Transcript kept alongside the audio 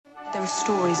There are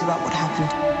stories about what happened.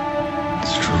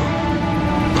 It's true.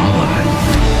 All of it.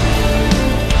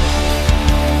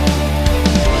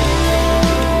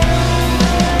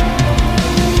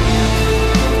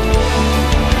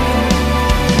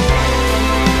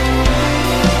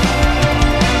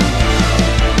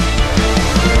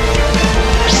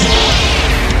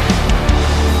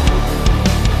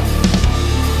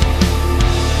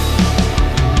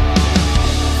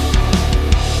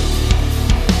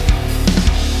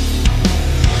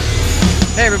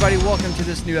 Hey everybody, welcome to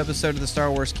this new episode of the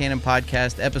Star Wars Canon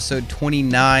Podcast, episode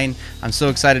 29. I'm so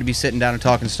excited to be sitting down and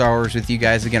talking Star Wars with you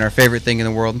guys, again, our favorite thing in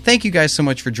the world. And thank you guys so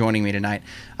much for joining me tonight.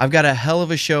 I've got a hell of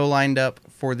a show lined up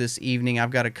for this evening. I've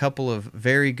got a couple of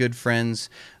very good friends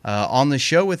on the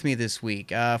show with me this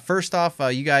week. First off,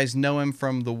 you guys know him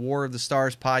from the War of the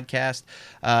Stars podcast.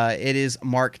 It is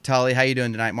Mark Tully. How you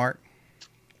doing tonight, Mark?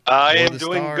 I am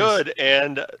doing good,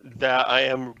 and that I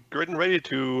am good and ready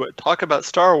to talk about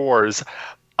Star Wars.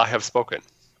 I have spoken.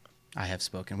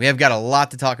 We have got a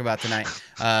lot to talk about tonight.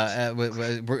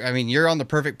 I mean, you're on the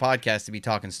perfect podcast to be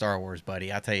talking Star Wars,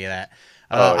 buddy. I'll tell you that.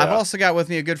 Yeah. I've also got with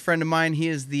me a good friend of mine. He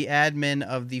is the admin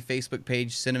of the Facebook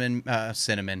page Cinnamon.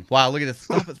 Wow, look at this.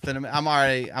 Stop it, Cinnamon. I'm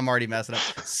already messing up.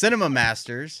 Cinema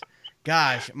Masters.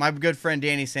 Gosh, my good friend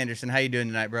Danny Sanderson. How you doing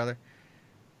tonight, brother?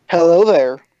 Hello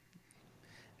there.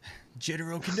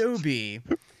 General Kenobi.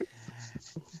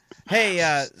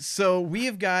 Hey, so we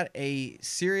have got a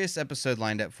serious episode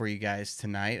lined up for you guys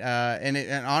tonight, and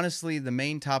honestly, the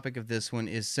main topic of this one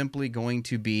is simply going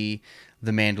to be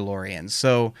The Mandalorian.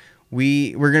 So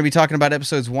we're going to be talking about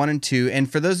episodes 1 and 2,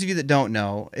 and for those of you that don't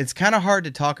know, it's kind of hard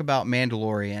to talk about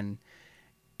Mandalorian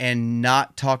and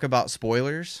not talk about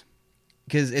spoilers,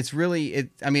 because it's really,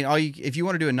 if you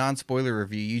want to do a non-spoiler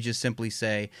review, you just simply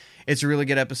say, it's a really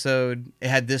good episode, it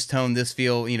had this tone, this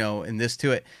feel, and this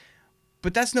to it.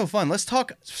 But that's no fun. Let's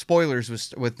talk spoilers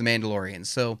with The Mandalorian.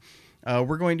 So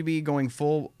we're going to be going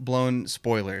full-blown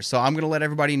spoilers. So I'm going to let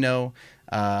everybody know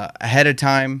ahead of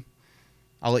time.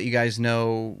 I'll let you guys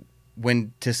know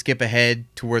when to skip ahead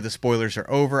to where the spoilers are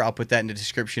over. I'll put that in the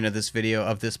description of this video,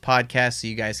 of this podcast, so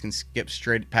you guys can skip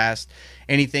straight past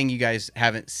anything you guys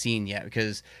haven't seen yet,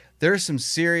 because there's some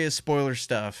serious spoiler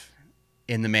stuff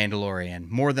in The Mandalorian,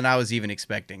 more than I was even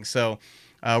expecting. So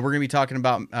we're going to be talking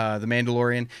about The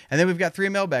Mandalorian, and then we've got 3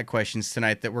 mailbag questions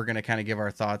tonight that we're going to kind of give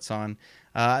our thoughts on.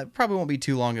 It probably won't be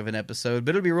too long of an episode,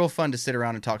 but it'll be real fun to sit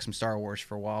around and talk some Star Wars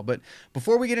for a while. But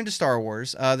before we get into Star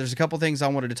Wars, there's a couple things I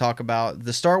wanted to talk about.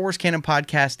 The Star Wars Canon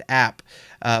Podcast app,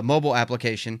 mobile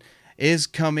application, is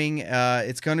coming.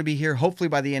 It's going to be here hopefully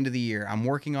by the end of the year. I'm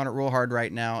working on it real hard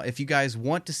right now. If you guys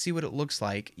want to see what it looks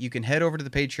like, you can head over to the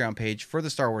Patreon page for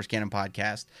the Star Wars Canon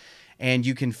Podcast, and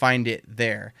you can find it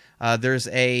there. There's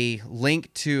a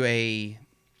link to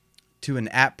an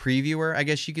app previewer, I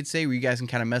guess you could say, where you guys can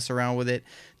kind of mess around with it,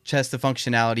 test the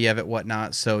functionality of it,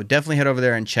 whatnot. So definitely head over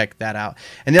there and check that out.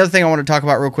 And the other thing I want to talk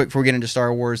about real quick before we get into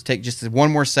Star Wars, take just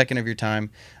one more second of your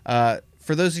time.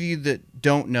 For those of you that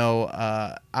don't know,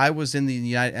 I was in the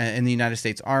United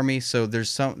States Army, so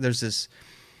there's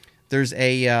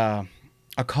a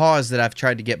cause that I've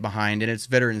tried to get behind, and it's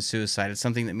veteran suicide. It's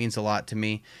something that means a lot to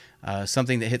me.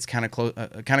 Something that hits kind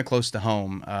of close to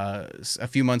home. A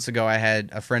few months ago, I had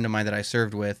a friend of mine that I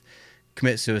served with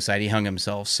commit suicide. He hung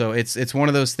himself. So it's one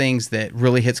of those things that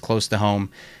really hits close to home,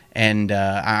 and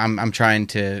I'm trying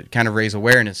to kind of raise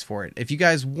awareness for it. If you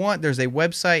guys want, there's a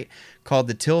website called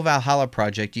the Till Valhalla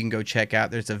Project. You can go check out.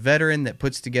 There's a veteran that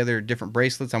puts together different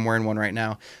bracelets. I'm wearing one right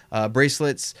now.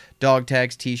 Bracelets, dog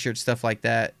tags, T-shirts, stuff like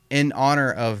that, in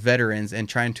honor of veterans and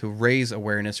trying to raise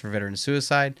awareness for veteran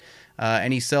suicide.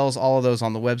 And he sells all of those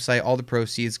on the website. All the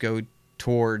proceeds go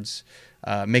towards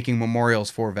making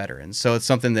memorials for veterans. So it's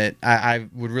something that I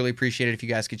would really appreciate it if you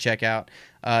guys could check out.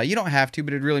 You don't have to,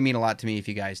 but it'd really mean a lot to me if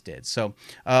you guys did. So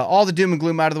all the doom and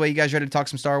gloom out of the way. You guys ready to talk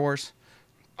some Star Wars?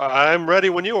 I'm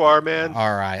ready when you are, man.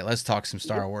 All right, let's talk some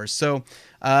Star Wars. So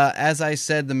as I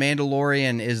said, The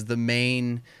Mandalorian is the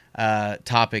main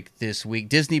topic this week.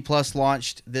 Disney Plus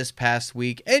launched this past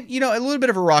week. And, a little bit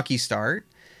of a rocky start.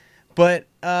 But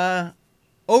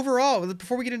overall,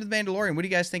 before we get into The Mandalorian, what do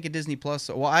you guys think of Disney Plus?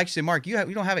 Well, actually, Mark, you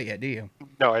don't have it yet, do you?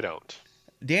 No, I don't.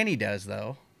 Danny does,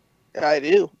 though. I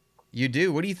do. You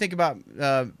do? What do you think about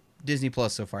Disney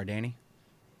Plus so far, Danny?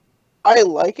 I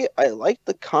like it. I like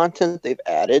the content they've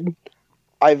added.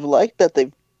 I've liked that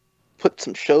they've put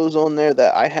some shows on there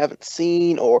that I haven't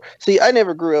seen. See, I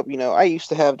never grew up, I used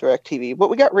to have DirecTV, but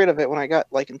we got rid of it when I got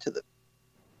into the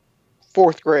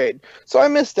 4th grade. So I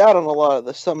missed out on a lot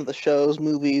of some of the shows,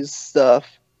 movies, stuff.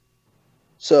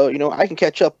 So, I can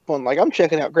catch up on, I'm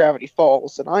checking out Gravity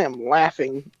Falls, and I am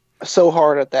laughing so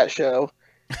hard at that show.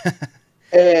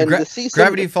 And to see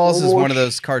Gravity Falls is one of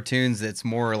those cartoons that's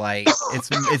more like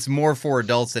it's more for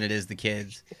adults than it is the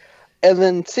kids. And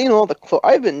then seeing all the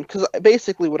because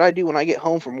basically what I do when I get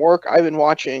home from work, I've been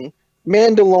watching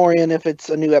Mandalorian if it's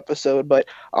a new episode, but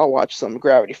I'll watch some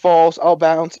Gravity Falls. I'll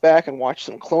bounce back and watch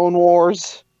some Clone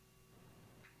Wars.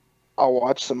 I'll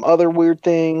watch some other weird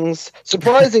things.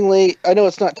 Surprisingly, I know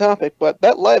it's not topic, but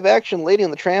that live action Lady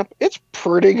and the Tramp, it's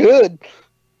pretty good.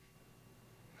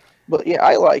 But yeah,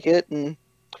 I like it, and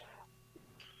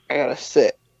I gotta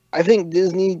say, I think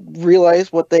Disney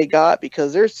realized what they got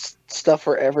because there's stuff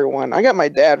for everyone. I got my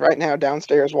dad right now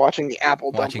downstairs watching the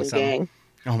Apple Dumpling Gang.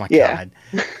 Oh my God.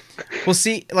 Well,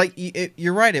 see, like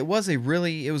you're right. It was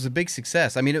a big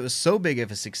success. I mean, it was so big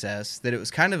of a success that it was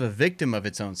kind of a victim of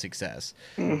its own success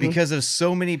because of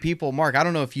so many people. Mark, I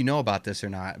don't know if you know about this or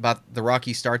not, about the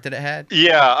rocky start that it had.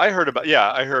 Yeah, I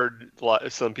heard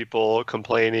some people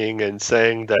complaining and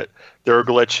saying that there were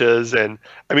glitches. And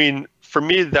I mean, for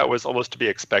me, that was almost to be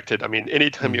expected. I mean,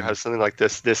 anytime you have something like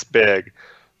this big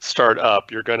start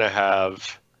up, you're going to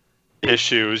have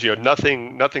issues.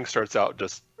 Nothing starts out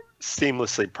just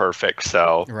seamlessly perfect.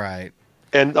 So right.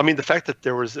 And I mean, the fact that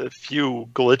there was a few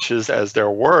glitches as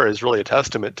there were is really a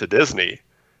testament to Disney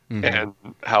and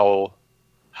how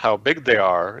big they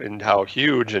are and how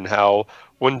huge, and how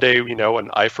one day,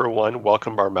 and I for one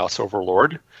welcome our mouse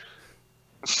overlord.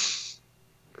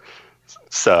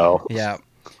 So yeah,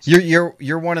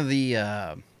 you're one of the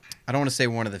I don't want to say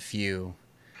one of the few.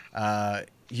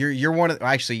 You're one of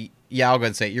actually. Yeah, I'll go ahead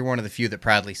and say it. You're one of the few that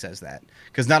proudly says that,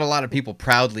 because not a lot of people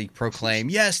proudly proclaim,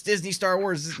 "Yes, Disney Star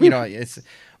Wars." It's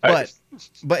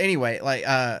but anyway, like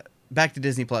back to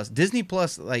Disney Plus. Disney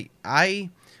Plus, like I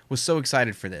was so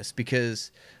excited for this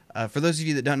because for those of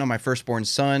you that don't know, my firstborn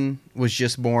son was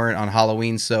just born on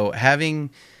Halloween, so having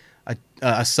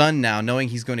a son now, knowing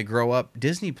he's going to grow up,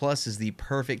 Disney Plus is the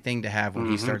perfect thing to have when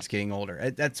he starts getting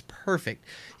older. That's perfect.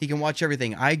 He can watch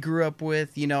everything I grew up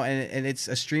with, and it's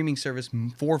a streaming service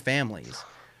for families,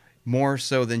 more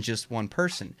so than just one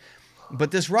person. But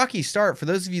this rocky start, for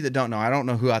those of you that don't know, I don't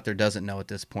know who out there doesn't know at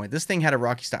this point, this thing had a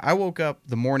rocky start. I woke up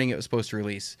the morning it was supposed to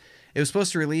release. It was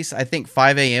supposed to release, I think,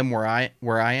 5 a.m. where I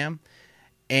am.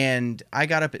 And I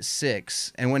got up at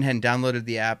 6 and went ahead and downloaded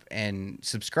the app and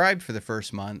subscribed for the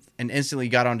first month and instantly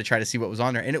got on to try to see what was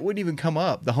on there. And it wouldn't even come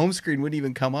up. The home screen wouldn't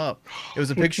even come up. It was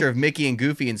a picture of Mickey and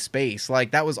Goofy in space.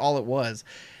 Like, that was all it was.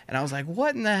 And I was like,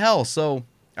 what in the hell? So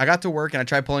I got to work and I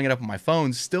tried pulling it up on my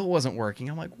phone. Still wasn't working.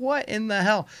 I'm like, what in the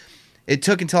hell? It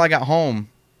took until I got home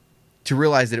to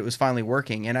realize that it was finally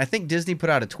working. And I think Disney put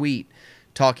out a tweet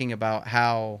talking about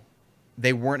how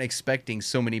they weren't expecting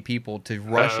so many people to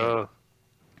rush it.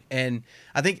 And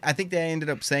I think they ended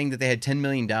up saying that they had 10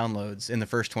 million downloads in the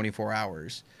first 24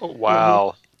 hours. Oh,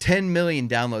 wow. 10 million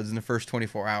downloads in the first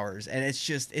 24 hours. And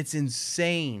it's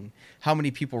insane how many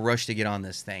people rush to get on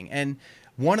this thing. And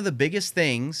one of the biggest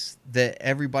things that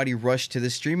everybody rushed to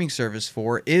this streaming service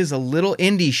for is a little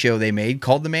indie show they made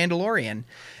called The Mandalorian.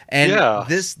 And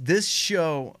this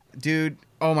show, dude,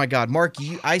 oh my God, Mark,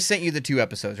 I sent you the 2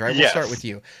 episodes, right? We'll start with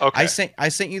you. Okay. I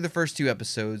sent you the first 2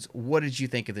 episodes. What did you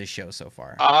think of this show so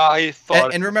far? I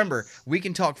thought, and remember, we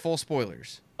can talk full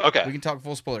spoilers. Okay. We can talk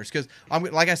full spoilers because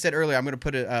like I said earlier, I'm going to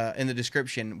put it in the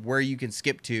description where you can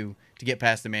skip to get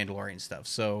past the Mandalorian stuff.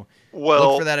 So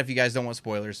look for that if you guys don't want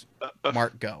spoilers.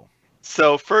 Mark, go.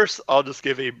 So first, I'll just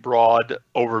give a broad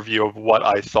overview of what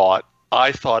I thought.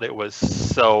 I thought it was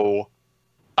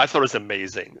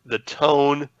amazing. The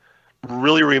tone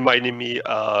really reminded me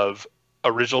of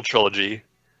original trilogy.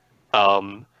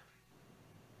 And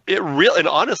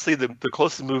honestly, the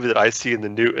closest movie that I see in the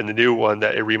new one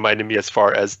that it reminded me as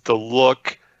far as the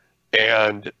look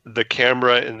and the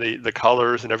camera and the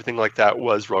colors and everything like that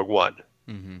was Rogue One.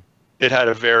 Mm-hmm. It had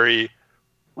a very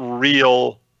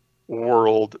real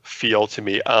world feel to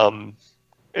me. And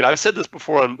I've said this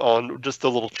before on just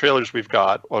the little trailers we've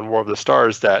got on War of the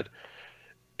Stars that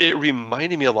it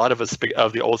reminded me a lot of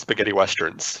the old spaghetti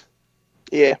westerns.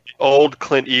 Yeah. Old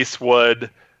Clint Eastwood,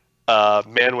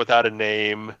 Man Without a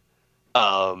Name,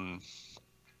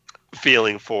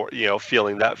 feeling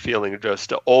that feeling,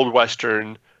 just an old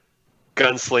Western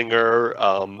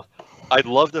gunslinger. I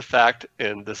love the fact,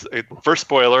 and this first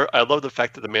spoiler, I love the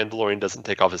fact that the Mandalorian doesn't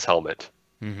take off his helmet.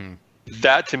 Mm-hmm.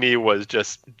 That to me was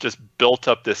just built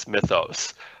up this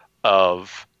mythos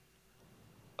of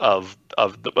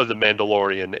the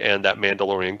Mandalorian and that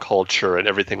Mandalorian culture and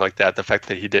everything like that. The fact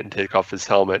that he didn't take off his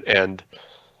helmet, and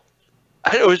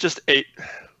it was just it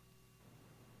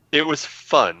was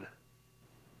fun.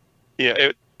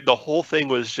 The whole thing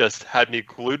was just had me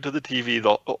glued to the TV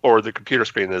or the computer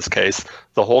screen in this case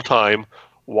the whole time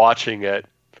watching it,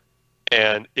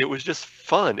 and it was just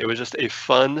fun. It was just a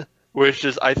fun, which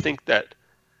is, I think that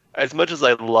as much as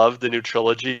I love the new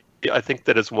trilogy, I think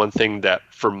that is one thing that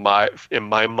in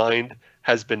my mind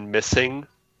has been missing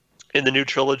in the new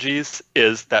trilogies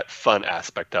is that fun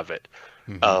aspect of it.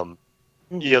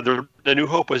 The New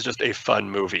Hope was just a fun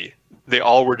movie. They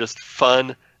all were just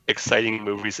fun, exciting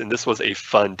movies, and this was a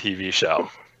fun TV show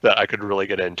that I could really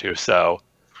get into. So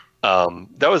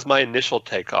that was my initial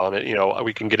take on it.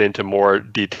 We can get into more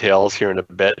details here in a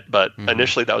bit, but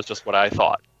initially that was just what I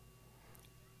thought.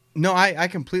 No, I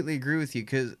completely agree with you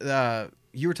because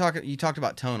you talked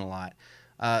about tone a lot.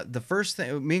 The first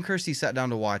thing, me and Kirsty sat down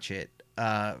to watch it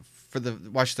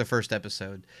watch the first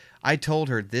episode. I told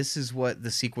her this is what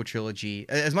the sequel trilogy,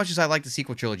 as much as I like the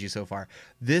sequel trilogy so far,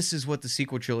 this is what the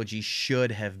sequel trilogy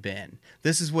should have been.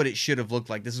 This is what it should have looked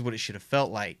like. This is what it should have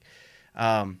felt like.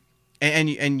 And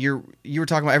you were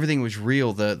talking about everything was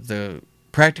real. The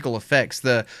practical effects,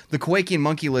 the quaking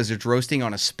monkey lizards roasting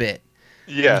on a spit.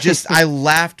 Yeah. I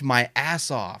laughed my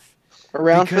ass off. For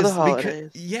the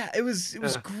holidays. It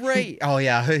was great. Oh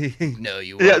yeah, no,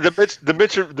 you were. Yeah, the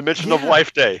mention of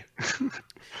Life Day.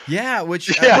 Yeah, which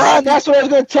Brian, that's what I was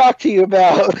going to talk to you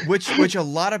about. Which a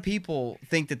lot of people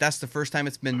think that's the first time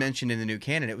it's been mentioned in the new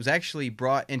canon. It was actually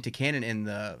brought into canon in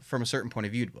the From a Certain Point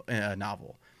of View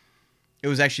novel. It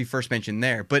was actually first mentioned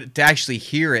there, but to actually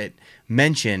hear it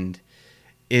mentioned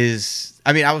is,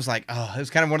 I mean, I was like, oh, it was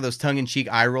kind of one of those tongue-in-cheek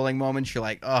eye-rolling moments. You're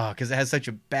like, oh, because it has such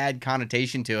a bad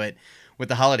connotation to it with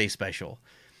the holiday special.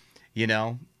 When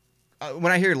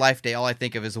I hear Life Day, all I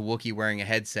think of is a Wookiee wearing a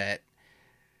headset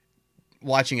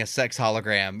watching a sex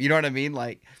hologram. You know what I mean?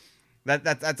 Like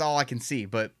that's all I can see.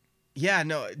 But yeah,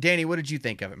 no, Danny, what did you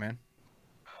think of it, man?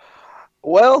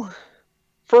 Well,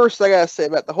 first I gotta say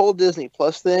about the whole Disney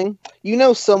Plus thing,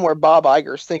 somewhere Bob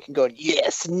Iger's thinking, going,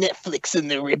 yes, Netflix and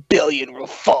the rebellion will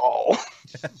fall.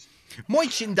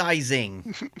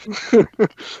 Merchandising.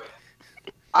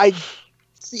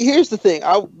 Here's the thing.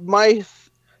 My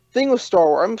thing with Star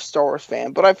Wars, I'm a Star Wars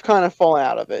fan, but I've kind of fallen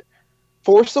out of it.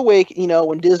 Force Awakens,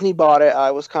 when Disney bought it, I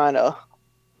was kind of,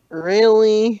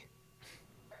 really?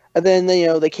 And then,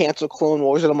 they canceled Clone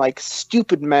Wars, and I'm like,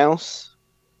 stupid mouse.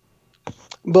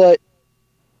 But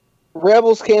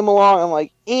Rebels came along, I'm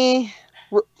like,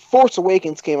 Force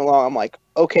Awakens came along, I'm like,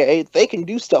 okay, they can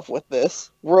do stuff with this.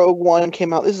 Rogue One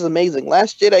came out, this is amazing.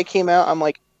 Last Jedi came out, I'm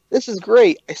like, this is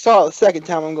great. I saw it the second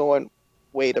time, I'm going,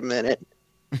 wait a minute.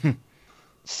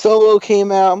 Solo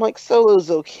came out, I'm like, Solo's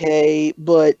okay,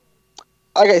 but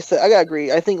like I said, I gotta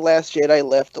agree. I think Last Jedi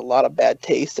left a lot of bad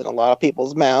taste in a lot of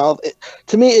people's mouth.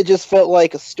 To me, it just felt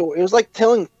like a story. It was like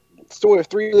telling the story of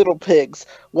Three Little Pigs.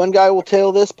 One guy will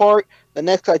tell this part, the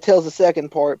next guy tells the second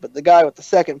part, but the guy with the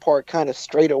second part kind of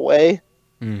strayed away.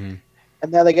 Mm-hmm.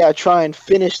 And now they gotta try and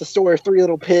finish the story of Three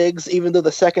Little Pigs, even though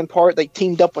the second part they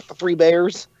teamed up with the Three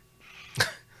Bears.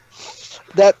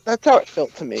 That's how it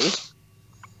felt to me.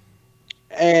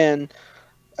 And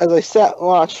as I sat and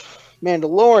watched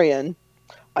Mandalorian,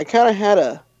 I kind of had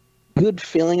a good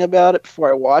feeling about it before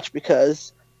I watched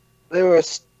because there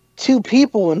was two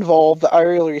people involved that I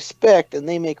really respect, and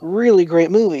they make really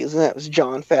great movies, and that was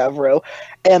Jon Favreau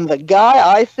and the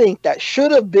guy I think that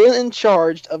should have been in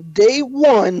charge of day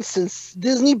one since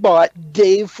Disney bought,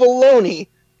 Dave Filoni.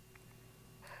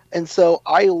 And so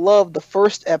I loved the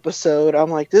first episode. I'm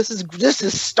like, this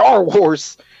is Star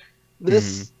Wars.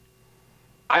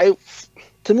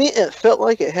 To me, it felt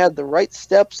like it had the right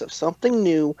steps of something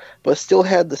new, but still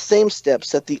had the same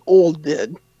steps that the old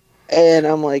did. And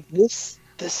I'm like, this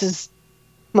is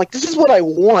what I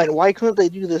want. Why couldn't they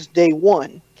do this day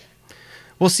one?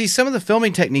 Well, see, some of the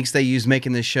filming techniques they use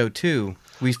making this show too.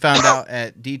 We found out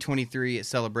at D23 at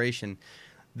Celebration.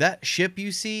 That ship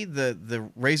you see, the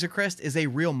Razor Crest, is a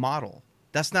real model.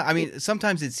 That's not. I mean,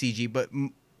 sometimes it's CG, but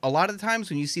a lot of the times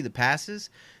when you see the passes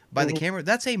by the camera,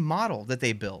 that's a model that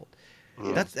they built.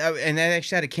 And they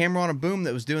actually had a camera on a boom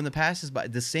that was doing the passes by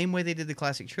the same way they did the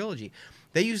classic trilogy.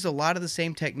 They used a lot of the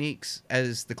same techniques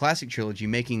as the classic trilogy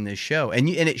making this show, and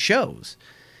it shows.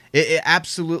 It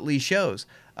absolutely shows.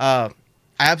 I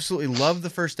absolutely loved the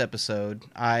first episode.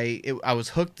 I was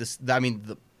hooked.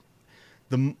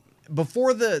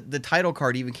 Before the title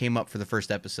card even came up for the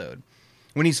first episode,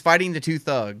 when he's fighting the two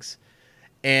thugs,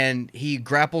 and he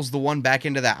grapples the one back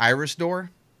into that iris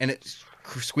door, and it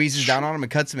squeezes down on him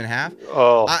and cuts him in half.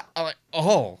 I'm like,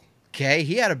 okay,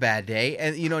 he had a bad day.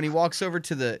 And and he walks over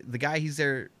to the guy he's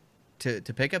there to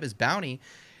pick up his bounty,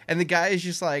 and the guy is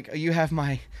just like, you have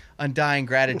my undying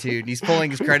gratitude. And he's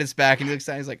pulling his credits back, and he looks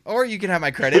down, he's like, or you can have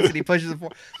my credits, and he pushes it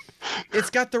forward. It's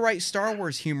got the right Star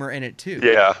Wars humor in it too.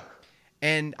 Yeah.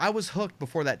 And I was hooked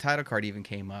before that title card even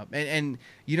came up. And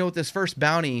with this first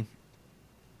bounty,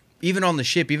 even on the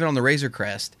ship, even on the Razor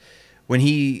Crest, when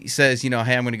he says, hey,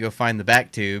 I'm going to go find the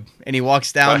back tube, and he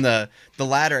walks down the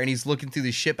ladder and he's looking through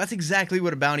the ship, that's exactly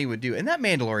what a bounty would do. And that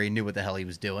Mandalorian knew what the hell he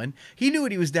was doing. He knew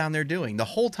what he was down there doing the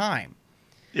whole time.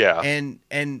 Yeah.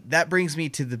 And that brings me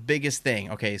to the biggest thing.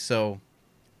 Okay, so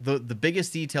the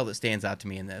biggest detail that stands out to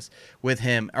me in this with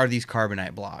him are these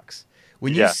carbonite blocks.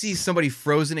 When you see somebody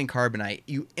frozen in carbonite,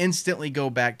 you instantly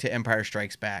go back to Empire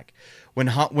Strikes Back. When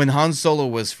Han Solo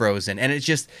was frozen, and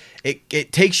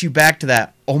it takes you back to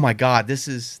that. Oh my God, this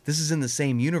is in the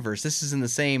same universe. This is in the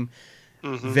same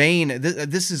vein.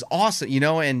 This is awesome,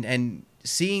 And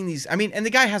seeing these, and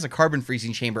the guy has a carbon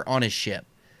freezing chamber on his ship.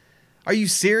 Are you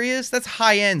serious? That's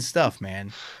high end stuff,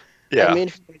 man. Yeah.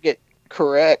 If you get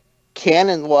correct,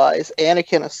 canon wise,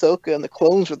 Anakin, Ahsoka, and the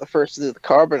clones were the first to do the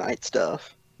carbonite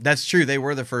stuff. That's true. They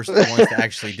were the first ones to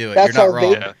actually do it. That's You're not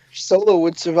how wrong. Solo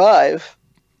would survive.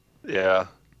 Yeah.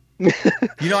 I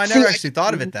never actually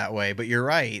thought of it that way, but you're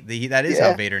right. That is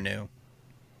how Vader knew.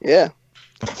 Yeah.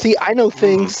 See, I know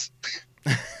things.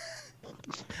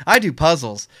 I do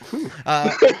puzzles.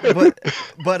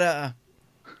 But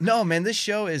no, man, this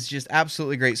show is just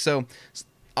absolutely great. So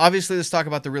obviously, let's talk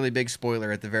about the really big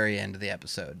spoiler at the very end of the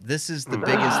episode. This is the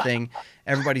biggest thing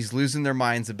everybody's losing their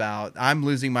minds about. I'm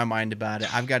losing my mind about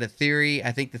it. I've got a theory.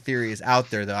 I think the theory is out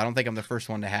there, though. I don't think I'm the first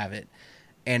one to have it.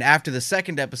 And after the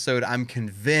second episode, I'm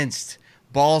convinced,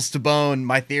 balls to bone,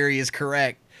 my theory is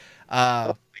correct.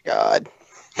 Oh, my God.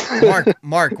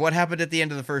 Mark, what happened at the end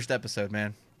of the first episode,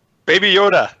 man? Baby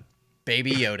Yoda.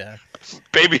 Baby Yoda.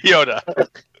 Baby Yoda.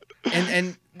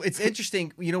 And it's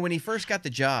interesting, when he first got the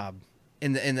job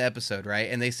in the episode, right?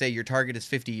 And they say your target is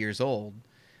 50 years old.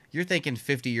 You're thinking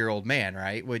 50-year-old man,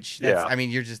 right? Which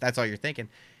that's all you're thinking.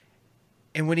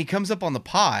 And when he comes up on the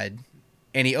pod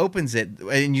and he opens it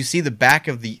and you see the back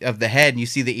of the head and you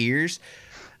see the ears,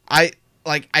 I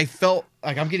felt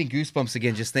like I'm getting goosebumps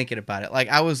again just thinking about it. Like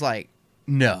I was like,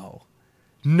 no,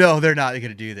 they're not going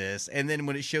to do this. And then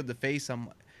when it showed the face, I'm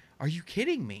like, are you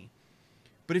kidding me?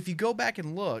 But if you go back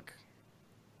and look,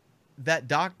 that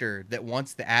doctor that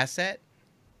wants the asset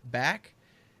back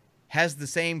has the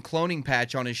same cloning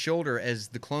patch on his shoulder as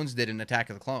the clones did in Attack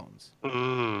of the Clones.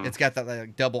 It's got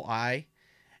that double eye,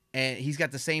 and he's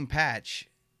got the same patch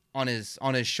on his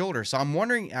shoulder. So I'm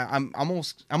wondering, I'm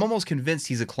almost convinced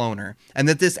he's a cloner, and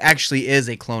that this actually is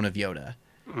a clone of Yoda.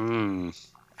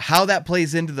 How that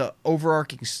plays into the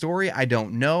overarching story, I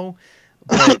don't know.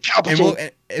 But,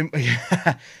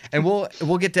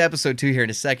 we'll get to episode 2 here in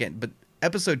a second, but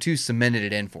episode 2 cemented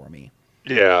it in for me.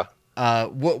 Yeah.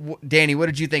 Danny, what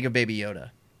did you think of Baby Yoda?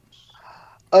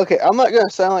 Okay, I'm not gonna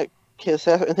sound like Kiss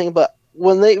or anything, but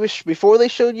before they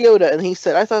showed Yoda, and he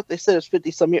said, I thought they said it's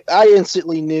 50 some years. I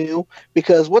instantly knew,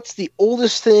 because what's the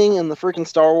oldest thing in the freaking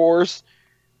Star Wars?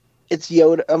 It's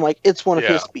Yoda. I'm like, it's one of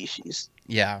his species.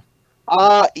 Yeah.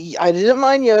 I didn't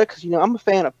mind Yoda because I'm a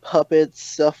fan of puppets,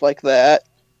 stuff like that.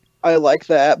 I like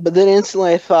that, but then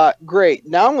instantly I thought, great,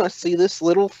 now I'm going to see this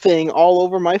little thing all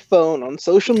over my phone on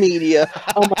social media.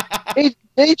 I'm like,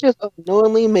 they just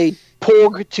unknowingly made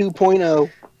Porg 2.0.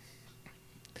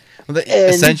 Well,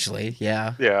 essentially,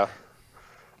 yeah. Yeah.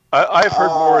 I've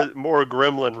heard more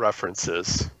Gremlin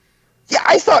references. Yeah,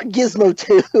 I thought Gizmo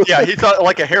too. Yeah, he thought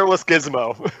like a hairless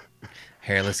Gizmo.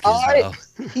 Hairless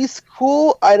Gizmo. He's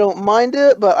cool. I don't mind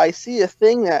it, but I see a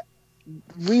thing that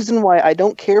reason why I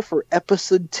don't care for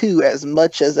episode 2 as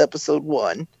much as episode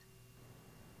 1.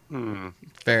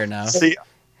 Fair enough. See,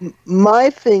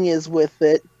 my thing is with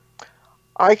it,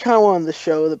 I kind of wanted to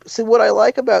show see what I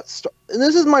like about and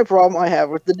this is my problem I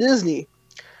have with the Disney.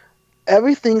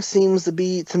 Everything seems to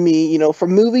be, to me, for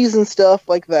movies and stuff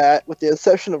like that, with the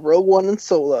exception of Rogue One and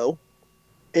Solo,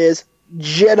 is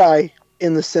Jedi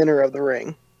in the center of the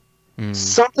ring.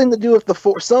 Something to do with the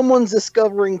Force. Someone's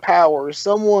discovering powers.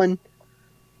 And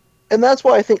that's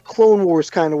why I think Clone Wars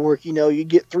kind of work. You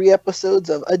get 3 episodes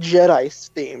of a Jedi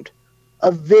themed,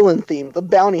 a villain themed, a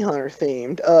bounty hunter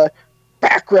themed, a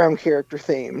background character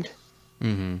themed.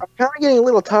 I'm kind of getting a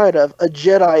little tired of a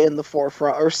Jedi in the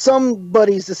forefront, or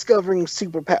somebody's discovering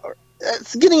superpower.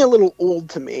 It's getting a little old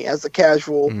to me as a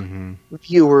casual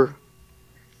viewer.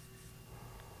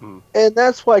 And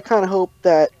that's why I kind of hope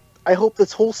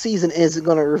this whole season isn't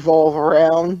going to revolve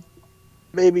around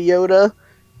Baby Yoda.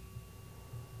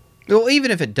 Well, even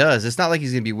if it does, it's not like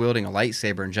he's going to be wielding a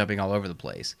lightsaber and jumping all over the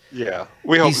place. Yeah,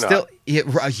 we hope not.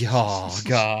 Oh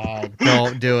God,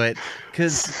 don't do it.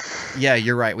 Because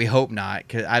you're right. We hope not.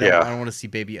 Because I don't want to see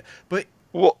Baby Yoda. But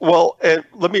well, and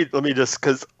let me just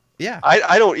because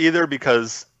I don't either,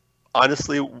 because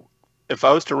honestly, if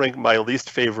I was to rank my least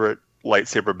favorite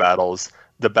lightsaber battles,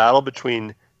 the battle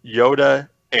between Yoda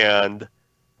and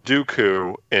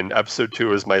Dooku in episode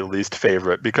 2 is my least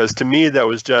favorite, because to me that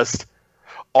was just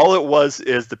all it was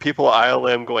is the people of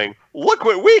ILM going, "Look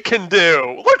what we can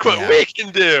do! Look what we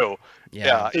can do!"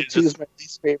 Yeah, Two is my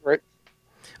least favorite.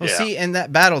 Well, see, and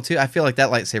that battle too, I feel like that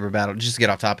lightsaber battle, just to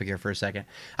get off topic here for a second,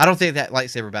 I don't think that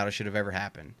lightsaber battle should have ever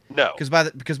happened. No.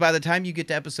 Because by the time you get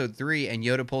to episode 3 and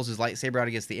Yoda pulls his lightsaber out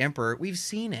against the Emperor, we've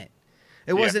seen it.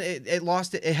 It wasn't, it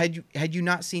lost it. Had you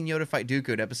not seen Yoda fight Dooku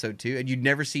in episode 2, and you'd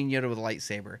never seen Yoda with a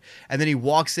lightsaber, and then he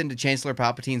walks into Chancellor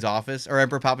Palpatine's office, or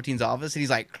Emperor Palpatine's office, and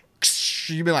he's like,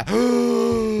 you'd be like,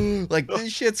 like,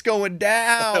 this shit's going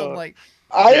down. Like,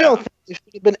 I don't think there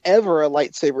should have been ever a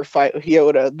lightsaber fight with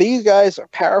Yoda. These guys are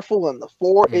powerful in the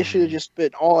Force. It should have just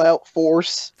been all out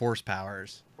Force. Force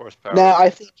powers. Now, I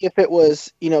think if it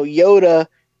was, Yoda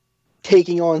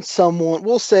taking on someone,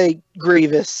 we'll say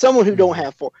Grievous, someone who don't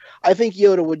have Force, I think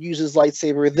Yoda would use his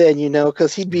lightsaber then,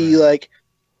 because he'd be like,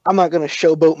 I'm not going to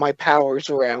showboat my powers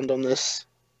around on this.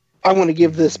 I want to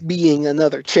give this being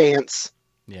another chance.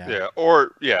 Yeah.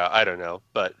 I don't know,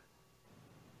 but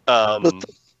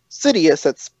Sidious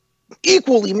that's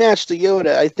equally matched to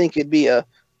Yoda, I think it'd be a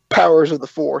powers of the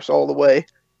Force all the way.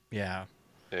 Yeah.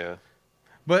 Yeah.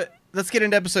 But let's get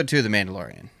into episode 2 of The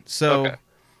Mandalorian. So,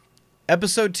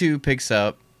 episode 2 picks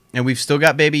up, and we've still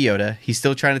got Baby Yoda. He's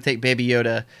still trying to take Baby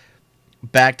Yoda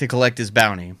back to collect his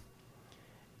bounty.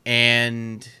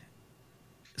 And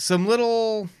some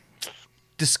little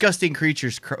disgusting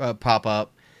creatures pop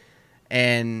up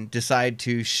and decide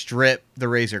to strip the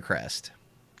Razor Crest.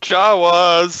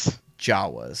 Jawas.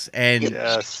 And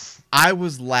yes, I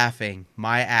was laughing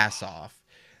my ass off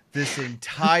this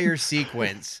entire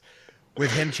sequence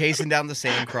with him chasing down the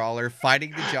Sandcrawler,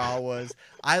 fighting the Jawas.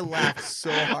 I laughed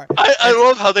so hard. I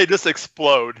love how they just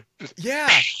explode. Yeah.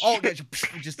 Oh,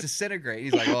 just disintegrate.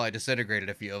 He's like, well, I disintegrated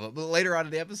a few of them. But later on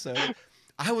in the episode,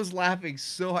 I was laughing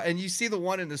so hard. And you see the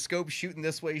one in the scope shooting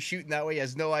this way, shooting that way. He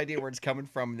has no idea where it's coming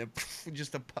from. And then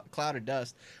just a cloud of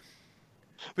dust.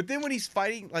 But then when he's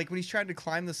fighting, like when he's trying to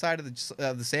climb the side of the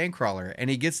Sandcrawler, and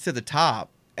he gets to the top,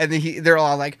 and then they're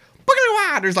all like,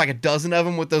 there's like a dozen of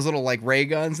them with those little like ray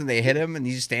guns, and they hit him, and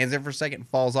he just stands there for a second and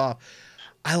falls off.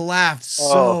 I laughed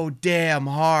so damn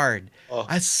hard.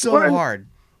 That's so hard.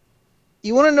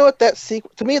 You want to know what that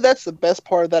sequence? To me, that's the best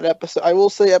part of that episode. I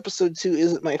will say episode 2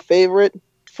 isn't my favorite.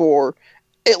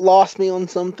 It lost me on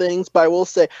some things, but I will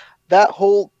say that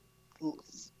whole,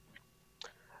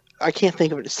 I can't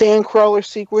think of it, Sandcrawler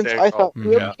sequence. I thought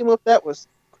whoever came up with that was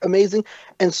amazing,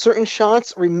 and certain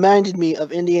shots reminded me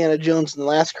of Indiana Jones in The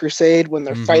Last Crusade when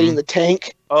they're fighting the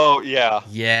tank. Oh yeah,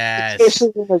 yes.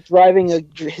 Especially when they're driving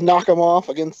knock him off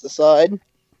against the side.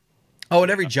 Oh,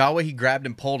 and every Jawa he grabbed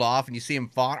and pulled off, and you see him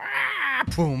fall.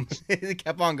 Boom! It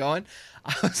kept on going.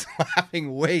 I was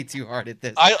laughing way too hard at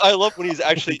this. I love when he's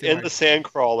actually in the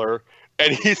Sandcrawler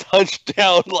and he's hunched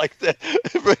down like that.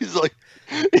 He's like,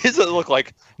 he doesn't look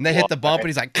like. And they hit the bump, and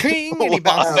he's like, "King!" and he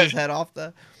bounces his head off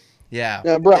the. Yeah.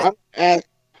 Now, bro,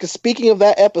 because speaking of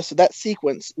that episode, that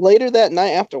sequence, later that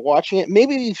night after watching it,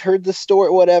 maybe you've heard the story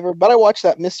or whatever, but I watched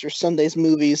that Mr. Sunday's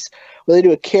movies where they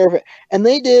do a caravan, and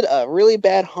they did a really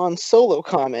bad Han Solo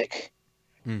comic.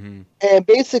 Mm-hmm. And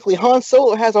basically, Han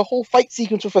Solo has a whole fight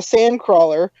sequence with a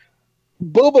Sandcrawler.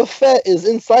 Boba Fett is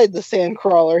inside the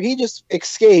Sandcrawler. He just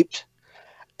escaped.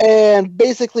 And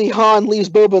basically, Han leaves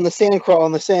Boba in the Sandcrawler,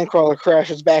 and the Sandcrawler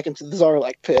crashes back into the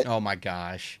Sarlacc pit. Oh my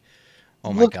gosh.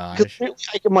 Oh my gosh.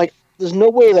 I'm like, there's no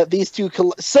way that these two...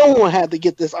 Someone had to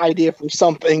get this idea from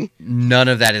something. None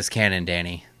of that is canon,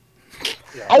 Danny.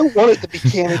 I want it to be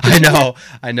canon.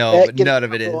 I know, but none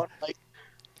of it is. Like,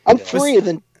 I'm free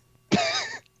than...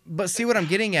 But see, what I'm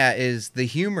getting at is the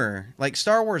humor, like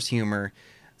Star Wars humor.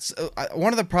 So,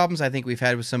 one of the problems I think we've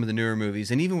had with some of the newer movies,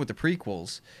 and even with the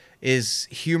prequels, is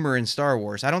humor in Star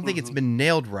Wars. I don't think it's been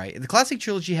nailed right. The classic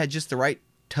trilogy had just the right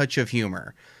touch of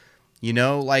humor. You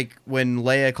know, like when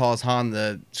Leia calls Han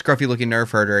the scruffy-looking nerf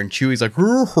herder, and Chewie's like,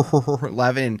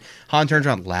 laughing, and Han turns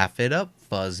around, laugh it up,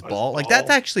 fuzzball. Like, that's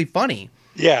actually funny.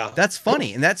 Yeah. That's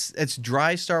funny, and it's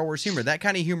dry Star Wars humor. That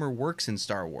kind of humor works in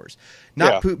Star Wars.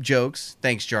 Not poop jokes,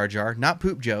 thanks Jar Jar. Not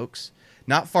poop jokes,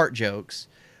 not fart jokes.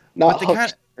 Not but the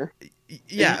kind of,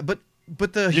 yeah, but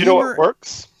the humor... You know what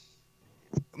works?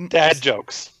 Dad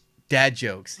jokes. Dad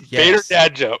jokes. Yes. Vader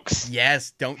dad jokes.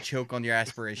 Yes, don't choke on your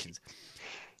aspirations.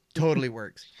 Totally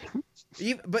works.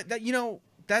 But that,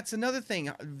 that's another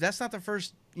thing. That's not the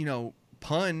first,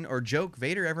 pun or joke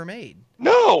Vader ever made.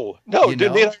 No. Did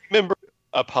they not remember?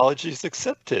 Apologies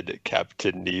accepted,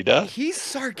 Captain Nita. He's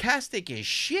sarcastic as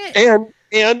shit.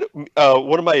 And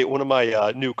one of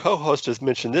my new co-hosts has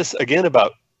mentioned this again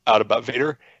about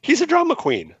Vader. He's a drama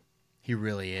queen. He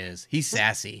really is. He's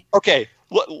sassy. Okay,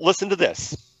 listen to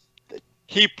this.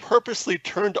 he purposely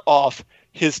turned off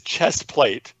his chest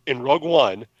plate in Rogue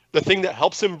One, the thing that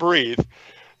helps him breathe,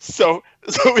 so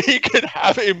he could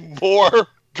have a more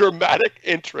dramatic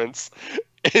entrance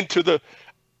into the.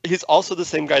 He's also the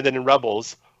same guy that in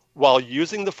Rebels, while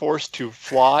using the Force to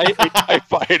fly a TIE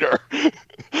fighter,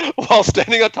 while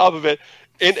standing on top of it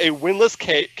in a windless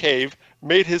cave,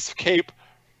 made his cape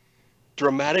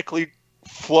dramatically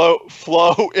flow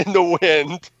in the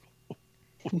wind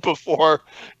before.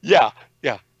 Yeah.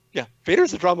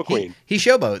 Vader's a drama queen. He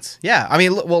showboats. Yeah, I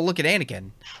mean, well, look at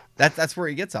Anakin. That's where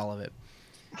he gets all of it.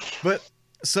 But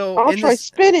so I'll try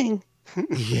spinning.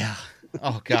 Yeah.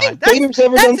 Oh You God, think Vader's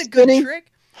ever done that's a good spinning?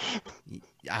 trick.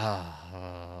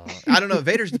 I don't know.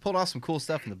 Vader's pulled off some cool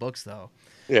stuff in the books, though.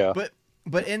 Yeah.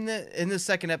 But in the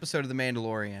second episode of The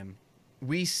Mandalorian,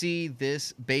 we see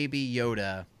this baby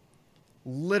Yoda,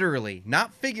 literally,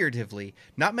 not figuratively,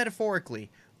 not metaphorically,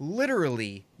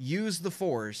 literally use the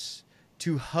Force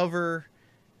to hover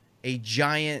a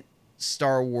giant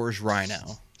Star Wars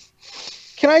rhino.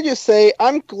 Can I just say,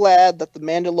 I'm glad that The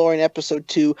Mandalorian Episode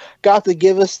 2 got to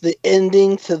give us the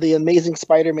ending to The Amazing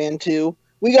Spider-Man 2.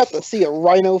 We got to see a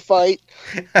rhino fight.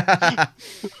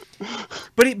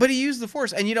 But he used the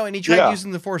Force, and and he tried using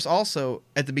the Force also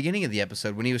at the beginning of the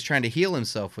episode when he was trying to heal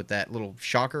himself with that little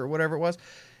shocker or whatever it was.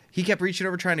 He kept reaching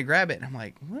over trying to grab it, and I'm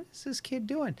like, what is this kid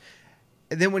doing?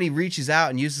 And then when he reaches out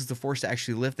and uses the Force to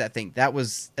actually lift that thing,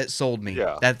 it sold me.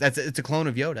 Yeah. It's a clone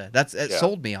of Yoda. It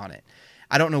sold me on it.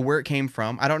 I don't know where it came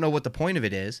from. I don't know what the point of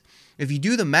it is. If you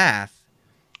do the math,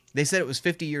 they said it was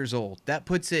 50 years old. That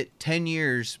puts it 10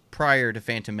 years prior to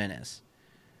Phantom Menace.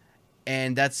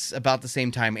 And that's about the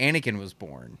same time Anakin was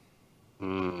born.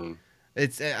 Mm.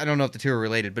 I don't know if the two are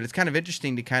related, but it's kind of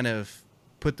interesting to kind of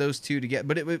put those two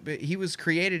together. But he was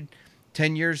created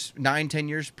 10 years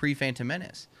pre-Phantom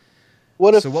Menace.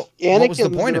 What if Anakin what was the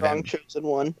point the of wrong him? chosen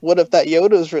one? What if that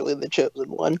Yoda is really the chosen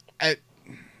one?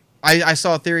 I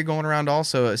saw a theory going around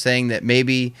also saying that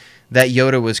maybe that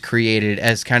Yoda was created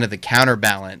as kind of the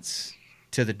counterbalance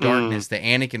to the darkness that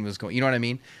Anakin was going. You know what I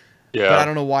mean? Yeah. But I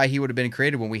don't know why he would have been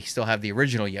created when we still have the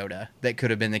original Yoda that could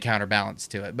have been the counterbalance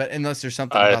to it. But unless there's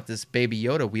something about this baby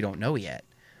Yoda we don't know yet.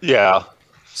 Yeah.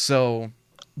 So,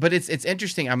 but it's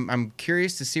interesting. I'm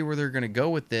curious to see where they're going to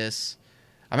go with this.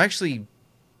 I'm actually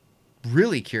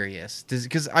really curious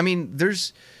because I mean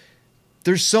there's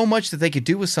so much that they could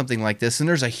do with something like this, and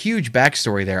there's a huge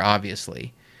backstory there,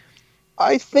 obviously.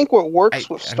 I think what works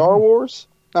with Star Wars,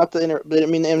 not to interrupt.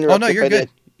 Oh no, you're good.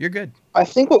 You're good. I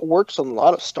think what works on a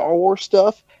lot of Star Wars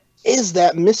stuff is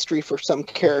that mystery for some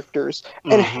characters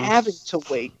and having to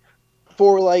wait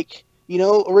for,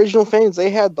 original fans. They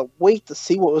had to wait to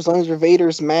see what was under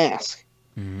Vader's mask.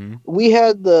 Mm-hmm. We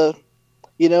had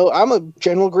I'm a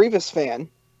General Grievous fan.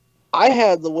 I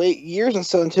had to wait years and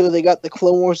so until they got the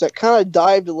Clone Wars that kind of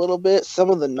dived a little bit. Some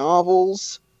of the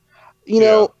novels, a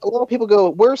lot of people go,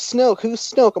 "Where's Snoke? Who's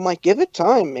Snoke?" I'm like, give it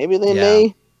time. Maybe they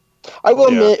may. I will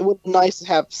admit it would be nice to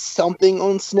have something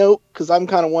on Snoke because I'm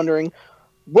kind of wondering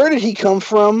where did he come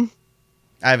from.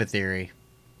 I have a theory.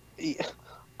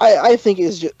 I think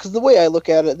it's just because the way I look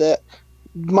at it, that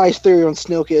my theory on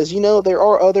Snoke is, there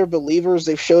are other believers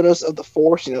they've showed us of the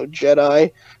Force,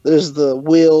 Jedi. There's the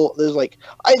Will. There's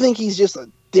I think he's just a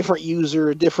different user,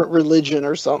 a different religion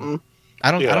or something. I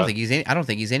don't think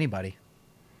he's anybody.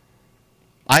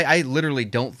 I literally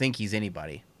don't think he's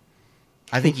anybody.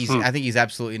 I think he's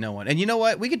absolutely no one. And you know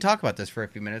what? We could talk about this for a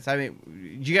few minutes. I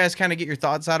mean, did you guys kind of get your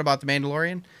thoughts out about The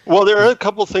Mandalorian? Well, there are a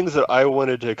couple things that I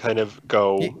wanted to kind of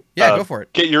go. Go for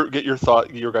it. Get your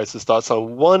guys' thoughts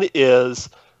on. One is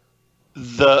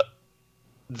the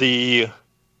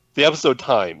episode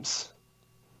times.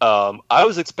 I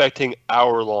was expecting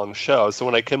hour-long shows. So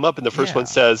when I came up and the first one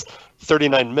says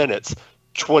 39 minutes,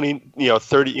 30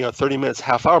 minutes,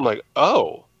 half hour, I'm like,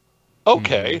 oh,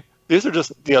 okay. Mm-hmm. These are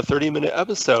just 30-minute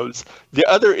episodes. The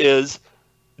other is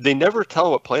they never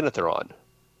tell what planet they're on.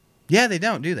 Yeah, they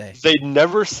don't, do they? They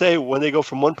never say when they go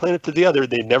from one planet to the other.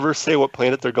 They never say what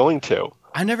planet they're going to.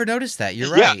 I never noticed that.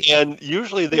 You're right. Yeah, and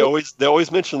usually they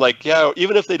always mention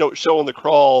even if they don't show on the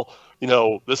crawl,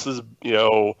 this is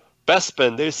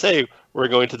Bespin. They say we're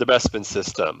going to the Bespin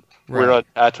system. Right. We're on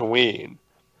Tatooine.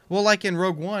 Well, like in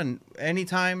Rogue One,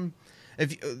 anytime.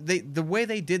 The way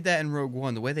they did that in Rogue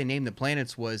One, the way they named the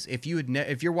planets was if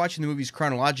you're watching the movies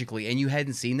chronologically and you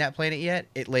hadn't seen that planet yet,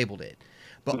 it labeled it,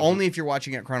 but only if you're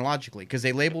watching it chronologically because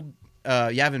they labeled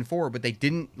Yavin 4, but they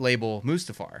didn't label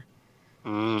Mustafar.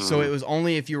 So it was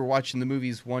only if you were watching the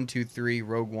movies 1, 2, 3,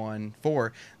 Rogue One,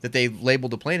 4 that they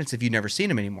labeled the planets if you'd never seen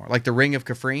them anymore, like the Ring of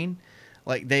Kafrene.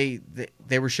 Like they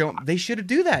were showing, they should have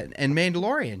do that in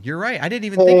Mandalorian. You're right. I didn't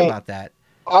even think about that.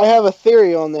 I have a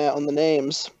theory on that, on the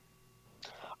names.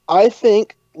 I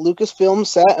think Lucasfilm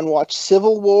sat and watched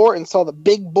Civil War and saw the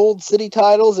big, bold city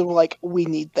titles and were like, we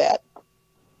need that.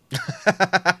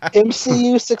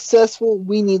 MCU successful,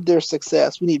 we need their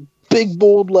success. We need big,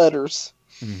 bold letters.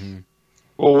 Mm-hmm.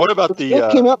 Well, what about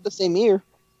It came out the same year.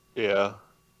 Yeah.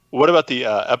 What about the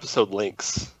episode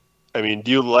links? I mean,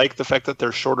 do you like the fact that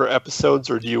they're shorter episodes,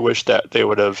 or do you wish that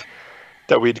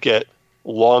we'd get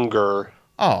longer?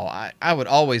 Oh, I would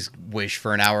always wish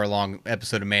for an hour-long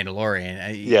episode of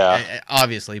Mandalorian.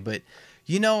 Obviously, but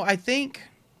I think,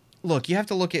 look, you have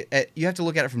to look at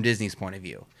it from Disney's point of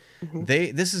view.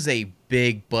 Mm-hmm. This is a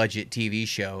big budget TV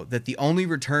show that the only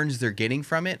returns they're getting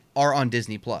from it are on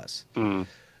Disney Plus. Mm.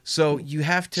 So you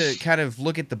have to kind of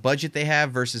look at the budget they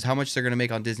have versus how much they're going to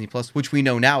make on Disney Plus, which we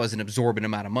know now is an absorbent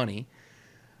amount of money.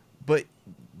 But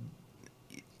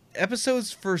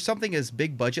episodes for something as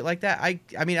big budget like that, I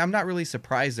mean, I'm not really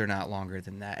surprised they're not longer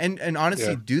than that. And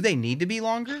honestly, do they need to be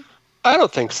longer? I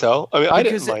don't think so. I mean, I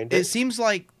didn't mind it. It seems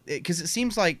like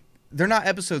they're not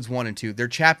episodes 1 and 2; they're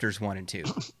chapters 1 and 2.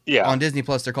 Yeah. On Disney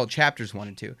Plus, they're called chapters 1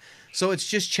 and 2. So it's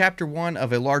just chapter 1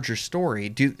 of a larger story.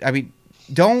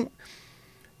 Don't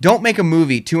make a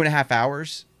movie 2.5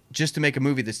 hours just to make a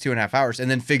movie that's 2.5 hours and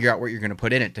then figure out what you're going to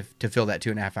put in it to fill that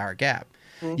 2.5 hour gap.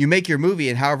 Mm-hmm. You make your movie,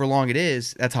 and however long it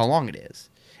is, that's how long it is.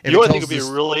 You know what I think would be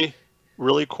really,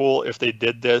 really cool if they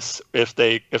did this, if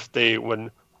they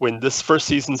when this first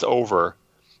season's over,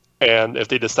 and if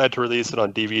they decide to release it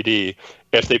on DVD,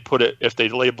 if they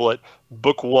label it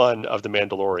Book 1 of The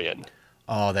Mandalorian.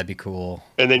 Oh, that'd be cool.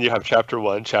 And then you have Chapter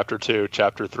 1, Chapter 2,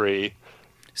 Chapter 3.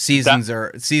 Seasons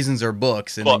are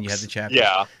books, and then you have the chapters.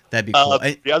 Yeah, that'd be cool.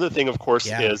 The other thing, of course,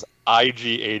 is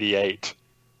IG-88.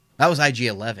 That was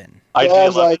IG-11.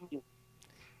 IG-11.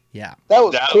 Yeah, that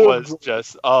was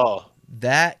just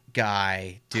that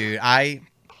guy, dude.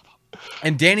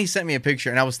 And Danny sent me a picture,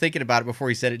 and I was thinking about it before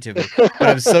he sent it to me, but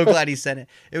I'm so glad he sent it.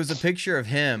 It was a picture of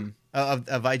him of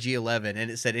IG-11,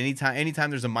 and it said anytime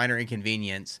there's a minor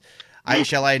inconvenience.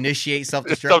 Shall I initiate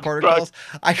self-destruct protocols?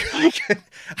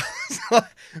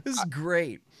 This is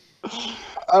great.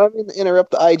 I don't mean to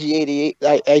interrupt the IG-88,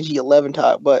 IG-11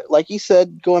 talk, but like you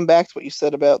said, going back to what you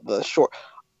said about the short,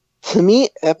 to me,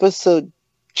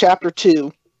 chapter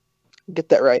 2, get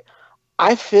that right,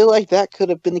 I feel like that could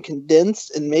have been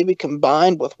condensed and maybe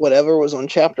combined with whatever was on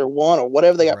chapter 1 or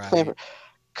whatever they got planned for.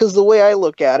 Because the way I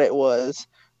look at it was,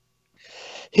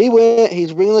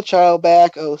 he's bringing the child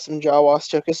back. Oh, some Jawas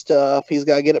took his stuff. He's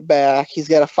got to get it back. He's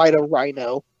got to fight a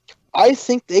rhino. I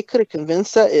think they could have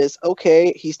convinced that is,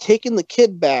 okay, he's taking the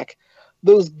kid back.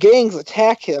 Those gangs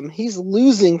attack him. He's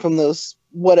losing from those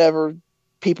whatever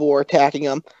people were attacking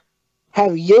him.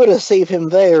 Have Yoda save him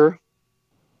there.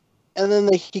 And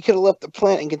then he could have left the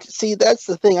planet. And see, that's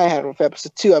the thing I had with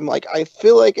episode 2. I'm like, I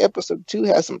feel like episode 2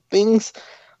 has some things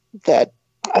that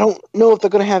I don't know if they're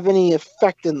going to have any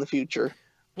effect in the future.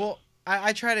 Well,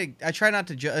 I try not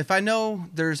to judge. If I know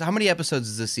how many episodes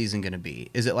is this season going to be?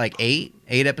 Is it like 8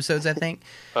 episodes? I think.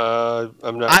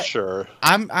 I'm not sure.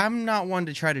 I'm not one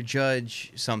to try to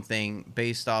judge something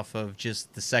based off of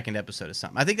just the second episode of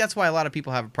something. I think that's why a lot of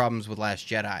people have problems with Last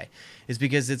Jedi, is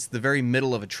because it's the very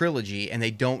middle of a trilogy and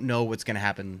they don't know what's going to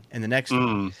happen in the next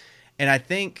one. And I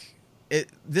think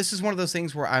this is one of those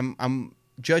things where I'm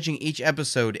judging each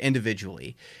episode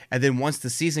individually, and then once the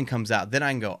season comes out, then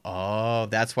I can go, oh,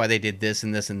 that's why they did this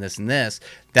and this and this and this.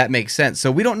 That makes sense.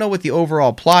 So we don't know what the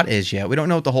overall plot is yet. We don't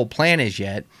know what the whole plan is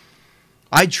yet.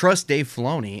 I trust Dave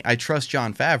Filoni. I trust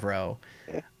Jon Favreau.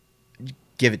 Yeah.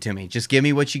 Give it to me. Just give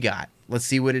me what you got. Let's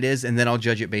see what it is, and then I'll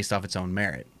judge it based off its own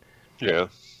merit. Yeah.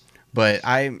 But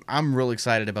I'm real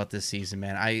excited about this season,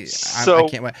 man. I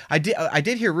can't wait. I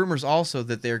did hear rumors also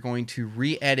that they're going to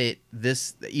re-edit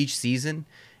each season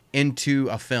into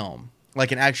a film,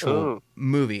 like an actual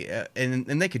movie,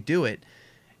 and they could do it.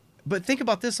 But think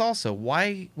about this also.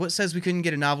 What says we couldn't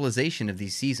get a novelization of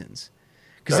these seasons?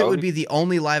 Because it would be the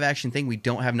only live action thing we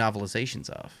don't have novelizations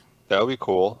of. That would be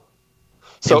cool.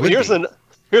 So here's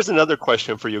another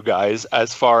question for you guys,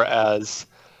 as far as.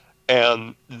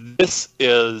 And this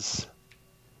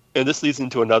leads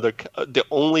into another. The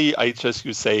only,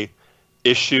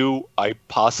 issue I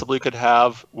possibly could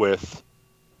have with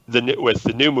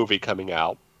the new movie coming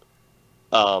out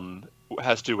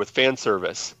has to do with fan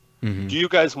service. Mm-hmm. Do you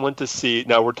guys want to see?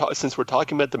 Now since we're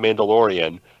talking about The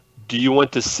Mandalorian, do you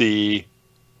want to see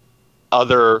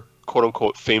other quote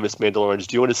unquote famous Mandalorians?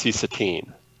 Do you want to see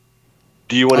Satine?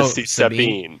 Do you want to see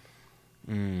Sabine?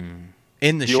 In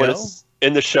the show?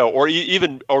 In the show,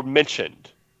 or mentioned.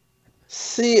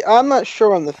 See, I'm not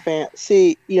sure on the fan.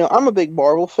 See, I'm a big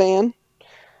Marvel fan,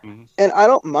 and I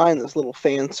don't mind this little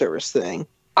fan service thing.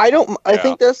 I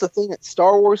think that's the thing that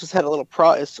Star Wars has had a little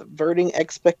is subverting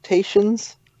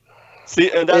expectations. See,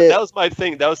 and that was my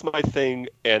thing. That was my thing,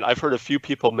 and I've heard a few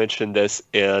people mention this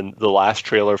in the last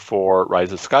trailer for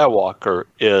Rise of Skywalker.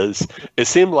 Is it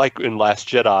seemed like in Last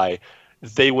Jedi,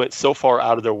 they went so far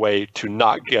out of their way to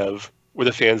not give with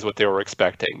the fans what they were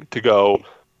expecting. To go,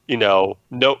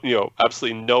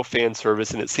 absolutely no fan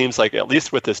service, and it seems like at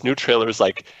least with this new trailer, is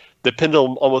like the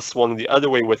pendulum almost swung the other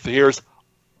way. With here's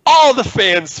all the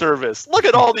fan service. Look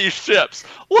at all these ships.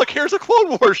 Look, here's a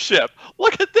Clone Wars ship.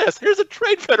 Look at this. Here's a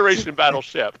Trade Federation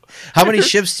battleship. How many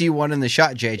ships do you want in the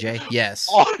shot, JJ? Yes.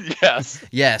 Oh, yes.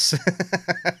 Yes.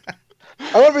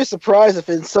 I wouldn't be surprised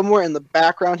if somewhere in the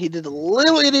background he did a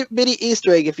little itty bitty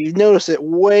Easter egg. If you notice it,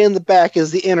 way in the back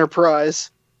is the Enterprise.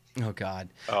 Oh, God.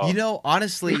 Oh.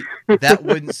 Honestly, that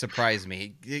wouldn't surprise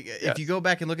me. If you go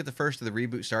back and look at the first of the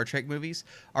reboot Star Trek movies,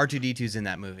 R2-D2's in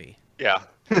that movie. Yeah.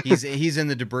 He's in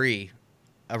the debris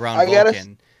around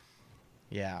Vulcan.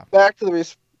 Yeah. Back to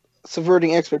the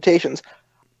subverting expectations.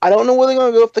 I don't know where they're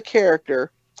going to go with the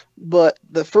character, but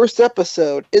the first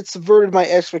episode, it subverted my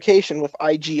expectation with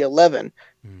IG-11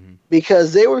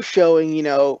 because they were showing,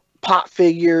 pop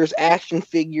figures, action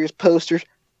figures, posters,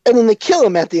 and then they kill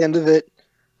him at the end of it.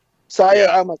 So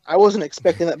I wasn't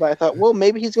expecting that, but I thought, well,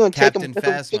 maybe he's going to take him,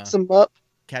 fix him up.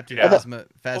 Captain Phasma.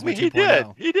 I mean, he did.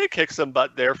 He did kick some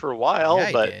butt there for a while,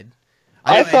 yeah, but he did.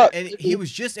 I thought, and he was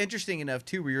just interesting enough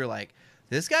too, where you're like,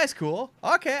 this guy's cool.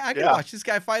 Okay, I can watch this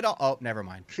guy fight. Oh, never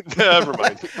mind. Never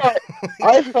mind.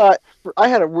 I thought I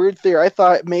had a weird theory. I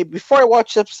thought maybe before I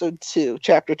watched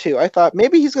chapter 2, I thought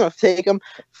maybe he's going to take him,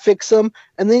 fix him,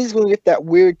 and then he's going to get that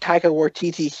weird Taika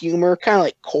Waititi humor, kind of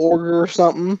like Korg or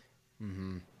something.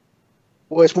 Mm-hmm.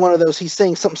 Where it's one of those, he's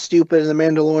saying something stupid, and the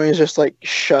Mandalorian's just like,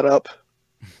 shut up.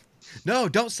 No,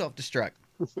 don't self-destruct.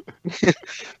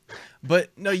 But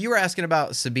no, you were asking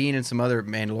about Sabine and some other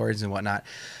Mandalorians and whatnot.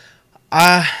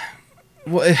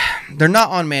 Well, they're not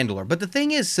on Mandalore, but the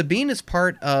thing is, Sabine is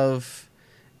part of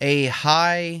a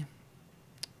high.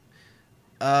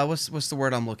 What's the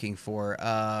word I'm looking for?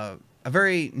 A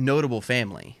very notable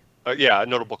family. A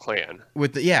notable clan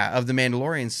of the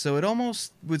Mandalorians. So it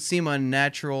almost would seem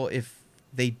unnatural if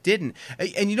they didn't.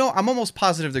 And I'm almost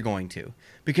positive they're going to,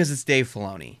 because it's Dave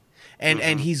Filoni.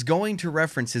 And he's going to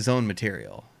reference his own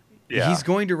material. Yeah. He's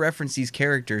going to reference these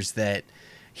characters that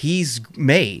he's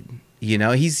made.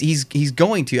 He's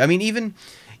going to. I mean, even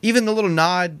the little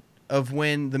nod of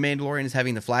when the Mandalorian is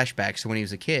having the flashbacks to when he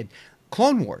was a kid.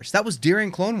 Clone Wars. That was during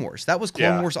Clone Wars. That was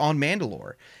Clone Wars on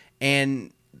Mandalore.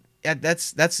 And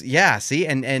that's see,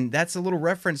 and that's a little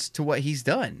reference to what he's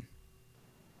done.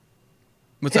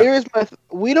 What's up?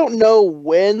 We don't know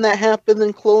when that happened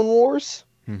in Clone Wars.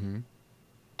 Mm-hmm.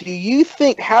 Do you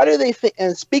think, how do they think,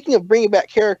 and speaking of bringing back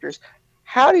characters,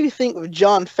 how do you think with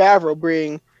Jon Favreau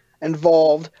being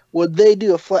involved, would they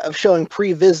do of showing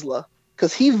pre-Vizsla?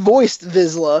 Because he voiced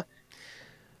Vizsla.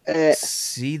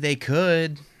 See, they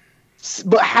could.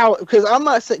 But how, because I'm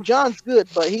not saying, John's good,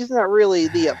 but he's not really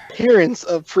the appearance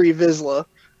of pre-Vizsla.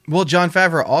 Well, Jon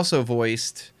Favreau also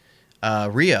voiced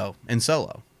Rio in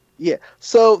Solo. Yeah,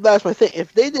 so that's my thing.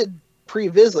 If they did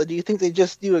pre-Vizsla, do you think they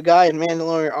just do a guy in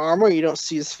Mandalorian armor, you don't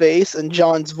see his face, and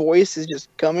John's voice is just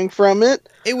coming from it?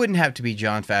 It wouldn't have to be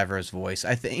Jon Favreau's voice,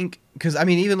 I think, because, I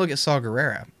mean, even look at Saw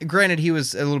Gerrera. Granted, he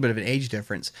was a little bit of an age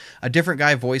difference. A different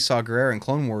guy voiced Saw Gerrera in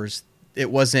Clone Wars.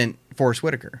 It wasn't Forrest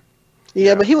Whitaker.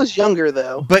 Yeah, but he was younger,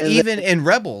 though. But even in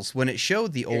Rebels, when it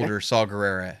showed the older Saw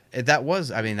Gerrera, that was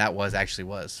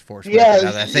Forrest Whitaker,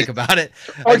 now that I think about it.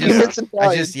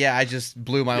 I just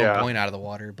blew my own point out of the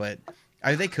water, but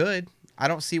they could. I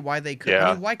don't see why they couldn't.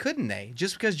 I mean, why couldn't they?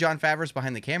 Just because Jon Favreau's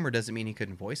behind the camera doesn't mean he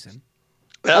couldn't voice him.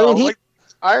 I mean,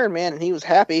 Iron Man, and he was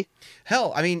happy.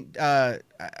 Hell, I mean,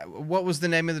 what was the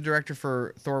name of the director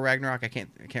for Thor Ragnarok? I can't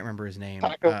remember his name.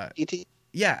 He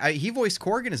voiced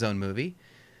Korg in his own movie.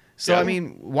 So, I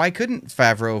mean, why couldn't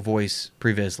Favreau voice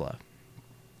Pre-Vizsla?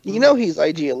 He's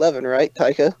IG-11, right,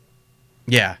 Taika?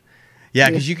 Yeah. Yeah,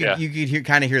 because you could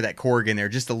kind of hear that Korg in there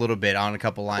just a little bit on a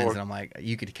couple lines, and I'm like,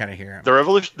 you could kind of hear him. The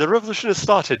revolution has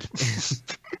started.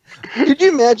 Could you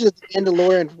imagine if the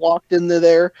Mandalorian walked into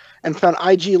there and found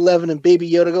IG-11 and Baby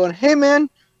Yoda going, "Hey man,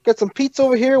 got some pizza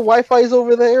over here, Wi-Fi's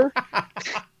over there."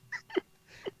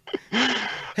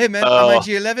 Hey man, I'm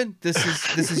IG-11. This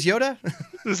is Yoda.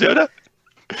 This is Yoda.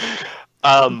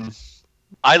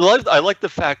 I like the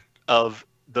fact of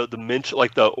the mention,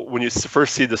 like when you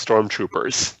first see the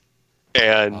stormtroopers.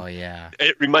 And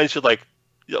it reminds you, like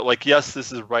yes,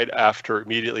 this is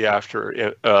immediately after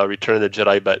Return of the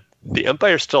Jedi, but the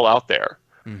Empire's still out there.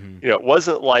 Mm-hmm. It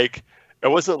wasn't like the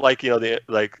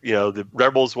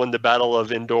Rebels won the Battle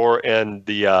of Endor and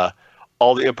the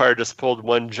all the Empire just pulled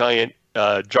one giant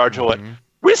Jar Jar went, Mhm.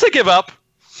 we say give up.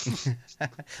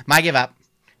 My give up.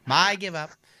 My give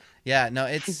up. Yeah, no,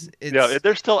 it's You know,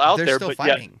 they're still out they're there, still but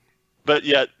fighting.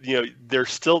 yet, you know,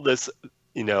 there's still this,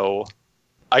 you know,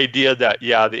 idea that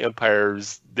the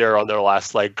Empire's there on their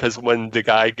last leg, because when the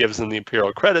guy gives them the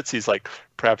Imperial credits, he's like,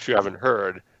 perhaps you haven't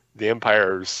heard, the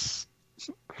Empire's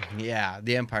Yeah,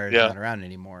 the Empire's Yeah. not around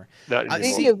anymore. not I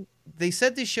anymore. see. They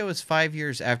said this show is 5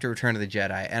 years after Return of the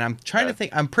Jedi, and I'm trying to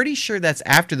think. I'm pretty sure that's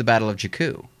after the Battle of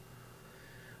Jakku.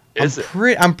 Is it?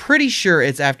 I'm pretty sure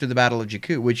it's after the Battle of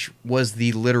Jakku, which was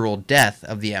the literal death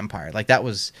of the Empire. Like that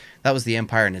was the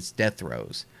Empire in its death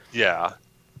throes. Yeah.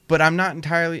 But I'm not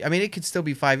entirely. I mean, it could still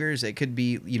be 5 years. It could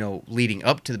be leading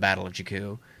up to the Battle of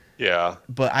Jakku. Yeah.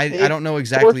 But I don't know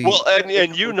exactly. Well,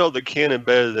 and you know the canon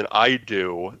better than I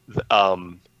do.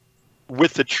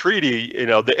 With the treaty, you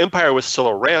know, the Empire was still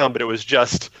around, but it was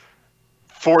just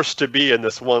forced to be in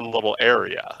this one little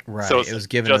area. Right. So it was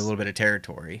given a little bit of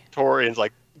territory. Torians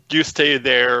like, you stay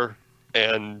there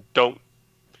and don't,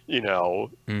 you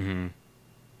know, Mm-hmm.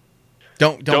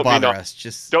 Don't Don't be bother nau- us.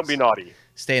 Just don't be naughty.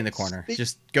 stay in the corner. Speak-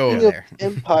 Just go over Speaking of there.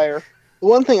 Empire, the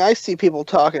one thing I see people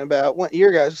talking about, what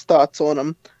your guys' thoughts on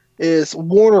him, is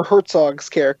Werner Herzog's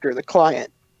character, the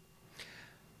client.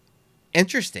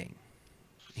 Interesting.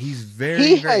 He's very,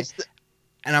 He very, has,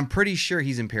 and I'm pretty sure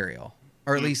he's Imperial,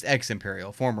 or Hmm. at least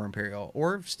ex-Imperial, former Imperial,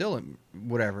 or still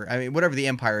whatever. I mean, whatever the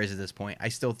Empire is at this point, I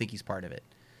still think he's part of it.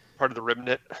 Part of the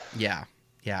Remnant. Yeah,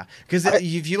 yeah. Because I-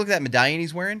 if you look at that medallion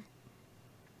he's wearing,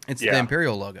 it's the Yeah.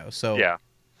 Imperial logo. So Yeah.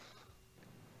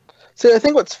 so I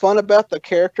think what's fun about the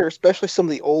character, especially some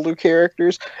of the older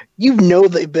characters, you know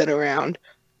they've been around.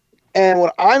 And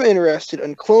what I'm interested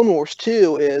in Clone Wars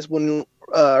 2 is when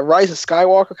Rise of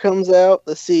Skywalker comes out,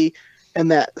 let's see,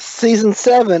 and that season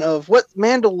 7 of what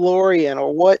Mandalorian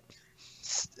or what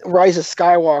Rise of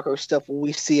Skywalker stuff will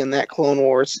we see in that Clone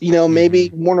Wars? You know,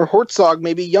 maybe Werner Herzog,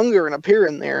 maybe younger and appear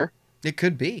in there. it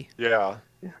could be. Yeah.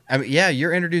 I mean, yeah,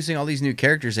 you're introducing all these new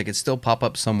characters that could still pop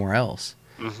up somewhere else.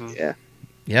 Hmm. Yeah.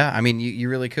 Yeah, I mean, you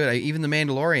really could. Even the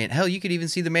Mandalorian. Hell, you could even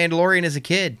see the Mandalorian as a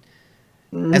kid,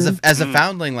 Mhm. as a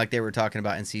foundling, like they were talking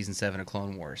about in season 7 of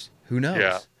Clone Wars. Who knows?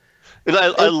 Yeah. And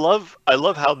I love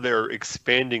how they're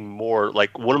expanding more.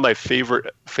 Like one of my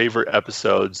favorite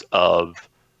episodes of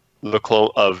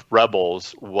of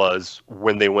Rebels was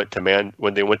when they went to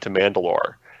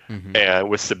Mandalore. Mhm. And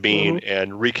with Sabine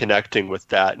and reconnecting with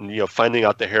that, and finding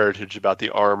out the heritage about the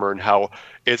armor and how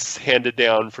it's handed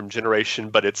down from generation,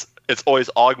 but it's always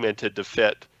augmented to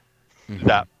fit Mhm.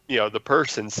 that the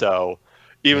person. So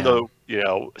even Yeah.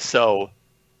 though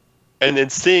and then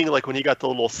seeing like when he got the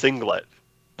little singlet,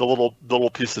 the little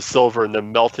piece of silver, and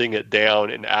then melting it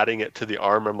down and adding it to the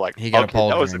armor, I'm like, He got okay, a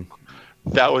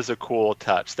that was a cool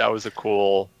touch. That was a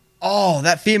cool. Oh,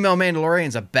 that female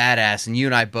Mandalorian's a badass, and you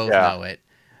and I both Yeah. know it.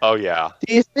 Oh yeah.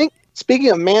 Do you think, speaking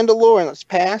of Mandalore and its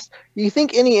past, do you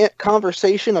think any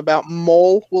conversation about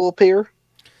Maul will appear?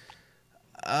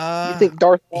 Do you think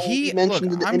Darth Maul will be Look,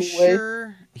 mentioned in I'm any way?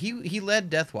 sure he led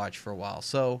Death Watch for a while,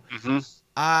 so Hmm.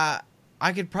 I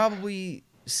could probably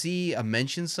see a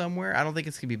mention somewhere. I don't think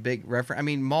it's gonna be big reference. I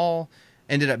mean, Maul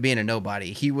ended up being a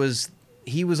nobody. He was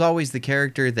always the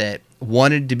character that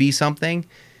wanted to be something,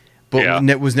 but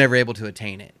Yeah. was never able to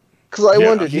attain it. Because I Yeah,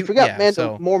 wondered, if we got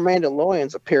more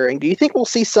Mandalorians appearing, do you think we'll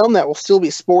see some that will still be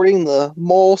sporting the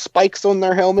Maul spikes on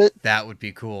their helmet? That would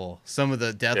be cool. Some of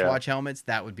the Death Yeah. Watch helmets,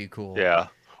 that would be cool. Yeah.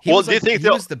 He Well, was do you like- think he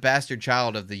they'll- was the bastard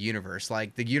child of the universe?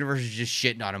 Like the universe is just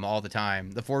shitting on him all the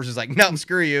time. The Force is like, no,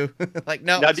 screw you. Like,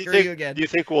 no, Now, do screw you again. you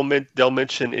think they'll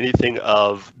mention anything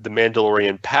of the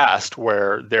Mandalorian past,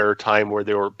 where their time where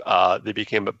they were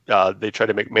they tried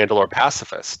to make Mandalore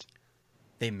pacifist,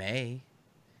 They may.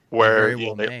 where very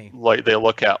well may. they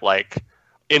look at like,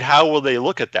 and how will they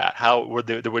look at that? How would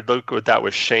they would look at that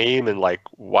with shame, and like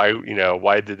why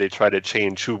did they try to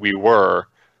change who we were?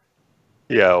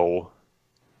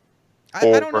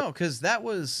 I don't know, because that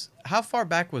was how far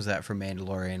back was that from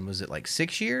Mandalorian? Was it like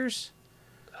 6 years,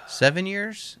 7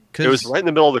 years? It was right in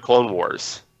the middle of the Clone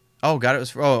Wars. Oh God, it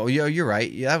was. Oh, yeah, you're right.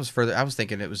 Yeah, that was further. I was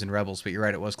thinking it was in Rebels, but you're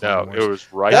right. It was Clone No, Wars. it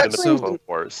was right That in the middle of seems- Clone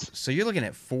Wars. So you're looking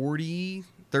at 40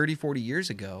 years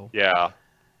ago. Yeah.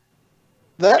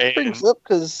 That And- brings up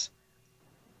because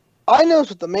I know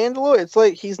with the Mandalore, it's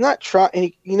like he's not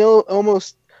trying.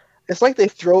 Almost it's like they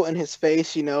throw it in his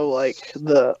face. Like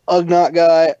the Ugnaught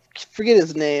guy, forget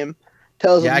his name,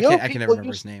 tells Yeah, him, I can never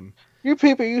remember his name. You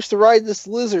people used to ride this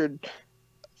lizard,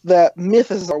 that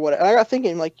Mythos or whatever. And I got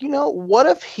thinking, like, what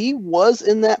if he was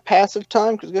in that passive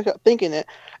time? Because I got thinking it,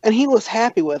 and he was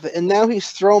happy with it, and now he's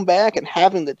thrown back and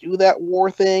having to do that war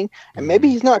thing, and maybe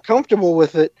he's not comfortable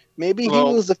with it. Maybe he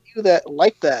Well- was the few that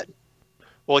liked that.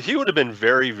 Well, he would have been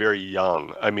very, very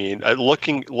young. I mean,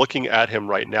 looking at him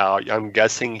right now, I'm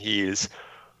guessing he's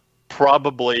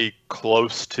probably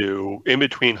close to in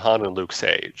between Han and Luke's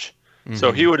age.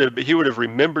 So he would have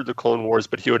remembered the Clone Wars,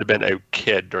 but he would have been a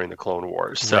kid during the Clone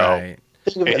Wars. So Right.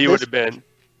 Think of and it he this-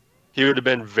 would have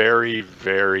been very,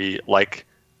 very like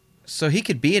So he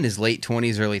could be in his late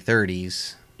 20s, early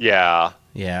 30s. yeah,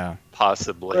 Yeah.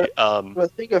 possibly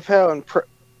But think of how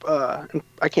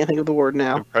I can't think of the word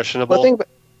now. impressionable. But think about,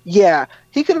 yeah,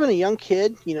 he could have been a young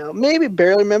kid, maybe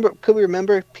barely could we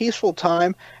remember peaceful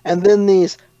time, and then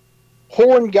these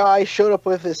horn guys showed up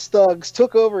with his thugs,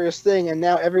 took over his thing, and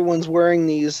now everyone's wearing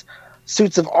these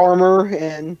suits of armor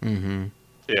and Mm-hmm.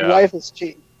 yeah. life is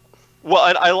cheap. Well,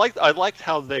 and I liked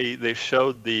how they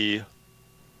showed the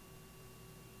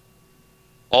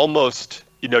almost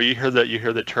you hear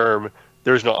the term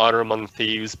there's no honor among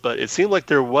thieves, but it seemed like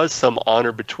there was some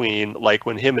honor between like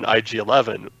when him and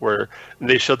IG-11 where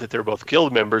they showed that they're both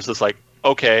guild members. It's like,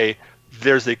 okay,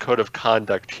 there's a code of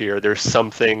conduct here. There's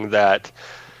something that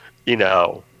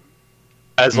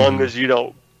as long as you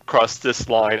don't cross this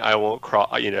line, I won't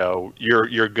cross.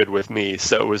 You're good with me.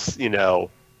 So it was and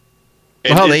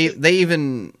Well, they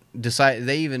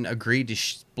even agreed to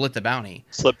split the bounty.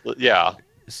 slip. Yeah.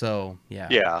 So yeah.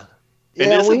 Yeah. Yeah,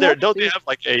 And we isn't there? have Don't to- they have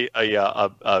like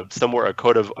a somewhere a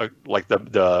code of like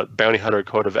the bounty hunter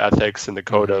code of ethics and the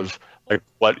code of like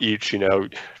what each you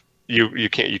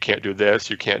can't do this,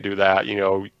 you can't do that,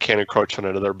 you can't encroach on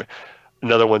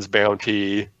another one's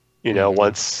bounty,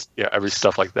 once every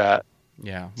stuff like that.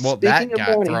 Yeah. Well, Speaking that of got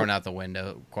bounty- thrown out the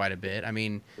window quite a bit. I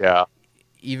mean, Yeah.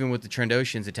 even with the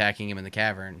Trandoshans attacking him in the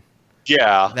cavern,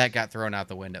 Yeah. that got thrown out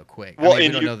the window quick. Well, I mean, we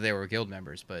and don't you- know that they were guild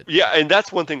members, but Yeah, and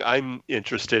that's one thing I'm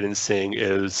interested in seeing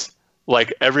is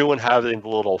like everyone having the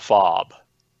little fob.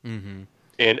 Mhm.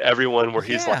 And everyone where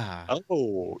he's Yeah. like,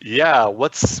 oh yeah,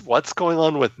 what's going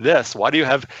on with this? Why do you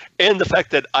have? And the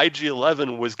fact that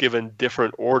IG-11 was given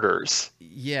different orders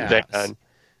yeah. than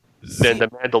See, the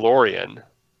Mandalorian.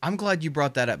 I'm glad you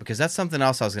brought that up because that's something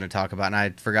else I was going to talk about, and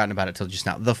I'd forgotten about it till just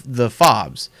now. The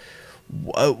fobs,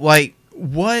 like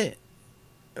what?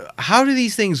 How do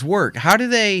these things work? How do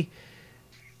they?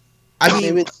 I mean,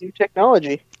 Maybe it's new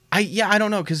technology. I don't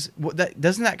know because that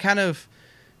doesn't that kind of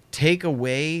take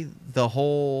away the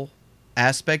whole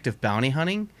aspect of bounty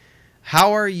hunting.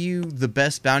 How are you the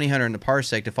best bounty hunter in the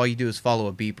parsec if all you do is follow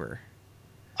a beeper?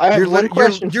 I have You're, one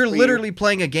question. you're for you. literally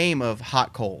playing a game of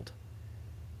hot cold.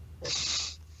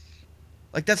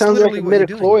 Like that's Sounds like literally a what you're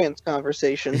doing. midichlorians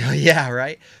conversation. Yeah,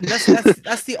 right.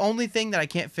 That's the only thing that I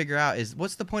can't figure out is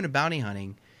what's the point of bounty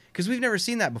hunting? Because we've never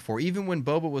seen that before. Even when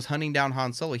Boba was hunting down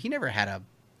Han Solo, he never had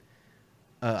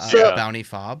a So- bounty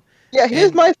fob. Yeah, here's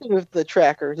And- my thing with the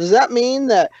tracker. Does that mean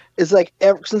that it's like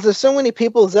since there's so many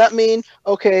people, does that mean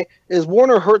okay? Is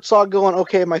Warner Herzog going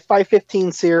okay? My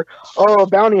 515's here. Oh,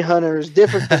 bounty hunters,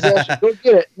 different possession. Go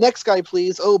get it. Next guy,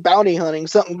 please. Oh, bounty hunting.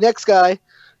 Something. Next guy.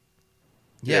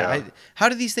 Yeah. Yeah. How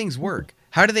do these things work?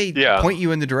 How do they Yeah. point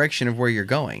you in the direction of where you're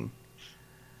going?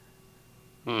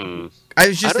 I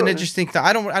It's just don't an know. interesting thing.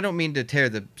 I don't mean to tear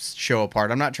the show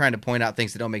apart. I'm not trying to point out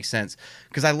things that don't make sense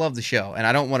because I love the show and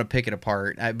I don't want to pick it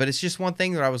apart. But it's just one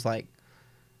thing that I was like,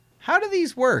 how do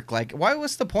these work? Like,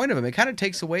 what's the point of them? It kind of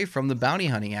takes away from the bounty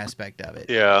hunting aspect of it.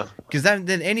 Yeah. Because then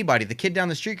anybody, the kid down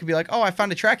the street could be like, oh, I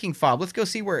found a tracking fob. Let's go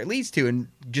see where it leads to and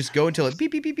just go until it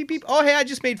beep, beep, beep, beep, beep. Oh, hey, I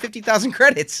just made 50,000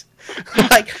 credits.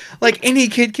 like any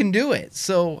kid can do it.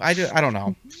 So I don't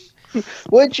know.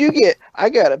 What'd you get? I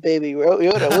got a baby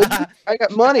Yoda. I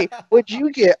got money. What'd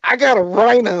you get? I got a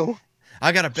rhino.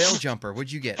 I got a bail jumper. What'd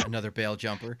you get? Another bail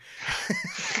jumper.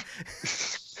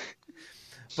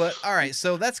 But all right,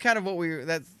 so that's kind of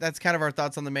that's kind of our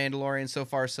thoughts on the Mandalorian. So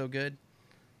far, so good.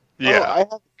 Oh, Yeah. I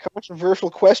have a controversial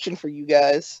question for you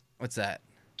guys. What's that?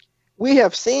 We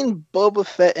have seen Boba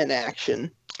Fett in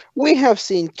action. We have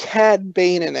seen Cad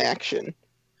Bane in action.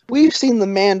 We've seen the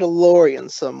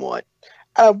Mandalorian somewhat.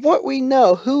 Out of what we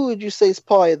know, who would you say is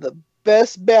probably the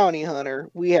best bounty hunter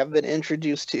we have been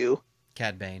introduced to?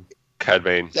 Cad Bane. Cad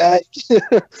Bane. That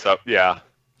So yeah.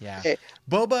 Yeah. Okay.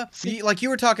 Boba, like you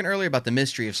were talking earlier about the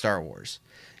mystery of Star Wars.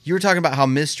 You were talking about how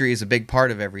mystery is a big part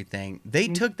of everything. They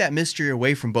took that mystery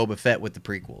away from Boba Fett with the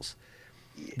prequels.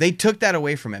 They took that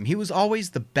away from him. He was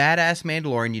always the badass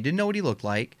Mandalorian. You didn't know what he looked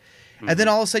like. And then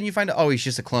all of a sudden you find out, oh, he's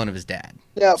just a clone of his dad.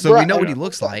 Yeah, So we Brian- know what he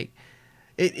looks like.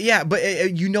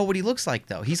 You know what he looks like,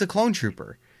 though. He's a clone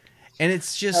trooper. And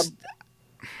it's just...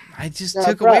 I just Now,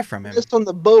 took Brett, away from him. Just on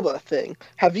the Boba thing,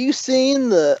 have you seen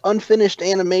the unfinished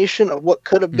animation of what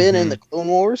could have been in the Clone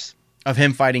Wars? Of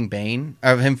him fighting Bane.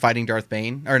 Of him fighting Darth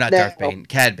Bane. Or not No. Darth Bane.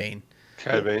 Cad Bane.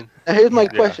 Cad Bane. Now here's my Yeah.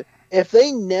 question: if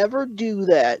they never do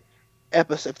that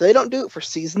episode, if they don't do it for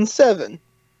season 7,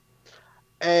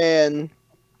 and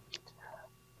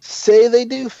say they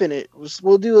do finish,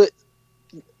 we'll do it.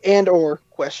 And or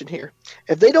question here: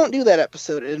 if they don't do that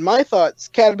episode, in my thoughts,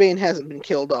 Cad Bane hasn't been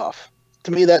killed off.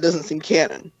 To me, that doesn't seem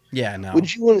canon. Yeah, no.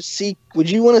 Would you want to see? Would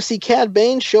you want to see Cad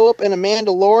Bane show up in a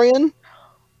Mandalorian?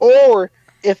 Or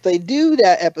if they do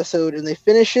that episode and they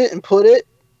finish it and put it,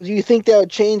 do you think that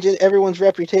would change everyone's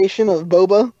reputation of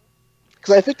Boba?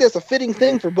 Because I think that's a fitting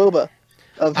thing for Boba.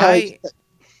 Of how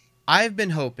I've been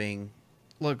hoping.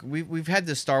 Look, we've had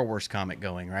this Star Wars comic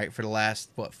going, right, for the last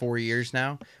 4 years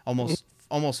now,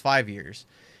 almost 5 years,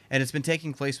 and it's been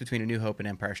taking place between A New Hope and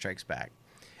Empire Strikes Back.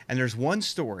 And there's one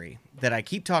story that I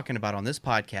keep talking about on this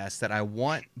podcast that I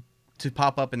want to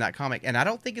pop up in that comic, and I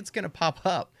don't think it's going to pop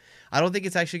up. I don't think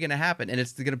it's actually going to happen, and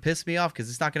it's going to piss me off because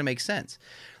it's not going to make sense.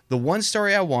 The one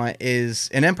story I want is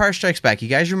in Empire Strikes Back. You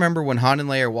guys remember when Han and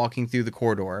Leia are walking through the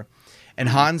corridor, and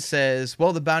Han says,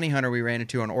 well, the bounty hunter we ran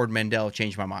into on Ord Mantell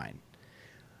changed my mind.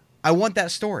 I want that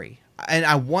story, and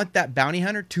I want that bounty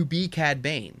hunter to be Cad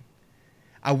Bane.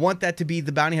 I want that to be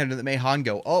the bounty hunter that made Han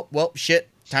go, oh, well, shit,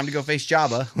 time to go face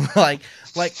Jabba. like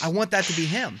I want that to be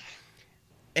him.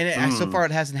 And so far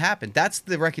it hasn't happened. That's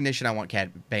the recognition I want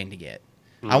Cad Bane to get.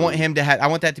 I want him to I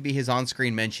want that to be his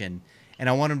on-screen mention, and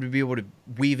I want him to be able to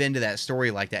weave into that story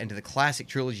like that, into the classic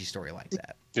trilogy story like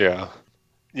that. Yeah.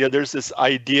 Yeah, there's this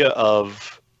idea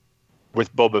of,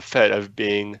 with Boba Fett, of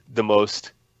being the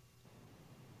most,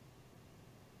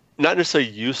 not necessarily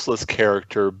useless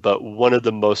character, but one of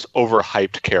the most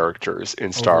overhyped characters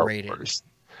in Star Wars.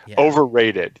 Yeah.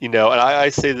 Overrated, and I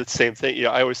say the same thing.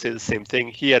 I always say the same thing.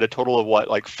 He had a total of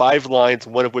like 5 lines,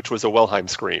 one of which was a Wilhelm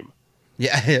scream.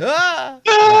 Yeah.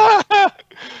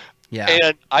 Yeah.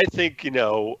 And I think,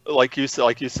 like you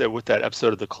said with that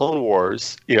episode of the Clone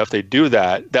Wars, if they do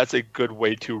that, that's a good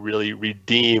way to really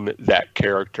redeem that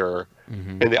character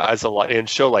in the eyes of a lot, and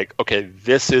show like, okay,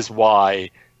 this is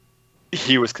why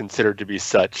he was considered to be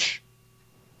such,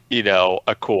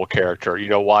 a cool character.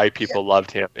 Why people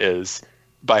loved him is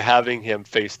by having him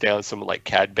face down someone like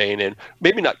Cad Bane, and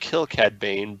maybe not kill Cad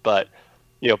Bane, but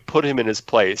put him in his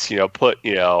place.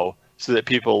 So that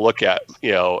people look at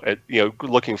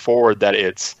looking forward that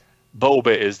it's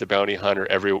Boba is the bounty hunter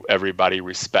everybody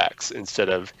respects instead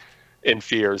of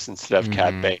fears instead of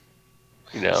Cad Bane.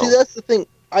 See, that's the thing.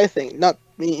 I think, not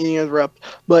me to interrupt,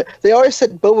 but they always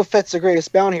said Boba Fett's the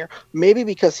greatest bounty hunter. Maybe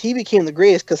because he became the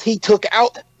greatest because he took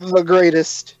out the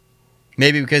greatest.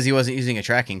 Maybe because he wasn't using a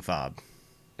tracking fob.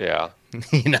 Yeah.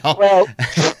 Well,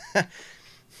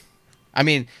 I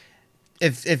mean,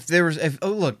 if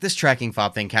this tracking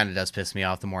fob thing kind of does piss me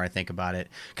off the more I think about it.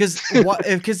 Because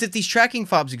if these tracking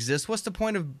fobs exist, what's the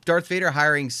point of Darth Vader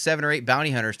hiring 7 or 8 bounty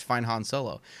hunters to find Han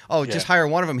Solo? Oh, just hire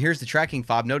one of them. Here's the tracking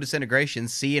fob. No disintegration.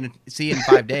 See you in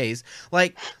 5 days.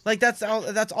 Like that's all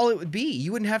it would be.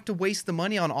 You wouldn't have to waste the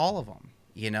money on all of them,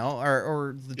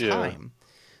 or the time.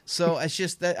 So it's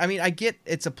just that. I mean, I get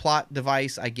it's a plot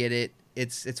device. I get it.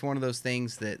 It's one of those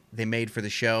things that they made for the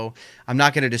show. I'm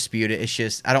not going to dispute it. It's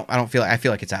just I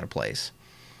feel like it's out of place.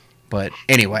 But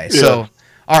anyway, so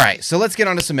all right, so let's get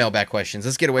on to some mailbag questions.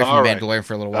 Let's get away from Mandalorian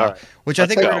for a little while, which I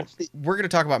think we're going to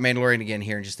talk about Mandalorian again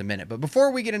here in just a minute. But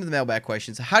before we get into the mailbag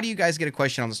questions, how do you guys get a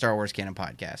question on the Star Wars Canon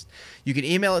podcast? You can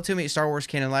email it to me at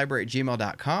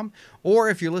starwarscanonlibrary@gmail.com, or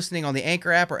if you're listening on the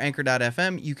Anchor app or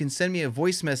Anchor.fm, you can send me a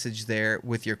voice message there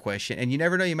with your question. And you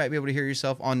never know, you might be able to hear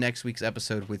yourself on next week's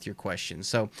episode with your question.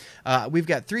 So we've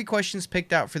got 3 questions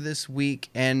picked out for this week,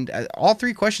 and all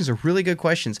 3 questions are really good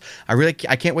questions. I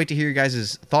can't wait to hear your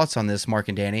guys' thoughts on this, Mark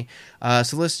and Danny.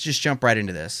 So let's just jump right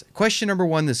into this. Question number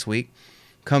 1 this week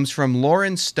comes from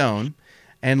Lauren Stone,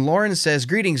 and Lauren says,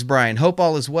 "Greetings, Brian. Hope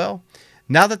all is well.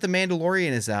 Now that The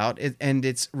Mandalorian is out and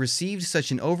it's received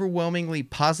such an overwhelmingly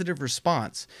positive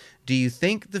response, do you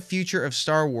think the future of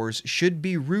Star Wars should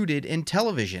be rooted in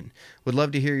television? Would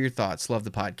love to hear your thoughts. Love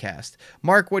the podcast."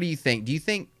 Mark, what do you think? Do you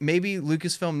think maybe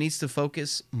Lucasfilm needs to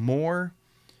focus more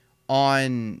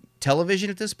on television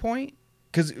at this point?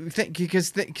 Because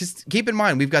keep in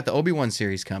mind, we've got the Obi-Wan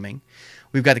series coming.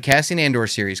 We've got the Cassian Andor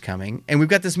series coming. And we've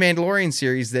got this Mandalorian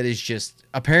series that is just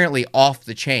apparently off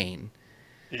the chain.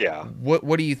 Yeah.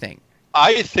 What do you think?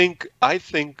 I think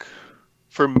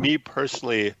for me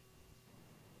personally,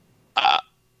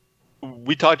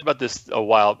 we talked about this a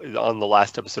while on the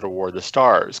last episode of War of the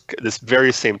Stars, this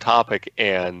very same topic.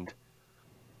 And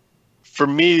for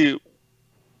me,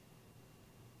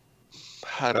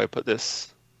 how do I put this?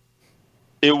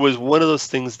 It was one of those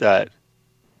things that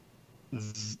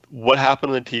what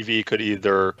happened on the TV could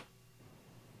either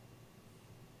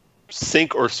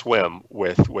sink or swim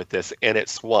with this, and it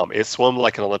swum. It swum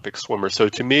like an Olympic swimmer. So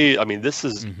to me, I mean, this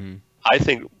is, I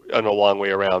think, in a long way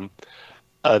around.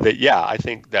 I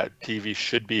think that TV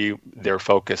should be their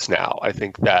focus now. I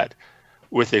think that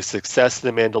with the success of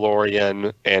The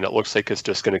Mandalorian, and it looks like it's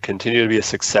just going to continue to be a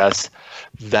success,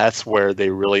 that's where they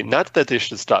really, not that they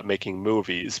should stop making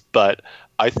movies, but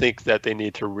I think that they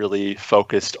need to really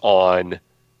focus on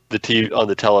the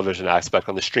television aspect,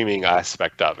 on the streaming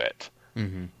aspect of it.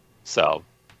 So,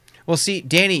 well, see,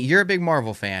 Danny, you're a big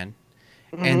Marvel fan.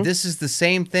 And this is the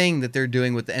same thing that they're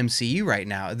doing with the MCU right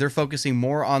now. They're focusing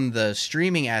more on the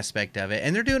streaming aspect of it,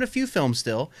 and they're doing a few films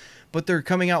still, but they're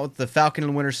coming out with the Falcon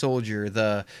and Winter Soldier,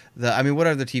 I mean, what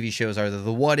other TV shows are there?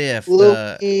 The What If,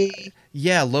 Loki.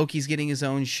 Loki's getting his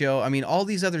own show. I mean, all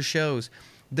these other shows,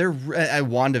 they're at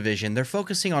WandaVision. They're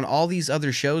focusing on all these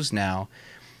other shows now.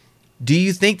 Do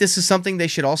you think this is something they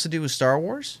should also do with Star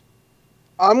Wars?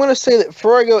 I'm going to say that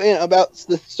before I go in about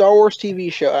the Star Wars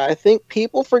TV show, I think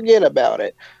people forget about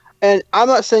it. And I'm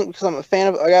not saying because I'm a fan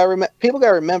of it. People got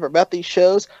to remember about these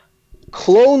shows.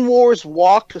 Clone Wars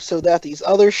walked so that these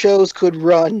other shows could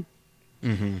run.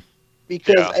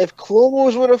 Because if Clone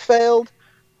Wars would have failed,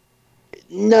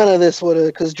 none of this would have.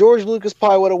 Because George Lucas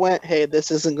probably would have went, "Hey, this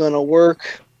isn't going to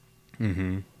work."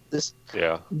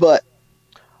 But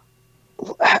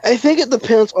I think it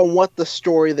depends on what the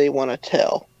story they want to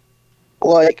tell.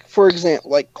 Like, for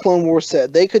example, like Clone Wars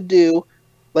said, they could do,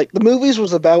 like, the movies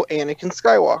was about Anakin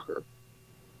Skywalker.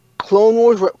 Clone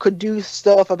Wars could do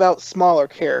stuff about smaller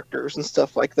characters and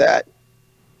stuff like that.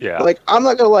 Yeah. Like, I'm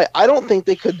not gonna lie, I don't think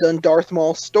they could have done Darth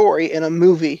Maul's story in a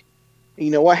movie. You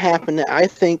know, what happened? I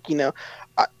think,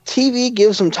 TV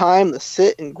gives them time to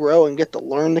sit and grow and get to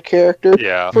learn the character.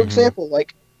 Yeah. For example,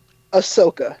 like,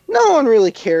 Ahsoka. No one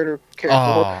really cared for her.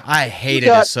 Oh, I hated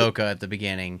Ahsoka at the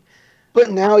beginning. But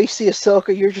now you see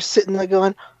Ahsoka, you're just sitting there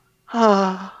going,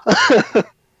 ah.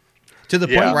 To the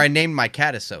point where I named my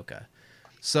cat Ahsoka.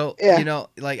 So,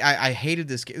 I hated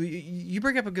this. You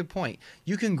bring up a good point.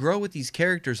 You can grow with these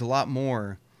characters a lot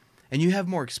more, and you have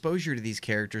more exposure to these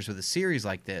characters with a series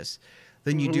like this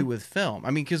than you do with film.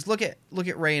 I mean, because look at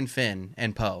Rey and Finn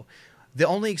and Poe. The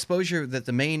only exposure that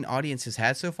the main audience has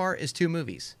had so far is 2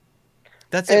 movies.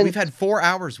 That's it. We've had 4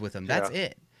 hours with them. That's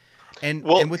it. And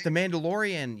with The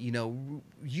Mandalorian,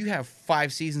 you have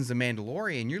 5 seasons of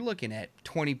Mandalorian. You're looking at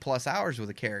 20 plus hours with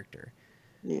a character.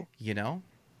 Yeah.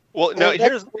 Well, now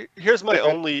here's my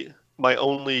only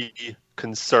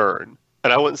concern,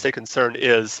 and I wouldn't say concern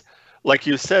is, like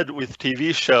you said, with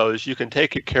TV shows, you can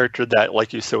take a character that,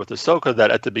 like you said with Ahsoka, that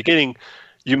at the beginning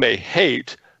you may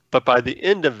hate, but by the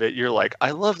end of it, you're like, I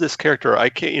love this character. I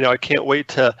can't wait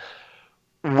to,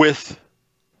 with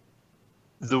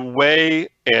the way,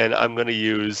 and I'm going to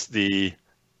use the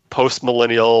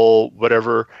post-millennial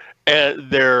whatever,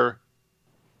 and the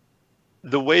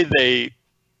way they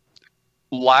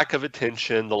the lack of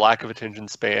attention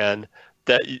span,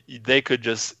 that they could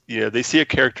just, they see a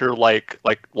character like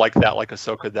that, like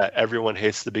Ahsoka, that everyone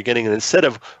hates at the beginning, and instead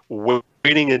of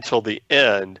waiting until the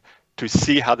end to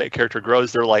see how that character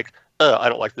grows, they're like, I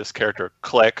don't like this character.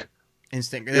 Click.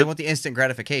 They want the instant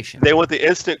gratification. They want the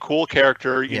instant cool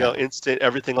character, instant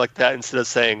everything like that, instead of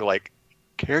saying, like,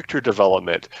 character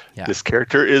development. Yeah. This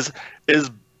character is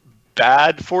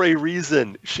bad for a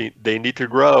reason. They need to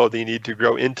grow. They need to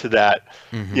grow into that,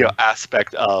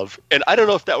 aspect of. And I don't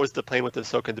know if that was the plan with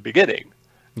Ahsoka in the beginning.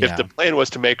 Yeah. If the plan was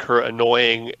to make her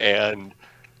annoying and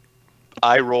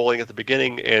eye rolling at the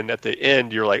beginning, and at the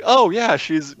end you're like, oh yeah,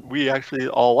 we actually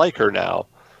all like her now.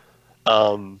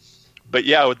 But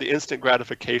yeah, with the instant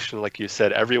gratification, like you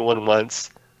said, everyone wants,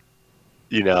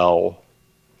 they want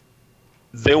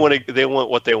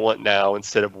what they want now,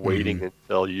 instead of waiting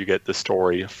until you get the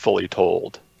story fully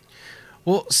told.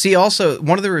 Well, see, also,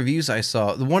 one of the reviews I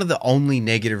saw, one of the only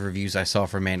negative reviews I saw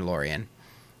for Mandalorian,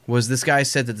 was this guy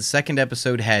said that the second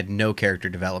episode had no character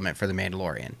development for the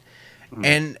Mandalorian.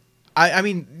 And I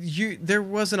mean, there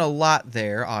wasn't a lot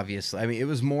there, obviously. I mean, it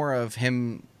was more of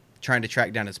him trying to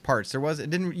track down his parts. You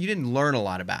didn't learn a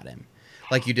lot about him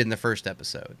like you did in the first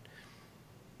episode.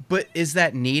 But is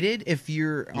that needed if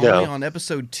you're only on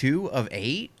episode 2 of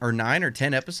 8 or 9 or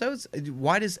 10 episodes?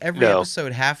 Why does every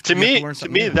episode have to learn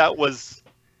something new? That was,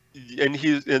 and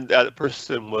that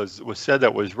person was said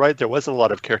that was right. There wasn't a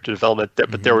lot of character development,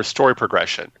 but there was story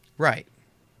progression. Right.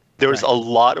 There was a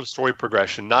lot of story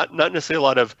progression, not necessarily a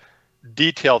lot of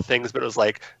detailed things, but it was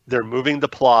like they're moving the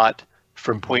plot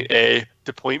from point A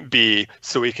to point B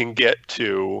so we can get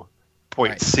to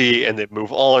point C, and then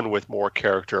move on with more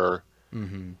character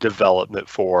development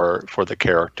for the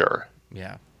character.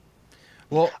 Yeah.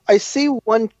 Well, I see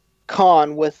one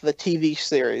con with the TV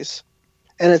series,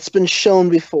 and it's been shown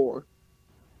before.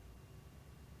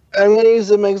 I'm going to use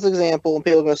him as an example, and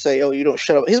people are going to say, "Oh, you don't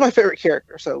shut up." He's my favorite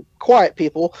character, so quiet,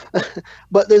 people.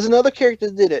 But there's another character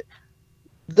that did it.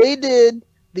 They did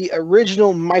the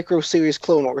original micro series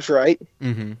Clone Wars, right?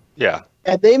 Mm-hmm. Yeah.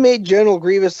 And they made General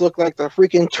Grievous look like the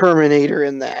freaking Terminator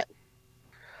in that.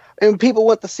 And people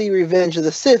went to see Revenge of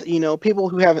the Sith. You know, people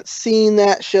who haven't seen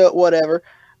that show, whatever,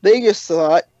 they just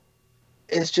thought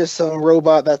it's just some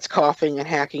robot that's coughing and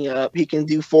hacking up. He can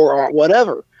do forearm,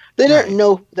 whatever. They didn't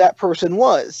know who that person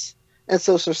was. And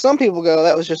so some people go,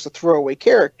 that was just a throwaway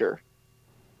character.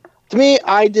 To me,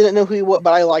 I didn't know who he was,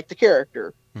 but I liked the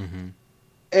character. Mm-hmm.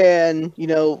 And, you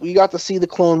know, you got to see the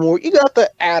Clone War. You got to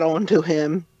add on to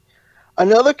him.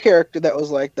 Another character that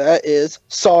was like that is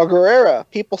Saw Gerrera.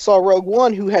 People saw Rogue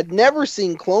One who had never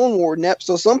seen Clone War,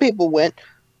 so some people went,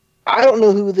 I don't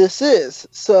know who this is.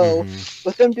 So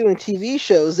with them doing TV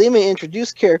shows, they may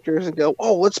introduce characters and go,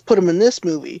 oh, let's put them in this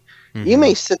movie. You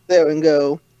may sit there and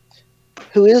go,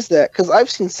 who is that? Because I've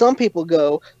seen some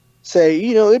people say,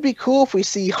 you know, it'd be cool if we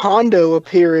see Hondo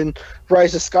appear in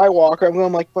Rise of Skywalker. I'm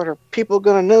going like, but are people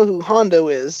going to know who Hondo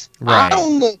is? Right. I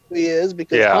don't know who he is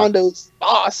because Hondo's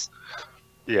boss.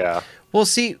 Yeah. Well,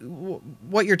 see,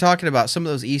 what you're talking about, some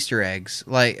of those Easter eggs,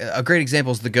 like a great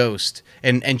example is the Ghost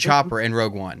and Chopper in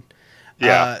Rogue One.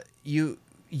 Yeah.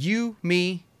 You,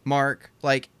 me, Mark,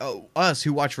 like us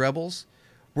who watch Rebels,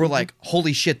 we're like,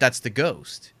 holy shit, that's the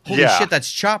Ghost. Holy shit,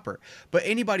 that's Chopper. But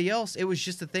anybody else, it was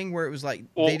just a thing where it was like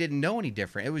they didn't know any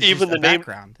different. It was even just a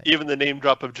background thing. Even the name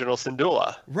drop of General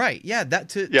Syndulla. Right, yeah.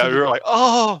 We were like,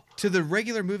 oh. To the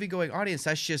regular movie-going audience,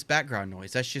 that's just background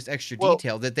noise. That's just extra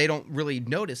detail that they don't really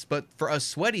notice. But for us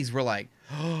sweaties, we're like,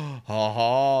 kind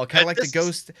of like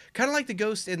the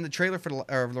ghost in the trailer for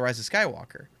The Rise of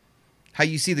Skywalker. How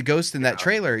you see the ghost in that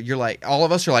trailer, you're like, all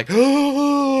of us are like,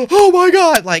 oh my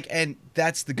god, like, and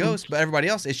that's the ghost, but everybody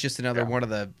else, it's just another one of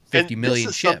the 50 million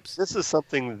ships. This is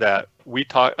something that we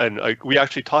we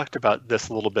actually talked about this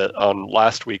a little bit on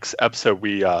last week's episode.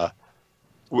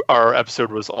 Our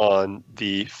episode was on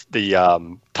the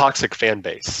toxic fan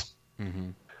base,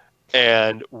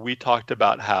 and we talked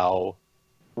about how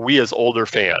we as older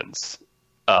fans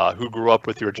who grew up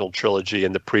with the original trilogy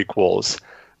and the prequels.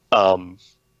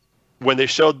 When they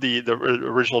showed the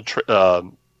original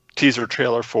teaser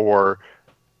trailer for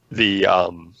the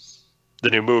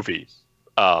new movie,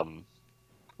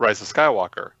 Rise of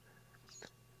Skywalker,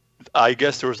 I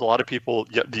guess there was a lot of people,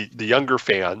 the younger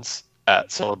fans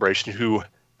at Celebration, who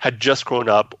had just grown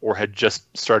up or had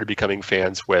just started becoming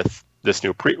fans with this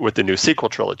with the new sequel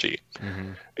trilogy,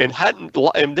 and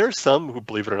there's some who,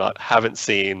 believe it or not, haven't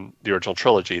seen the original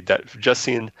trilogy, that have just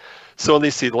seen. So when they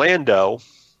see Lando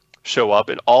show up,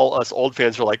 and all us old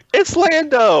fans were like, it's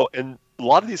Lando, and a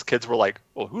lot of these kids were like,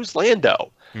 well, who's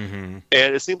Lando? And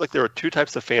it seemed like there were two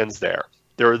types of fans there.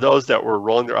 There were those that were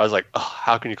rolling their eyes like, oh,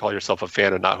 how can you call yourself a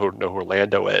fan and not know who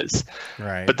Lando is?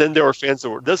 Right. But then there were fans that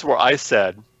were, this is where I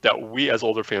said that we as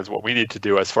older fans, what we need to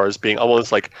do as far as being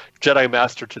almost like Jedi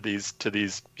Master to these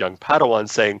young Padawans,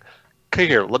 saying, okay,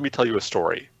 here, let me tell you a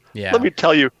story. Yeah. Let me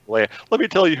tell you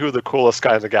who the coolest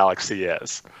guy in the galaxy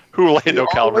is. Who Lando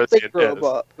Calrissian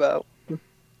is.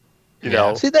 You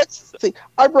know. See, that's the thing.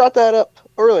 I brought that up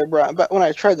earlier, Brian, but when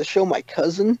I tried to show my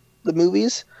cousin the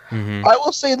movies. I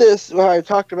will say this, when I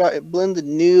talked about it blended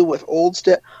new with old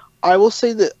stuff, I will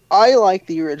say that I like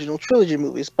the original trilogy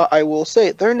movies, but I will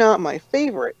say they're not my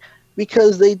favorite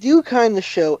because they do kind of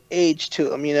show age to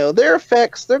them. You know, their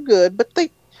effects, they're good, but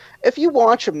if you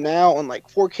watch them now on like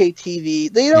 4K TV,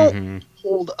 they don't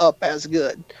hold up as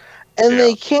good. And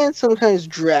they can sometimes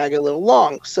drag a little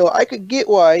long. So I could get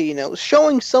why, you know,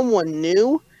 showing someone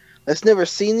new that's never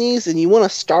seen these and you want to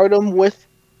start them with.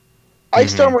 I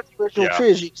start with the original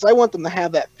trilogy because I want them to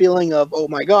have that feeling of, oh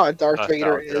my god, Darth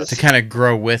Vader is. To kind of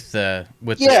grow with the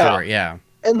story, yeah.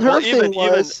 And her thing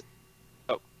was.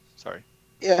 Sorry.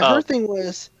 Yeah, her thing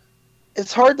was,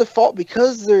 it's hard to fault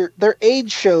because their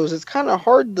age shows. It's kind of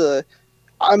hard to.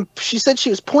 She said she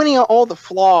was pointing out all the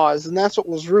flaws, and that's what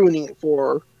was ruining it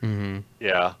for her.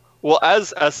 Yeah. Well,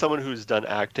 as someone who's done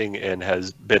acting and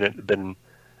has been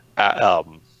at,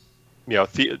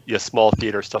 small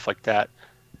theater stuff like that,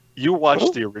 you watch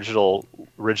the original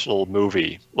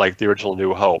movie, like the original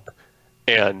New Hope,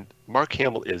 and Mark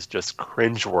Hamill is just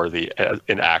cringeworthy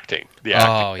in acting. The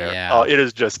acting it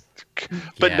is just.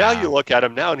 But now you look at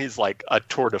him now, and he's like a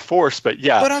tour de force. But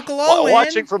but Uncle Owen,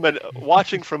 watching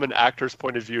from an actor's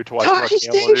point of view to watch Mark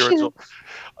Hamill in the original.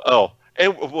 Oh,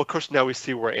 and well, of course now we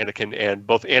see where Anakin and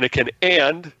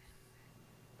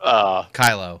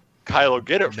Kylo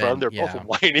get it from. They're both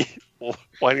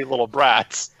whiny little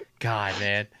brats. God,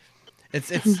 man.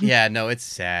 It's yeah, no, it's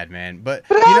sad, man. But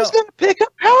But you I know, was gonna pick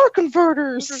up power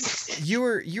converters. you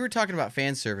were talking about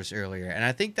fan service earlier, and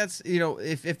I think that's, you know,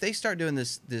 if they start doing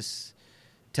this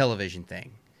television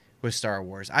thing with Star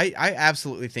Wars, I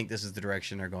absolutely think this is the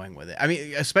direction they're going with it. I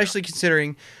mean, especially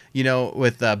considering, you know,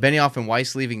 with Benioff and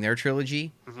Weiss leaving their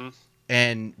trilogy,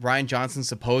 and Rian Johnson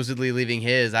supposedly leaving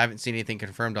his. I haven't seen anything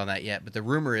confirmed on that yet, but the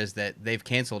rumor is that they've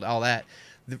canceled all that.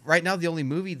 Right now, the only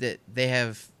movie that they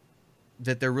have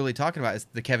that they're really talking about is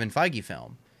the Kevin Feige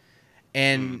film,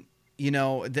 and you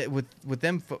know that with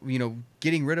them, you know,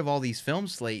 getting rid of all these film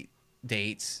slate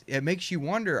dates, it makes you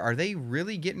wonder: are they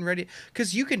really getting ready?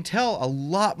 Because you can tell a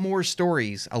lot more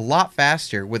stories a lot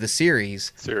faster with a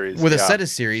series with a set of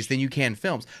series than you can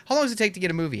films. How long does it take to get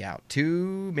a movie out?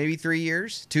 2, maybe 3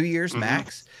 years, 2 years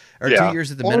max, or 2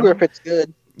 years at the Longer minimum. if it's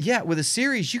good. Yeah, with a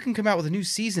series, you can come out with a new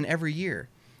season every year.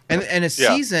 And a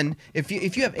season, if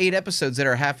you have 8 episodes that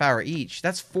are a half hour each,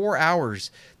 that's 4 hours.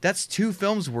 That's 2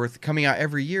 films worth coming out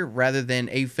every year rather than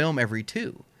a film every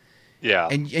 2. Yeah.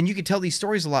 And you could tell these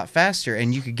stories a lot faster,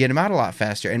 and you could get them out a lot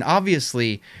faster. And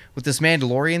obviously, with this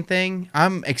Mandalorian thing,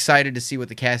 I'm excited to see what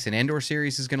the Cassian Andor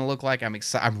series is going to look like.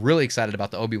 I'm really excited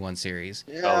about the Obi-Wan series.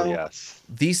 Yeah. Oh yes.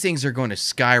 These things are going to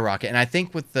skyrocket, and I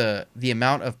think with the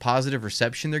amount of positive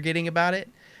reception they're getting about it,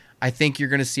 I think you're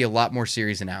going to see a lot more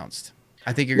series announced.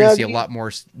 I think you're going to see a lot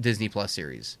more Disney Plus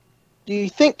series. Do you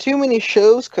think too many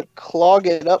shows could clog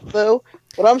it up, though?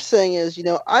 What I'm saying is, you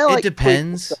know, I like It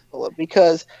depends. prequel stuff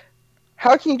because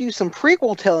how can you do some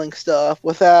prequel telling stuff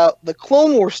without the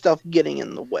Clone Wars stuff getting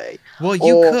in the way? Well,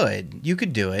 you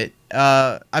could do it.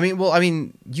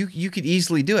 You could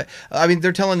easily do it. I mean,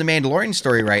 they're telling the Mandalorian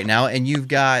story right now, and you've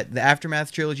got the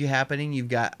Aftermath trilogy happening. You've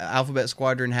got Alphabet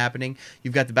Squadron happening.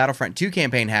 You've got the Battlefront 2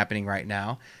 campaign happening right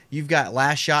now. You've got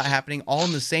Last Shot happening, all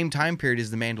in the same time period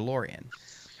as the Mandalorian.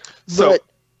 But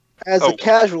as a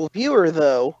casual viewer,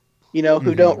 though, you know,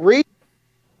 who don't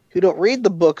read the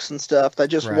books and stuff, that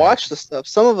just watch the stuff,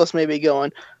 some of us may be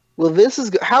going, well,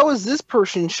 how is this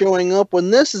person showing up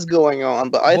when this is going on?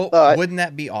 But I thought, wouldn't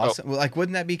that be awesome? Like,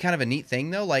 wouldn't that be kind of a neat thing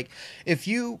though? Like, if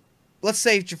let's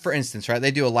say, for instance, right,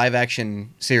 they do a live action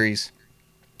series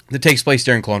that takes place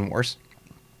during Clone Wars,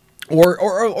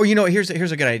 or you know, here's a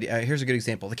good idea. Here's a good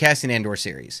example: the Cassian Andor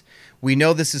series. We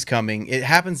know this is coming. It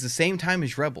happens the same time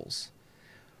as Rebels.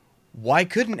 Why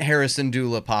couldn't Harrison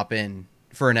Dula pop in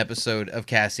for an episode of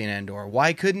Cassian Andor?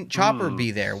 Why couldn't Chopper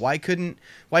be there? Why couldn't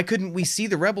we see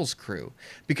the Rebels crew?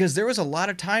 Because there was a lot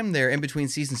of time there in between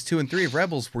seasons 2 and 3 of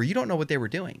Rebels where you don't know what they were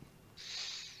doing.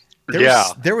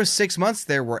 There was 6 months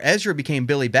there where Ezra became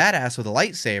Billy Badass with a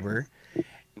lightsaber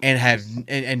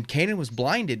and Kanan was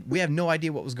blinded. We have no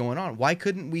idea what was going on. Why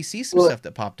couldn't we see some stuff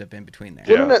that popped up in between there?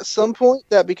 Wouldn't at some point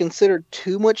that be considered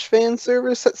too much fan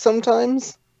service at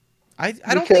sometimes? I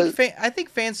think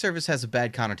fan service has a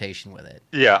bad connotation with it.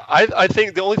 Yeah, I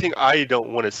think the only thing I don't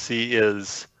want to see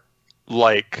is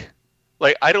like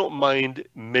I don't mind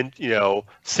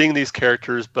seeing these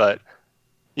characters, but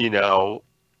you know,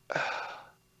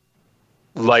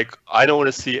 like I don't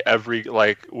want to see every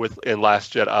in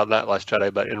Last Jedi, not Last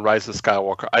Jedi, but in Rise of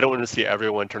Skywalker, I don't want to see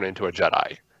everyone turn into a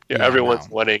Jedi. Everyone's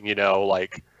wanting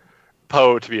like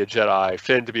Poe to be a Jedi,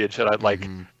 Finn to be a Jedi. Like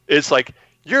it's like,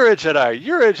 you're a Jedi,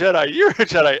 you're a Jedi, you're a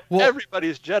Jedi. Well,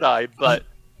 everybody's Jedi, but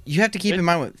you have to keep in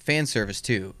mind with fan service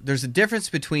too. There's a difference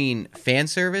between fan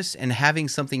service and having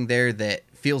something there that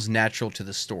feels natural to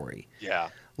the story. Yeah.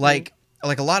 Like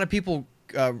a lot of people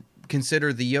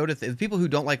consider the Yoda. The people who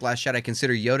don't like Last Jedi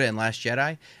consider Yoda and Last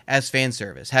Jedi as fan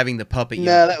service, having the puppet Yoda.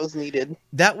 No, that was needed.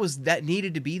 That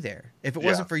needed to be there. If it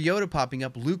wasn't for Yoda popping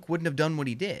up, Luke wouldn't have done what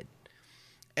he did.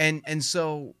 And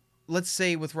so, let's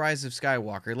say with Rise of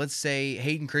Skywalker, let's say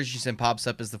Hayden Christensen pops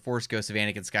up as the Force Ghost of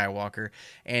Anakin Skywalker,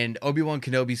 and Obi-Wan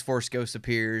Kenobi's Force Ghost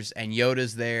appears, and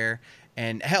Yoda's there,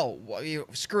 and hell,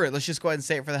 screw it, let's just go ahead and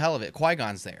say it for the hell of it.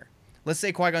 Qui-Gon's there. Let's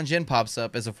say Qui-Gon Jinn pops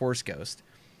up as a Force Ghost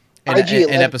in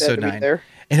Episode 9.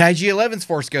 And IG-11's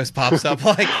Force Ghost pops up,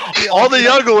 like all the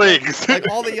younglings, like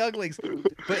all the younglings.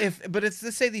 But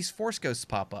let's say these Force Ghosts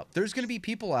pop up. There's going to be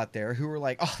people out there who are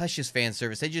like, oh, that's just fan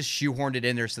service. They just shoehorned it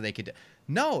in there so they could.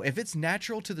 No, if it's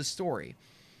natural to the story,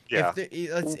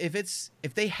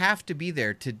 if they have to be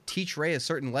there to teach Rey a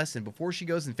certain lesson before she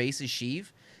goes and faces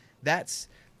Sheev, that's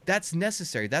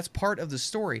necessary. That's part of the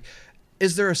story.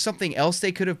 Is there something else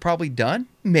they could have probably done?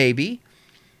 Maybe.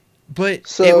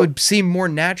 But it would seem more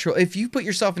natural if you put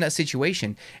yourself in that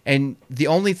situation, and the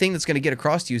only thing that's going to get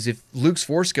across to you is if Luke's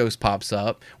Force Ghost pops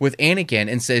up with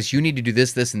Anakin and says, you need to do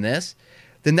this, this, and this,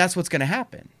 then that's what's going to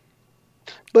happen.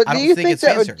 But do you think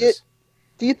that would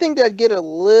get a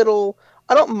little...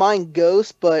 I don't mind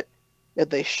Ghost, but if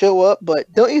they show up,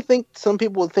 but don't you think some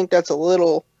people would think that's a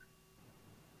little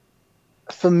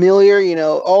familiar? You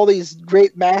know, all these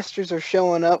great masters are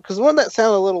showing up, because wouldn't that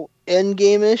sound a little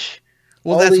Endgame-ish?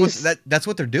 Well, All that's these- that's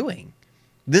what they're doing.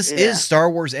 This Yeah. is Star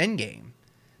Wars Endgame.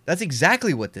 That's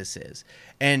exactly what this is.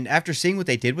 And after seeing what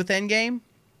they did with Endgame,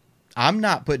 I'm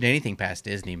not putting anything past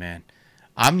Disney, man.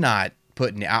 I'm not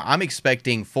putting. I'm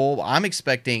expecting full. I'm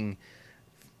expecting.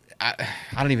 I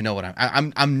don't even know what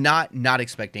I'm not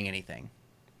expecting anything.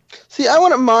 See, I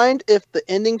wouldn't mind if the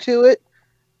ending to it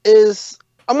is,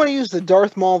 I'm going to use the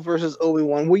Darth Maul versus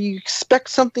Obi-Wan, where you expect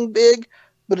something big,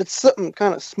 but it's something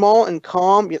kind of small and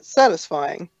calm yet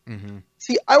satisfying. Mm-hmm.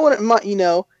 See, I wouldn't mind, you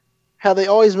know, how they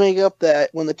always make up that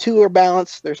when the two are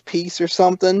balanced, there's peace or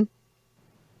something.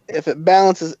 If it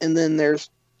balances and then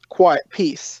there's quiet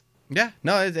peace. Yeah,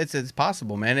 no, it's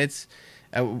possible, man.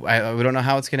 We don't know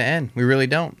how it's going to end. We really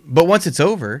don't. But once it's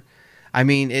over, I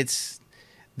mean, this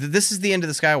is the end of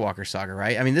the Skywalker saga,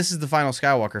 right? I mean, this is the final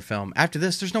Skywalker film. After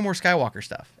this, there's no more Skywalker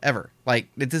stuff ever. Like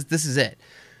this is it.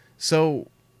 So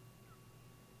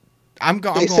I'm They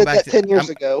going said back that 10 years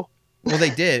ago. Well,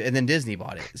 they did, and then Disney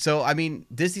bought it. So, I mean,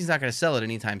 Disney's not going to sell it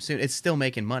anytime soon. It's still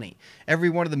making money. Every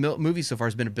one of the movies so far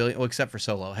has been $1 billion, well, except for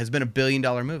Solo, has been $1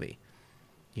 billion movie.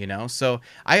 You know, so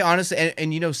I honestly,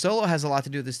 and you know, Solo has a lot to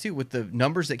do with this too. With the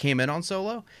numbers that came in on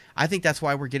Solo, I think that's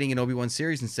why we're getting an Obi-Wan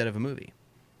series instead of a movie.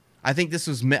 I think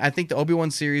the Obi-Wan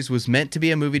series was meant to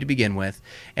be a movie to begin with,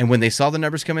 and when they saw the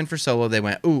numbers come in for Solo, they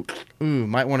went, ooh,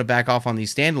 might want to back off on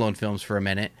these standalone films for a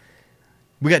minute.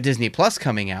 We got Disney Plus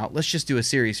coming out. Let's just do a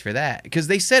series for that. Because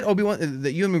they said Obi-Wan,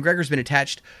 that Ewan McGregor's been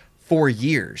attached for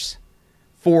years.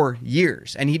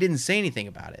 And he didn't say anything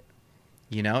about it.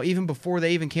 You know, even before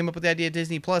they even came up with the idea of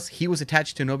Disney Plus, he was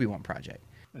attached to an Obi-Wan project.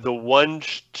 The one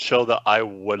show that I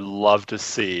would love to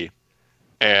see,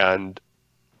 and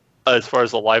as far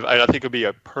as I think it would be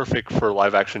a perfect for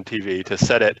live action TV to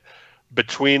set it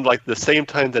between like the same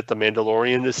time that The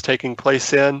Mandalorian is taking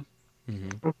place in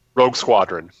Rogue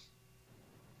Squadron.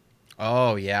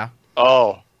 Oh, yeah.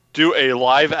 Oh, do a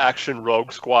live action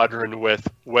Rogue Squadron with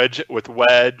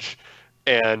Wedge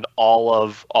and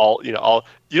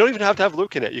you don't even have to have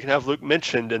Luke in it. You can have Luke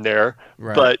mentioned in there,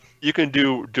 Right. but you can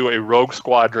do a Rogue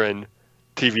Squadron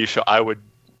TV show. I would,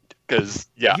 because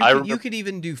You could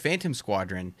even do Phantom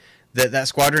Squadron, that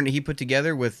squadron that he put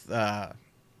together with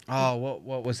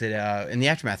what was it in the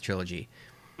Aftermath trilogy.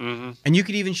 Mhm. And you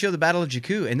could even show the Battle of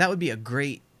Jakku, and that would be a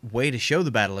great way to show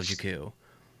the Battle of Jakku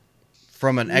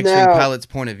from an X-wing Now- pilot's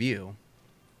point of view.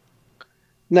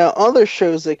 Now, other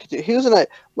shows they could do.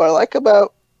 What I like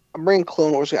about, I'm bringing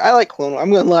Clone Wars. I like Clone Wars.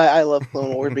 I'm going to lie, I love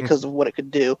Clone Wars because of what it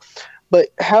could do. But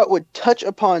how it would touch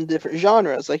upon different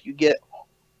genres, like you get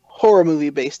horror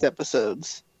movie based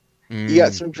episodes. You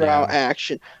got some drama,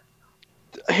 action.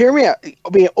 Hear me out.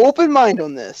 I'll be an open mind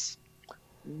on this.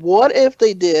 What if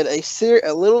they did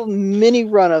a little mini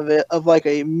run of it, of like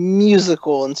a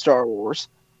musical in Star Wars?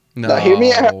 No, Now, hear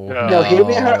me out. No, Hear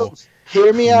me out.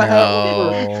 Hear me out how it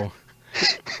would work. No.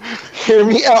 Hear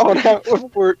me out on how it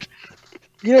would work.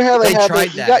 You know how They have tried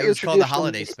you that. got It your was called the traditional-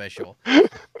 holiday special.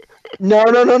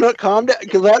 No. Calm down.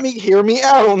 Let me hear me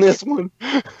out on this one.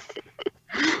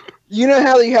 You know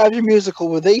how you have your musical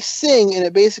where they sing and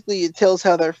it tells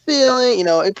how they're feeling. You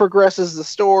know, it progresses the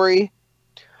story.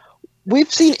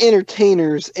 We've seen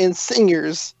entertainers and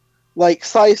singers like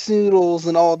Sice Noodles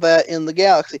and all that in the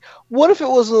galaxy. What if it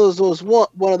was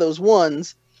one of those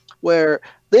ones where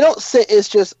they don't say, it's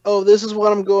just, oh, this is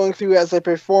what I'm going through as a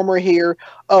performer here.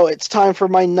 Oh, it's time for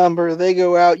my number. They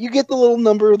go out. You get the little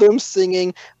number of them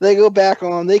singing. They go back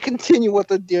on. They continue what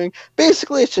they're doing.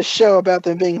 Basically, it's a show about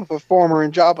them being a performer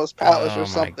in Jabba's palace or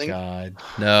something. Oh, my God.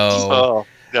 No. Oh,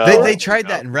 no. They tried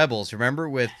that in Rebels, remember,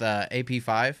 with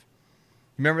AP5?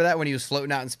 Remember that when he was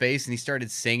floating out in space and he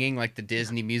started singing like the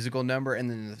Disney musical number, and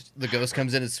then the ghost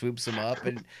comes in and swoops him up,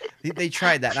 and they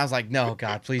tried that, and I was like, no,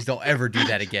 God, please don't ever do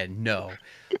that again. No,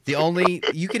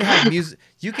 you can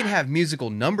have musical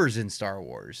numbers in Star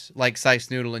Wars, like Sice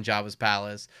Noodle in Jabba's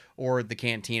palace, or the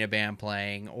Cantina band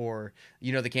playing, or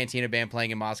the Cantina band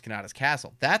playing in Maz Kanata's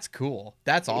castle. That's cool.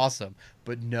 That's awesome.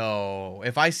 But no,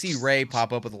 if I see Rey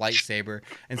pop up with a lightsaber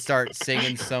and start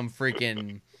singing some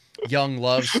freaking young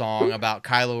love song about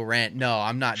Kylo Ren, no,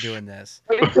 I'm not doing this.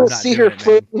 You I'm not see doing her it, man.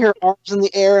 floating her arms in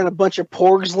the air, and a bunch of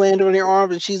porgs land on her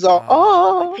arms, and she's all,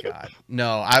 oh. my God.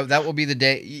 No, that will be the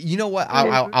day. You know what?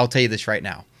 I'll tell you this right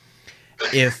now.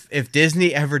 If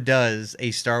Disney ever does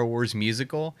a Star Wars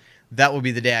musical, that will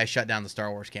be the day I shut down the Star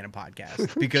Wars Canon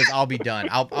podcast, because I'll be done.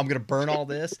 I'm gonna burn all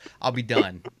this. I'll be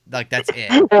done. Like, that's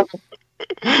it.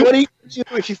 What do you do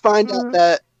if you find out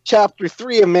that Chapter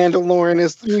 3 of Mandalorian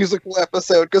is the musical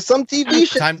episode, because some TV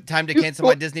shows... Time to cancel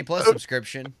my Disney Plus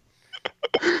subscription.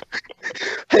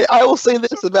 Hey, I will say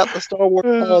this about the Star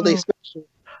Wars Holiday Special.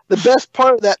 The best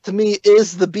part of that to me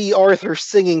is the B. Arthur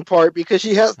singing part, because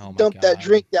she has to dump that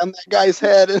drink down that guy's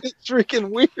head, and it's freaking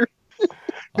weird.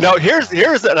 Now, here's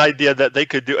an idea that they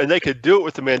could do, and they could do it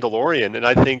with the Mandalorian, and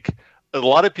I think a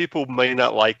lot of people may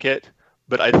not like it,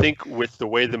 but I think with the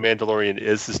way the Mandalorian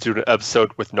is do an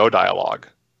episode with no dialogue.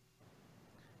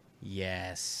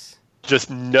 Yes.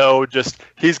 Just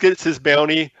he gets his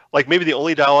bounty. Like maybe the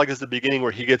only dialogue is the beginning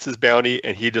where he gets his bounty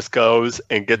and he just goes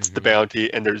and gets the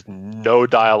bounty, and there's no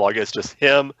dialogue. It's just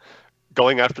him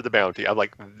going after the bounty. I'm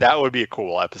like, that would be a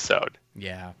cool episode.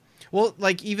 Yeah. Well,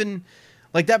 like even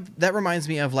like that reminds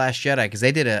me of Last Jedi, because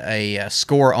they did a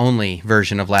score only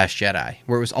version of Last Jedi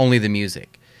where it was only the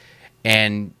music,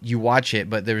 and you watch it,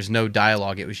 but there was no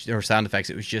dialogue. It was or sound effects.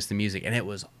 It was just the music, and it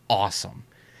was awesome.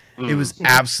 It was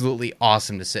absolutely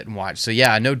awesome to sit and watch. So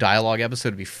yeah, a no dialogue episode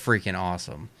would be freaking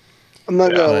awesome. I'm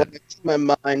not gonna let it my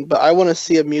mind, but I want to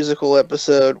see a musical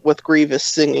episode with Grievous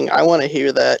singing. I want to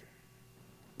hear that.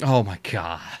 Oh my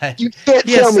god, you can't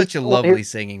he tell has me such a lovely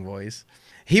singing voice.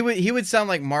 He would sound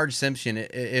like Marge Simpson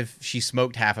if she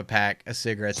smoked half a pack of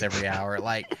cigarettes every hour.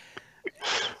 Like,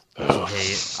 all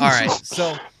right,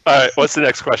 so. All right, what's the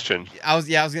next question? I was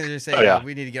going to just say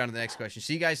we need to get on to the next question.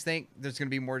 So you guys think there's going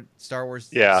to be more Star Wars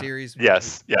series?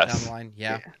 Yes. Down the line?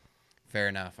 Yeah. Fair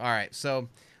enough. All right, so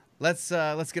let's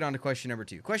get on to question number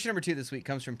 2. Question number 2 this week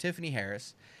comes from Tiffany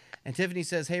Harris. And Tiffany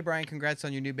says, "Hey, Brian, congrats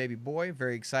on your new baby boy.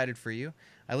 Very excited for you.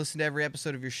 I listened to every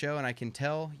episode of your show, and I can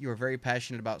tell you are very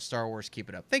passionate about Star Wars. Keep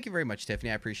it up." Thank you very much,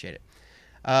 Tiffany. I appreciate it.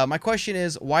 My question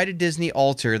is, why did Disney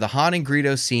alter the Han and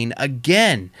Greedo scene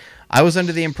again? I was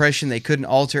under the impression they couldn't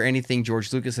alter anything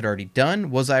George Lucas had already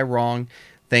done. Was I wrong?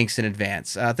 Thanks in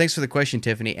advance. Thanks for the question,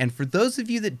 Tiffany. And for those of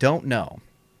you that don't know,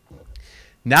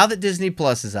 now that Disney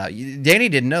Plus is out, Danny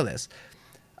didn't know this.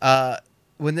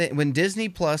 When Disney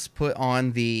Plus put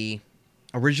on the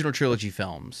original trilogy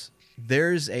films,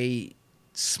 there's a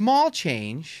small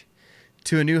change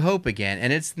to A New Hope again,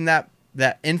 and it's in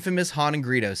that infamous Han and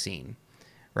Greedo scene.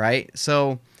 Right?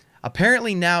 So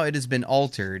apparently now it has been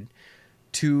altered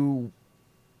to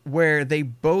where they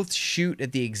both shoot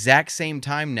at the exact same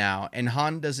time now, and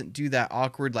Han doesn't do that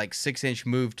awkward like 6-inch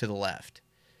move to the left.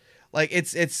 Like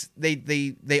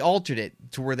they altered it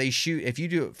to where they shoot, if you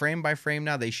do it frame by frame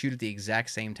now, they shoot at the exact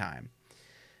same time.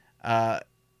 A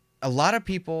lot of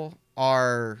people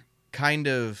are kind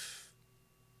of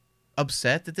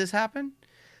upset that this happened.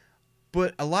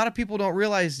 But a lot of people don't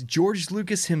realize George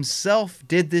Lucas himself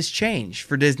did this change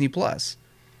for Disney Plus.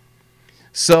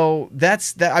 So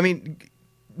that's that. I mean,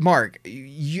 Mark,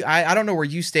 I don't know where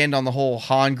you stand on the whole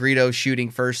Han Greedo shooting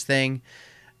first thing.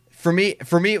 For me,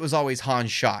 it was always Han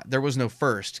shot. There was no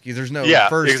first. There's no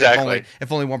first exactly.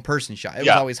 if only one person shot. It was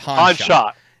always Han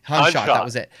shot. Han shot. That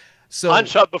was it. So Han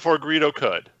shot before Greedo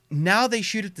could. Now they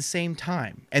shoot at the same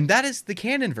time, and that is the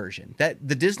canon version. That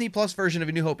the Disney Plus version of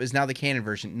A New Hope is now the canon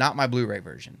version, not my Blu-ray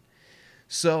version.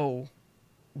 So,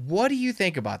 what do you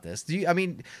think about this?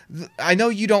 I know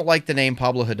you don't like the name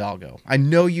Pablo Hidalgo. I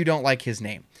know you don't like his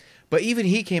name, but even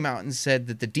he came out and said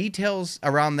that the details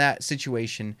around that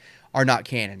situation are not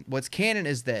canon. What's canon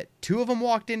is that 2 of them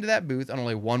walked into that booth and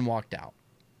only 1 walked out.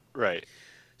 Right.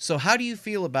 So, how do you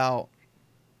feel about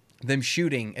them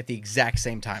shooting at the exact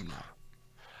same time now?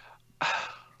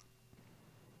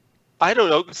 I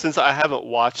don't know, since I haven't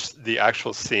watched the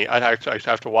actual scene. I'd actually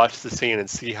have to watch the scene and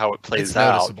see how it plays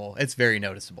out. It's noticeable. It's very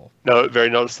noticeable. No, very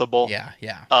noticeable. Yeah.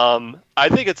 I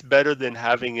think it's better than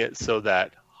having it so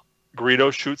that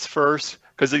Greedo shoots first,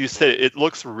 because as you said, it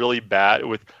looks really bad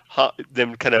with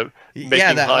them kind of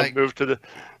making Han move to the.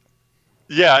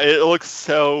 Yeah, it looks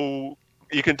so.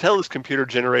 You can tell it's computer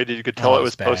generated. You could tell it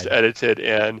was post edited,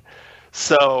 and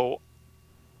so.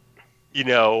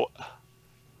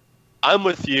 I'm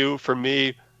with you. For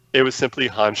me, it was simply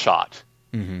Han shot.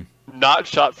 Mm-hmm. Not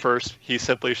shot first. He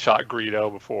simply shot Greedo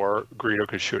before Greedo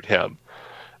could shoot him.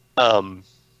 But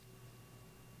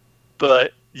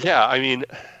yeah, I mean,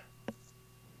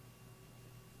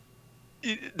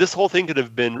 this whole thing could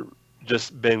have been.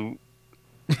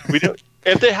 We don't.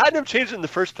 If they hadn't have changed it in the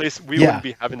first place, we wouldn't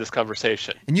be having this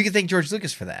conversation. And you can thank George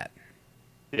Lucas for that.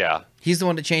 Yeah, he's the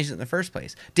one that changed it in the first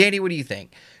place. Danny, what do you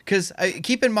think? Because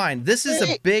keep in mind, this is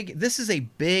a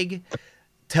big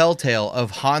telltale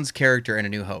of Han's character in A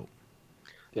New Hope.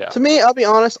 Yeah. To me, I'll be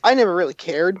honest, I never really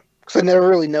cared because I never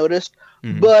really noticed.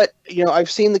 Mm-hmm. But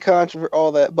I've seen the controversy,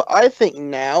 all that. But I think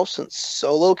now, since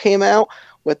Solo came out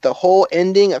with the whole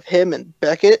ending of him and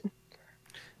Beckett,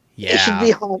 Yeah. It should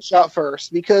be Han shot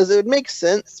first because it would make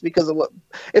sense because of what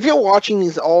if you're watching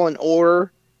these all in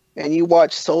order and you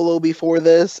watch Solo before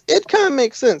this, it kind of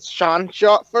makes sense. Han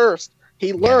shot first.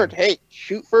 He learned, hey,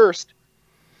 shoot first.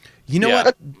 You know Yeah.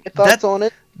 what? Your thoughts on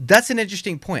it? That's an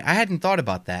interesting point. I hadn't thought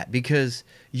about that because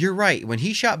you're right. When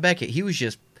he shot Beckett, he was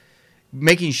just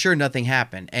making sure nothing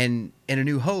happened. And in A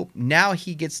New Hope, now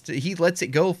he lets it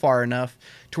go far enough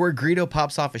to where Greedo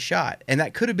pops off a shot. And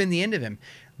that could have been the end of him.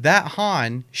 That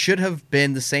Han should have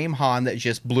been the same Han that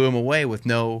just blew him away with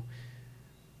no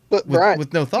But Brian,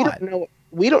 with no thought.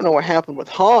 We don't know what happened with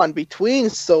Han between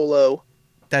Solo.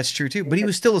 That's true too. But he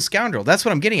was still a scoundrel. That's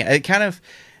what I'm getting at. It kind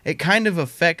of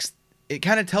affects. It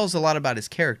kind of tells a lot about his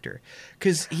character,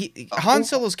 because Han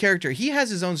Solo's character, he has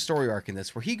his own story arc in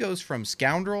this, where he goes from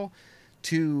scoundrel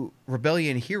to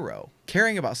rebellion hero,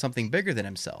 caring about something bigger than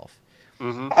himself.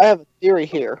 Mm-hmm. I have a theory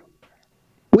here.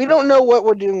 We don't know what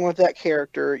we're doing with that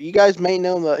character. You guys may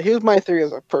know here's my theory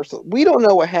as a person. We don't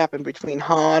know what happened between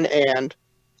Han and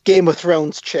Game of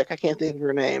Thrones chick. I can't think of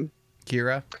her name.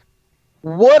 Kira.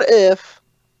 What if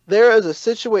there is a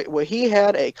situation where he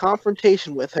had a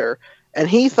confrontation with her and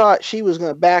he thought she was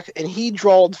going to back, and he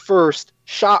drawled first,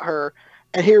 shot her,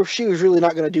 and here she was really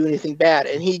not going to do anything bad,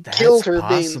 and he killed her.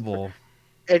 Possible.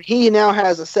 And he now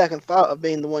has a second thought of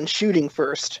being the one shooting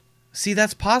first. See,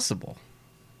 that's possible.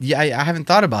 Yeah, I haven't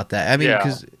thought about that.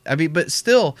 I mean, but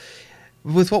still,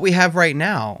 with what we have right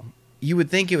now, you would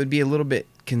think it would be a little bit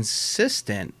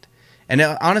consistent. And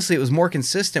honestly, it was more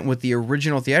consistent with the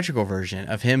original theatrical version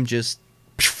of him just,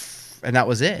 and that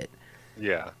was it.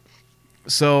 Yeah.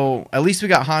 So at least we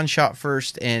got Han shot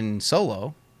first in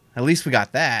Solo. At least we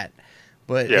got that.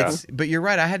 But but you're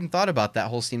right. I hadn't thought about that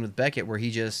whole scene with Beckett where he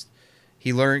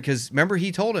learned, because remember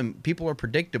he told him people are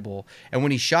predictable, and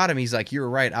when he shot him, he's like, "You were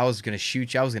right. I was going to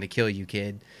shoot you. I was going to kill you,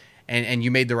 kid, and you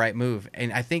made the right move."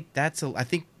 And I think I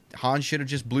think Han should have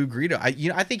just blew Greedo.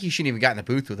 I think he shouldn't even got in the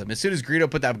booth with him. As soon as Greedo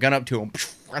put that gun up to him,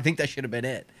 I think that should have been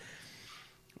it.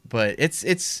 But it's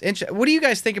interesting. What do you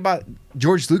guys think about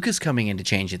George Lucas coming in to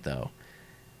change it though?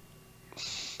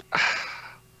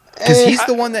 Because he's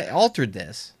the one that altered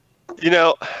this. You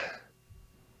know,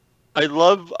 I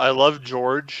love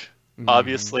George,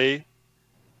 obviously,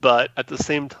 but at the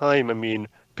same time, I mean,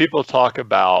 people talk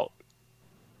about,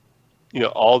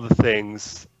 all the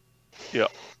things,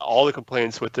 all the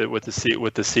complaints with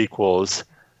the sequels.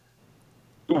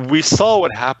 We saw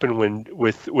what happened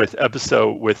with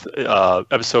episode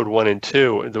 1 and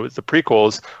 2, the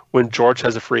prequels, when George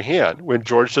has a free hand, when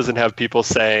George doesn't have people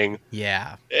saying,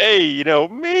 yeah, hey,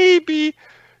 maybe,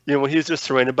 when he's just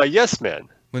surrounded by yes men.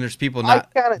 When there's people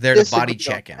not there to body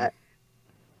check him.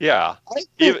 Yeah. I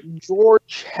think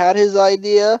George had his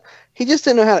idea. He just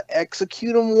didn't know how to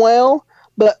execute them well.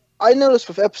 But I noticed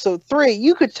with episode 3,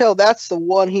 you could tell that's the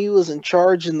one he was in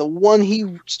charge and the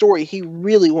one story he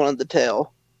really wanted to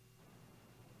tell.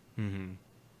 Mm-hmm.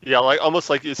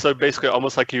 Yeah, so basically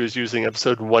almost like he was using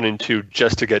episode 1 and 2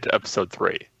 just to get to episode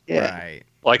 3. Yeah. Right.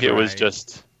 Like it was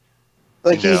just...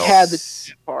 Like he had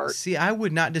the part. See, I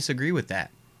would not disagree with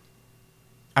that.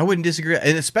 I wouldn't disagree.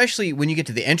 And especially when you get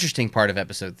to the interesting part of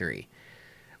episode 3.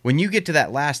 When you get to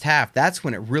that last half, that's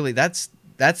when it really... That's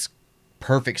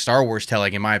perfect Star Wars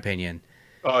telling, in my opinion.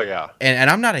 Oh, yeah. And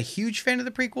I'm not a huge fan of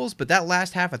the prequels, but that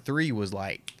last half of 3 was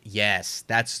like, yes,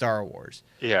 that's Star Wars.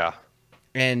 Yeah.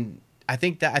 And I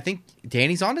think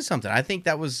Danny's onto something. I think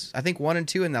 1 and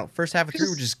 2 and that first half of 3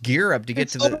 were just gear up to get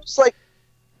to the... It's like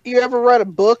you ever write a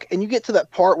book and you get to that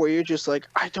part where you're just like,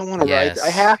 I don't want to write. I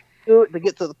have to do it to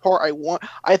get to the part I want.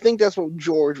 I think that's what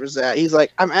George was at. He's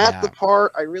like, I'm at the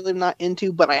part I really am not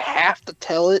into, but I have to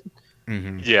tell it.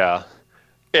 Mm-hmm. Yeah.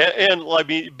 And I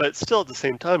mean, but still at the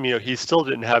same time, he still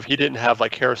didn't have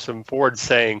like Harrison Ford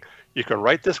saying, you can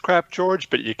write this crap, George,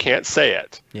 but you can't say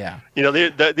it. Yeah.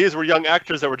 These were young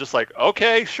actors that were just like,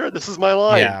 okay, sure, this is my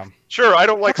line. Yeah. Sure, I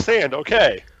don't like sand.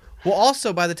 Okay. Well,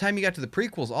 also, by the time you got to the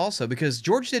prequels, also, because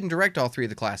George didn't direct all 3 of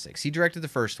the classics. He directed the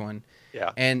first one.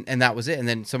 Yeah. And that was it. And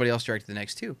then somebody else directed the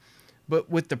next 2. But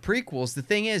with the prequels, the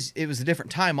thing is, it was a different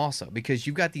time also, because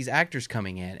you've got these actors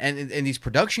coming in and these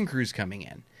production crews coming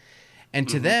in. And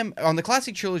to them, on the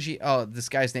classic trilogy, this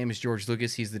guy's name is George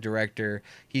Lucas. He's the director.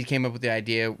 He came up with the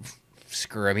idea.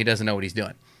 Screw him. He doesn't know what he's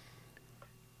doing.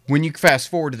 When you fast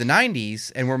forward to the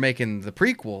 90s and we're making the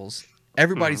prequels,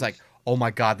 everybody's like, oh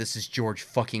my God, this is George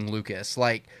fucking Lucas.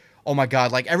 Like, oh my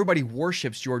God, like everybody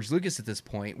worships George Lucas at this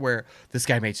point, where this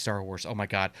guy made Star Wars. Oh my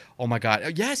God.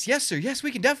 Yes, sir. Yes, we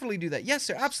can definitely do that. Yes,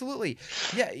 sir. Absolutely.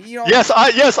 Yeah, Yes,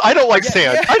 I don't like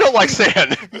sand. Yeah. I don't like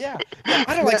sand. Yeah,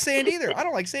 I don't like sand either.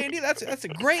 That's a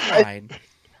great line.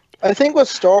 I think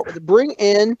with bring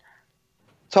in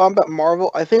talking about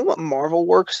Marvel, I think what Marvel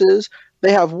works is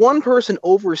they have one person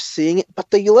overseeing it,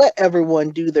 but they let everyone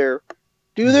do their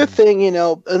thing, you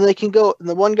know, and they can go. And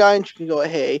the one guy can go,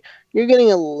 "Hey, you're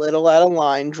getting a little out of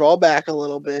line. Draw back a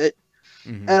little bit."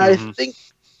 Mhm. And I think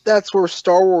that's where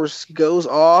Star Wars goes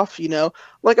off. You know,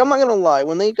 like I'm not gonna lie,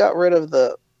 when they got rid of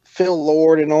the Phil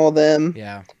Lord and all them,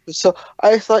 Yeah. so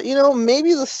I thought, you know,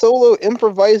 maybe the solo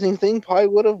improvising thing probably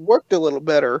would have worked a little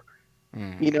better.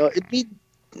 Mm. You know, it'd be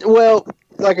well,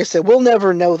 like I said, we'll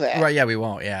never know that. Right. Yeah, we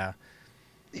won't. Yeah.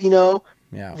 You know,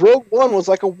 Yeah. Rogue One was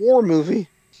like a war movie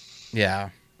Yeah.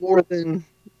 more than,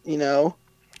 you know.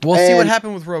 Well, see what And-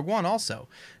 happened with Rogue One also.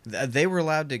 They were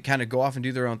allowed to kind of go off and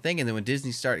do their own thing. And then when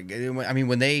Disney started, I mean,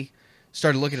 when they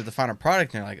started looking at the final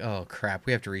product, they're like, oh, crap,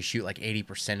 we have to reshoot like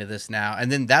 80% of this now.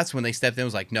 And then that's when they stepped in and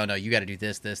was like, no, you got to do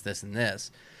this, this, this, and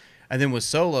this. And then with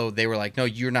Solo, they were like, no,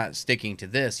 you're not sticking to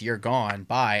this. You're gone.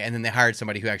 Bye. And then they hired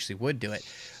somebody who actually would do it.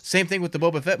 Same thing with the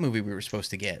Boba Fett movie we were supposed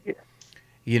to get. Yeah.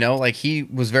 You know, like he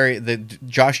was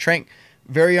Josh Trank,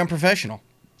 very unprofessional.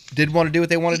 Didn't want to do what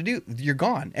they wanted to do. You're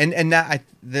gone. And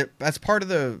that's part of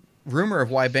the rumor of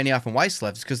why Benioff and Weiss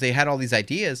left, is because they had all these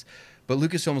ideas, but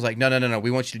Lucasfilm was like, no, we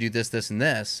want you to do this, this, and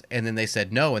this. And then they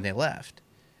said no, and they left.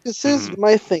 This is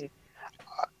my thing.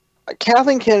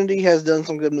 Kathleen Kennedy has done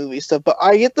some good movie stuff, but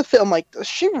I get the feel, I'm like, does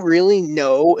she really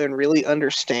know and really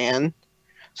understand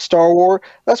Star Wars?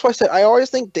 That's why I said I always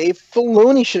think Dave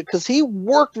Filoni should, because he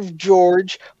worked with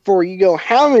George for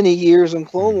how many years in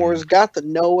Clone Wars, got to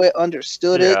know it,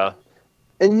 understood it,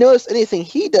 and notice anything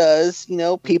he does, you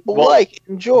know, people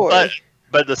enjoy.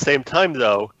 But at the same time,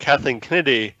 though, Kathleen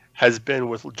Kennedy has been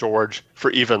with George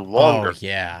for even longer. Oh,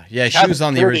 yeah. She Kathleen was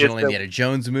on the Kennedy original has been- Indiana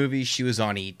Jones movie. She was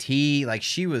on E.T. Like,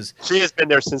 she has been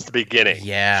there since the beginning.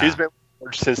 Yeah. She's been with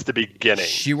George since the beginning.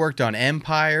 She worked on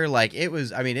Empire. Like, it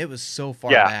was so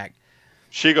far Yeah. back.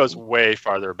 She goes way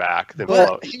farther back than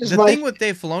But Filoni. the thing with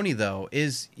Dave Filoni, though,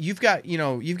 is you've got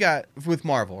with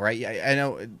Marvel, right? I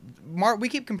know we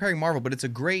keep comparing Marvel, but it's a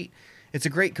great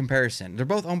comparison. They're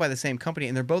both owned by the same company,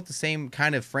 and they're both the same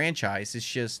kind of franchise. It's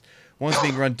just one's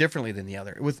being run differently than the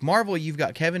other. With Marvel, you've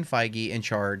got Kevin Feige in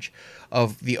charge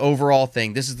of the overall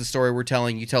thing. This is the story we're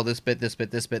telling. You tell this bit, this bit,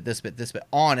 this bit, this bit, this bit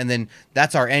on, and then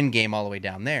that's our end game all the way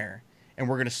down there. And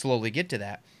we're going to slowly get to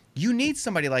that. You need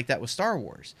somebody like that with Star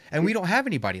Wars, and we don't have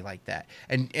anybody like that.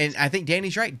 And I think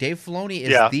Danny's right. Dave Filoni is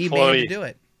the man to do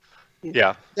it.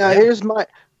 Yeah. Now here's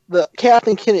the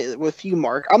Kathleen Kennedy with you,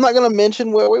 Mark. I'm not going to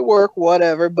mention where we work,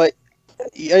 whatever, but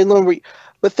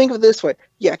think of it this way.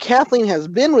 Yeah, Kathleen has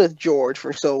been with George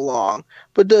for so long,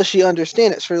 but does she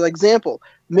understand it? For example,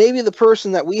 maybe the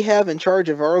person that we have in charge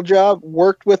of our job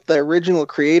worked with the original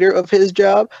creator of his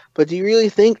job, but do you really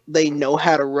think they know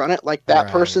how to run it like that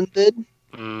person did?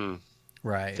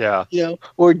 Right. Yeah. You know,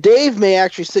 or Dave may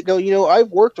actually go, you know, I've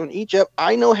worked on each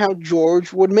I know how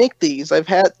George would make these. I've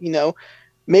had, you know,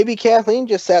 maybe Kathleen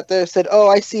just sat there and said, oh,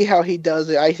 I see how he does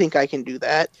it. I think I can do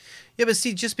that. Yeah, but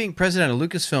see, just being president of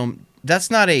Lucasfilm, that's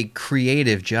not a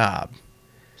creative job.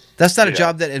 That's not a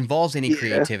job that involves any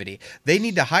creativity. They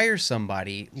need to hire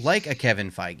somebody like a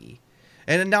Kevin Feige.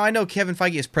 And now I know Kevin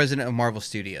Feige is president of Marvel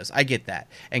Studios. I get that.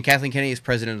 And Kathleen Kennedy is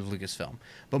president of Lucasfilm.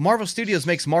 But Marvel Studios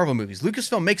makes Marvel movies.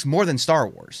 Lucasfilm makes more than Star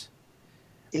Wars.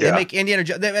 Yeah. They make Indiana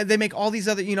Jones. They make all these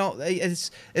other, you know,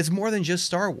 it's more than just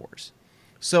Star Wars.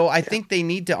 So I think they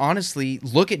need to honestly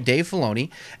look at Dave Filoni.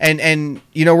 And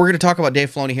you know, we're going to talk about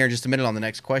Dave Filoni here in just a minute on the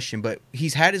next question. But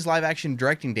he's had his live action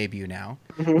directing debut now.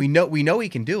 Mm-hmm. We know he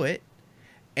can do it.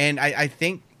 And I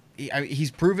think he's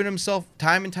proven himself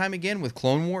time and time again with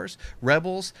Clone Wars,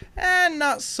 Rebels, and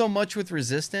not so much with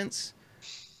Resistance.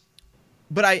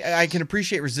 But I can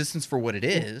appreciate Resistance for what it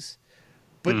is.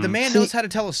 But the man knows how to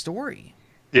tell a story.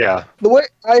 Yeah. The way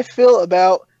I feel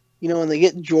about, you know, when they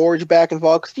get George back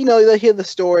involved, because, you know, they hear the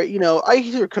story, you know, I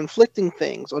hear conflicting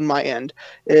things on my end,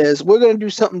 is we're going to do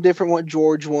something different what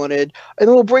George wanted, and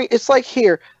then it's like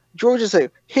here, George is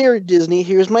like, here, Disney,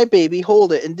 here's my baby,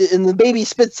 hold it, and the baby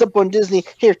spits up on Disney,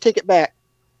 here, take it back.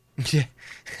 Yeah.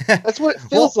 That's what it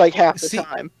feels like half the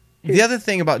time. The other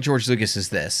thing about George Lucas is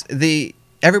this.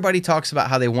 Everybody talks about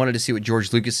how they wanted to see what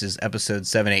George Lucas's episode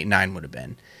 7, 8, 9 would have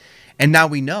been. And now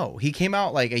we know. He came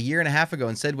out like a year and a half ago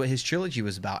and said what his trilogy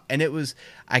was about. And it was,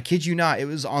 I kid you not, it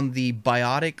was on the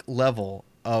biotic level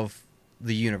of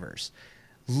the universe.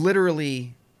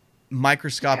 Literally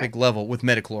microscopic level with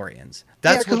midichlorians.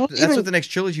 That's what the next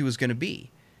trilogy was going to be.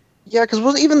 Yeah, because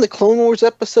wasn't even the Clone Wars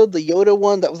episode, the Yoda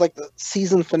one, that was like the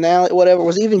season finale, whatever,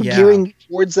 was even gearing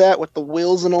towards that with the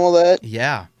wheels and all that?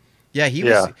 Yeah. Yeah, he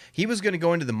was going to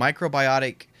go into the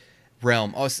microbiotic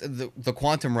realm, the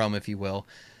quantum realm, if you will,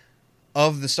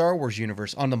 of the Star Wars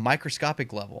universe on the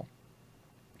microscopic level.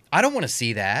 I don't want to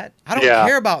see that. I don't Yeah.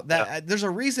 care about that. There's a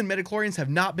reason midichlorians have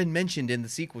not been mentioned in the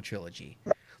sequel trilogy.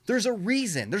 There's a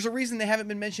reason. There's a reason they haven't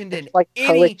been mentioned in Like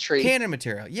any poetry. canon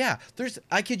material. Yeah,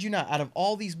 I kid you not, out of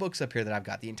all these books up here that I've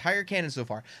got, the entire canon so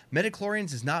far,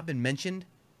 midichlorians has not been mentioned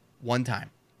one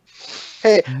time.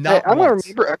 Hey, Not I'm going once.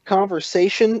 to remember a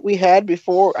conversation we had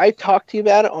before. I talked to you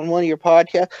about it on one of your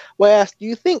podcasts. Where I asked, do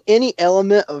you think any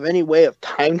element of any way of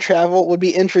time travel would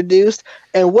be introduced?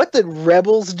 And what did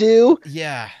Rebels do?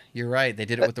 Yeah, you're right. They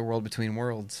did it with the World Between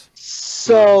Worlds.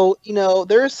 So,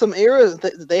 there's some eras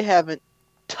that they haven't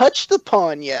touched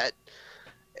upon yet.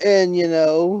 And,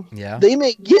 Yeah. they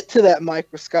may get to that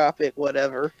microscopic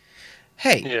whatever.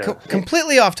 Hey, Yeah.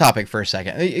 completely off topic for a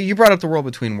second. You brought up the World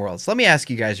Between Worlds. Let me ask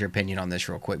you guys your opinion on this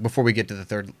real quick before we get to the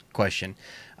third question.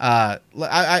 I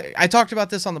talked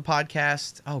about this on the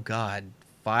podcast,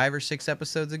 5 or 6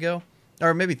 episodes ago,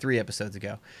 or maybe 3 episodes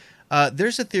ago.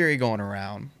 There's a theory going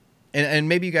around, and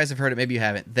maybe you guys have heard it, maybe you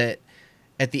haven't, that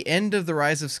at the end of The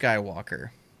Rise of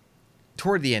Skywalker,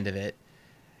 toward the end of it,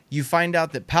 you find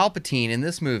out that Palpatine in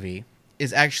this movie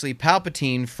is actually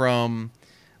Palpatine from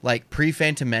like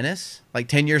pre-Phantom Menace, like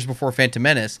 10 years before Phantom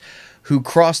Menace, who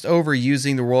crossed over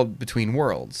using the World Between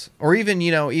Worlds, or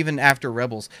even after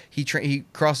Rebels, he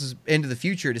crosses into the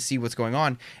future to see what's going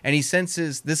on, and he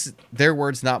senses, this their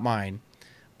words, not mine,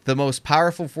 the most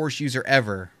powerful Force user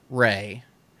ever, Rey,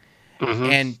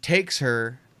 and takes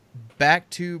her back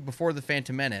to before the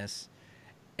Phantom Menace,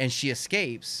 and she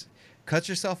escapes, cuts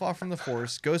herself off from the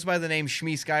Force, goes by the name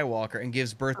Shmi Skywalker, and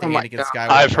gives birth to Anakin Skywalker.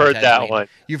 I've heard on that Tatooine. one.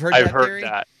 You've heard I've that heard theory?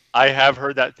 that. I have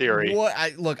heard that theory. What?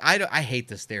 I hate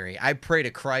this theory. I pray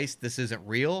to Christ this isn't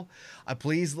real.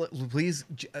 Please,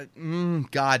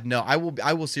 God, no. I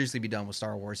will seriously be done with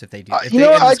Star Wars if they do. If they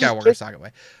end the Skywalker saga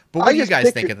way. But what do you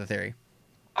guys think of the theory?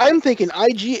 I'm thinking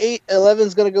IG-811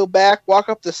 is going to go back, walk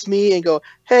up to Smee and go,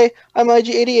 "Hey, I'm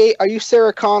IG-88. Are you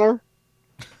Sarah Connor?"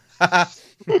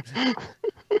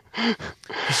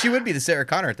 She would be the Sarah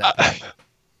Connor at that point.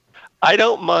 I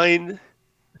don't mind,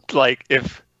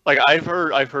 I've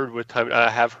heard with time. I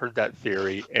have heard that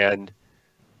theory, and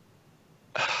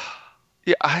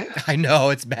yeah, I know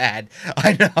it's bad.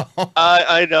 I know.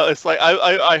 I know it's like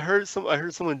I heard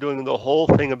someone doing the whole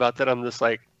thing about that. I'm just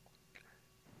like,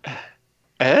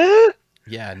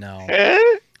 Yeah, no. eh?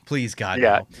 Please, God,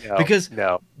 Yeah, no.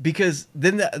 no. Because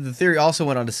then the theory also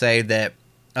went on to say that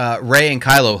Rey and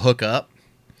Kylo hook up,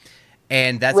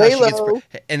 and that's how she gets.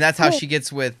 And that's how she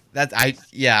gets with that.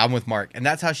 I'm with Mark, and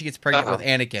that's how she gets pregnant with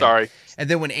Anakin. Sorry. And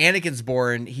then when Anakin's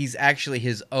born, he's actually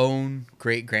his own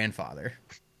great grandfather.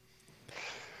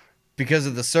 Because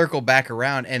of the circle back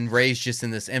around, and Rey's just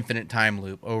in this infinite time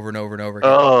loop over and over and over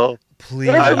again. Oh, Please,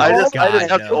 I just God,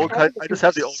 have the no. old I just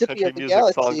have the old Mississippi country of the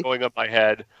music song galaxy. going up my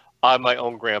head. I'm my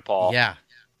own grandpa. Yeah,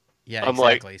 I'm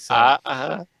exactly. like,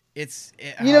 So it's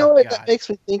You know what God. that makes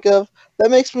me think of? That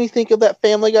makes me think of that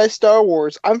Family Guy Star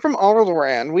Wars. I'm from Arnold.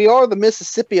 We are the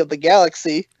Mississippi of the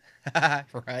galaxy.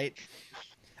 Right.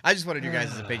 I just wanted your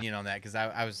guys' opinion on that because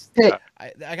Hey,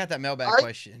 I got that mailbag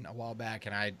question a while back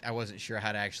and I wasn't sure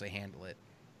how to actually handle it.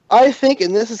 I think,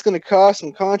 and this is going to cause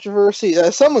some controversy.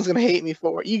 Someone's going to hate me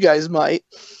for it. You guys might.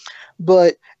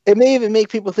 But it may even make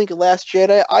people think of Last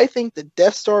Jedi. I think the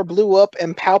Death Star blew up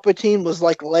and Palpatine was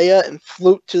like Leia and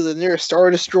flew to the nearest Star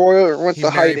Destroyer and went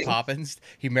to hiding.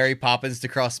 He Mary Poppins to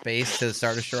cross space to the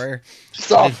Star Destroyer.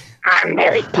 So, I'm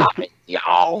Mary Poppins,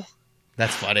 y'all.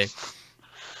 That's funny.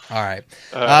 All right.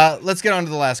 Let's get on to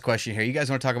the last question here. You guys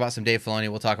want to talk about some Dave Filoni?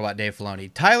 We'll talk about Dave Filoni.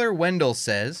 Tyler Wendell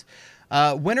says,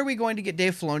 when are we going to get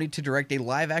Dave Filoni to direct a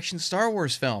live-action Star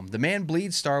Wars film? The man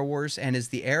bleeds Star Wars and is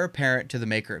the heir apparent to the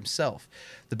maker himself.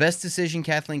 The best decision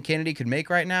Kathleen Kennedy could make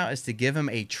right now is to give him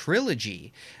a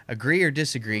trilogy. Agree or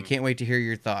disagree? Can't wait to hear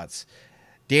your thoughts.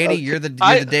 Danny, you're the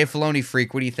Dave Filoni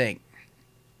freak. What do you think?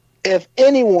 If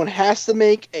anyone has to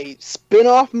make a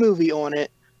spin-off movie on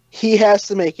it, he has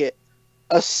to make it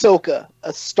Ahsoka,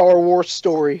 a Star Wars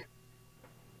story.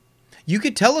 You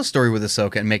could tell a story with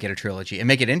Ahsoka and make it a trilogy and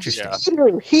make it interesting. Yeah.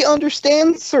 Sure, he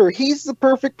understands her. He's the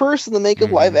perfect person to make a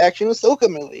live-action Ahsoka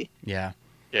movie. Yeah.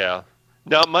 Yeah.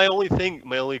 Now, my only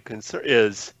concern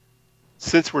is,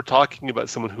 since we're talking about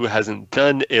someone who hasn't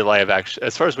done a live action,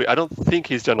 as far as I don't think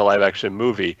he's done a live action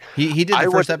movie. He did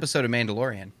the first episode of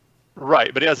Mandalorian.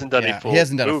 Right, but he hasn't done a full. He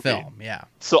hasn't done movie. a film. Yeah.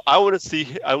 So I want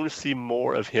to see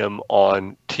more of him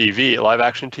on TV, live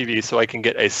action TV, so I can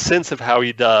get a sense of how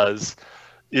he does.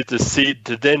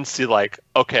 To then see like,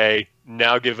 okay,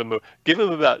 now give him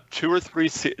about two or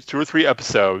three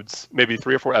episodes, maybe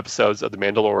 3 or 4 episodes of The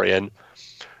Mandalorian.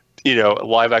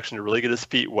 Live action to really get his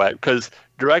feet wet, because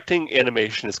directing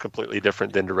animation is completely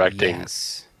different than directing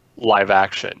live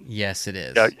action. Yes, it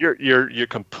is. Yeah, you're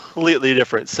completely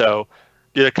different. So,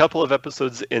 did a couple of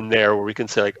episodes in there where we can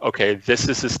say like, okay, this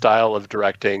is his style of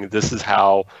directing. This is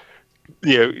how,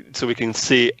 so we can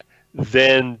see.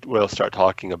 Then we'll start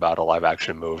talking about a live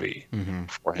action movie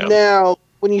for him. Now,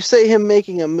 when you say him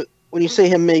making a movie, are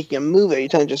you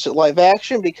talking just a live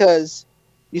action? Because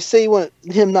you say you want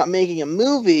him not making a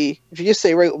movie. If you just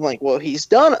say right, like, well, he's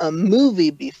done a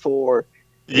movie before.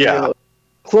 Yeah.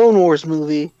 Clone Wars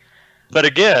movie. But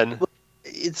again,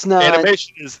 it's not.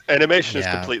 Animation is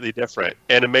completely different.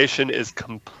 Animation is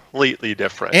completely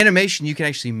different. Animation, you can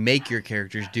actually make your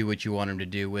characters do what you want them to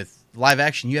do. With live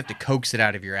action, you have to coax it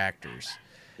out of your actors.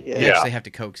 Yeah. You actually have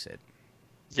to coax it.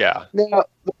 Yeah. Now,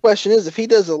 the question is, if he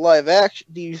does a live action,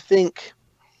 do you think...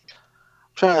 I'm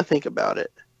trying to think about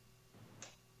it.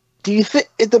 Do you think...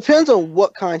 It depends on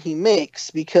what kind he makes,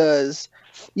 because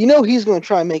he's going to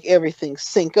try and make everything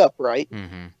sync up, right?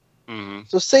 Mm-hmm. Mm-hmm.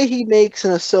 So say he makes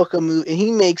an Ahsoka movie, and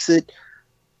he makes it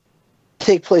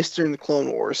take place during the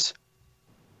Clone Wars.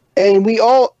 And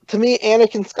to me,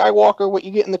 Anakin Skywalker, what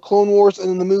you get in the Clone Wars and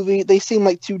in the movie, they seem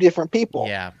like two different people.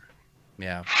 Yeah.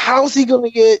 Yeah. How's he going to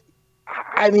get...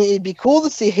 I mean, it'd be cool to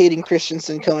see Hayden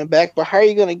Christensen coming back, but how are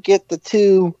you going to get the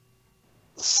two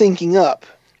syncing up?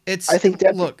 I think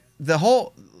that... Look, the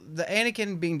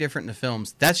Anakin being different in the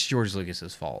films, that's George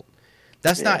Lucas's fault.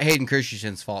 That's not Hayden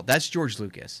Christensen's fault. That's George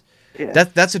Lucas. Yeah.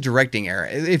 That's a directing error.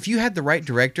 If you had the right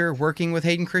director working with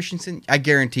Hayden Christensen, I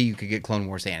guarantee you could get Clone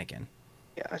Wars Anakin.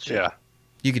 Yeah.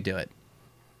 You could do it.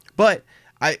 But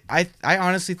I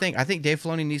honestly think Dave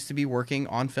Filoni needs to be working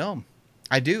on film.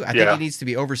 I do. I think he needs to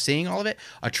be overseeing all of it.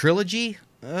 A trilogy?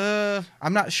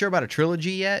 I'm not sure about a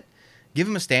trilogy yet. Give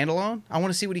him a standalone. I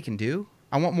want to see what he can do.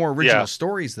 I want more original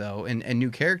stories, though, and new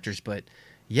characters. But,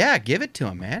 yeah, give it to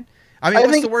him, man. I mean,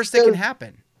 what's the worst that can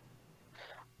happen?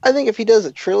 I think if he does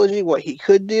a trilogy, what he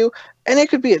could do, and it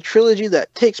could be a trilogy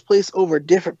that takes place over a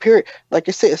different period. Like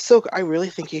I say, Ahsoka, I really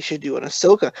think he should do an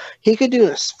Ahsoka. He could do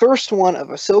this first one of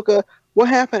Ahsoka. What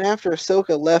happened after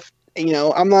Ahsoka left,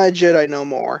 I'm not a Jedi no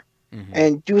more. Mm-hmm.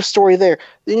 And do a story there.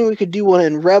 Then we could do one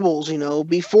in Rebels,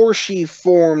 before she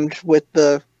formed with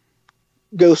the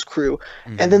Ghost Crew.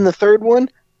 Mm-hmm. And then the third one,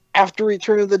 after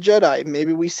Return of the Jedi.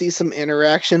 Maybe we see some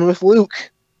interaction with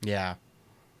Luke. Yeah.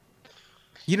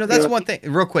 That's one thing,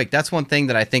 real quick, that's one thing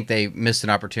that I think they missed an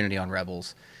opportunity on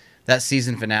Rebels. That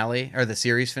season finale, or the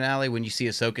series finale, when you see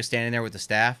Ahsoka standing there with the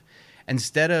staff,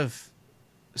 instead of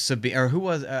Sabine,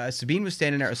 or Sabine was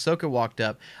standing there, Ahsoka walked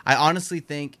up. I honestly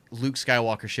think Luke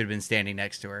Skywalker should have been standing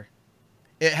next to her.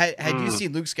 Had you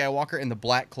seen Luke Skywalker in the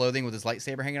black clothing with his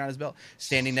lightsaber hanging on his belt,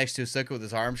 standing next to Ahsoka with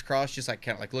his arms crossed, just like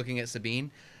kind of like looking at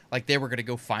Sabine, like they were going to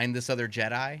go find this other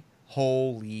Jedi?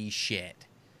 Holy shit.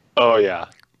 Oh, yeah.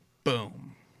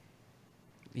 Boom.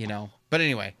 But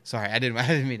anyway, sorry, I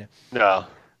didn't mean to. No.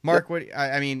 Mark, what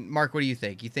do you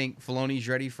think? You think Filoni's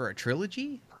ready for a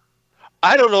trilogy?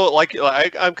 I don't know.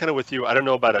 I'm kind of with you. I don't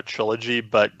know about a trilogy,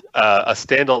 but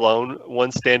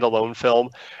one standalone film,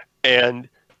 and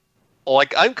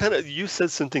you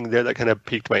said something there that kind of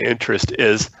piqued my interest.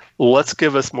 Is let's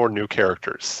give us more new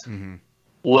characters. Mm-hmm.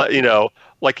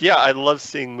 I love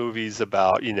seeing movies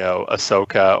about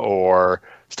Ahsoka or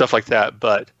stuff like that,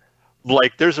 but.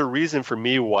 There's a reason for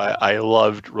me why I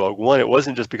loved Rogue One. It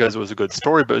wasn't just because it was a good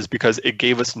story, but it was because it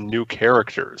gave us new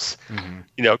characters,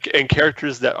 and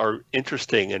characters that are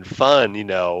interesting and fun,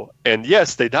 And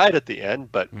yes, they died at the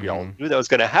end, but we all knew that was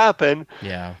going to happen.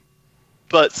 Yeah.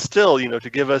 But still, to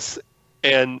give us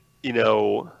and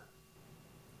to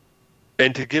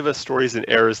give us stories and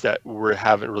eras that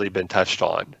haven't really been touched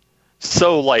on.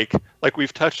 So like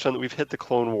we've touched on, we've hit the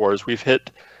Clone Wars, we've hit,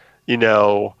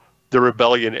 the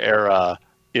Rebellion era,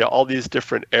 all these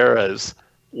different eras.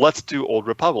 Let's do Old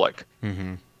Republic.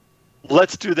 Mm-hmm.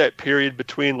 Let's do that period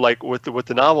between, with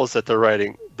the novels that they're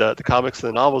writing, the comics and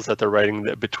the novels that they're writing,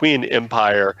 between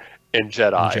Empire and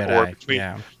Jedi, or between,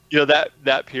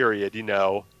 that period,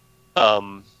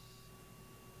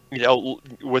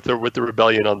 with the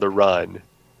Rebellion on the run.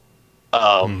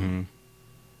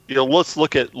 Let's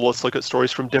look at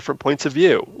stories from different points of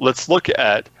view. Let's look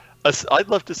at. I'd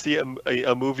love to see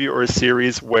a movie or a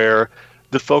series where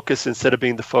the focus, instead of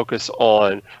being the focus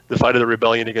on the fight of the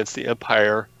rebellion against the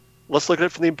Empire, let's look at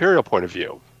it from the Imperial point of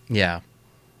view. Yeah.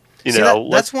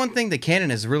 That's one thing that canon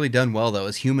has really done well, though,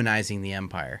 is humanizing the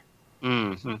Empire.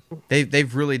 Mm-hmm.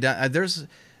 They've really done.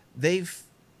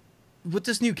 What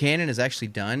this new canon has actually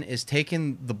done is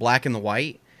taken the black and the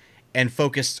white and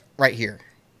focused right here,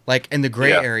 in the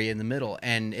gray area in the middle,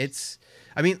 and it's.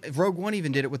 I mean, Rogue One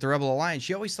even did it with the Rebel Alliance.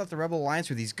 She always thought the Rebel Alliance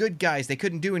were these good guys. They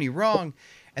couldn't do any wrong.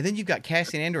 And then you've got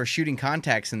Cassian Andor shooting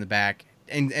contacts in the back.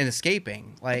 and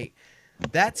escaping. Like,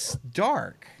 that's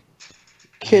dark.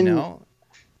 Can You know?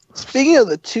 Speaking of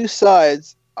the two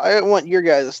sides, I want your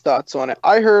guys' thoughts on it.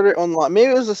 I heard it online.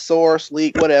 Maybe it was a source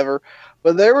leak, whatever.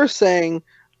 But they were saying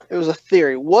it was a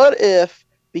theory. What if,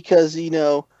 because,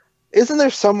 isn't there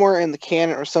somewhere in the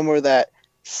canon or somewhere that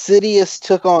Sidious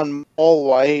took on Maul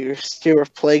while he was still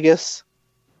with Plagueis?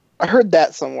 I heard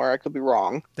that somewhere. I could be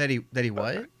wrong. That he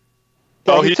what?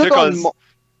 Oh, he took on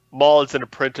Maul as an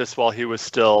apprentice while he was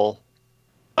still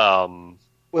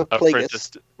with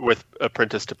Plagueis.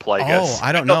 apprentice to Plagueis. Oh,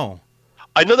 I don't know.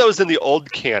 I know that was in the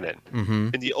old canon. Mm-hmm.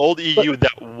 In the old EU,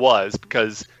 that was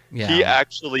because Yeah. he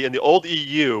actually, in the old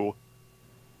EU,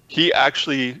 he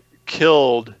actually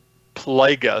killed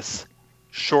Plagueis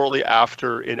shortly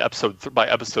after by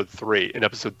episode 3. In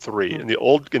episode 3, in the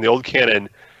old canon,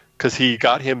 because he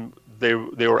got him. They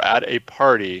were at a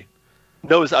party.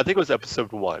 No, I think it was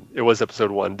episode 1. It was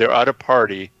episode 1. They were at a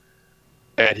party,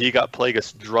 and he got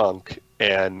Plagueis drunk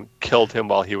and killed him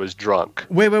while he was drunk.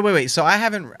 Wait. So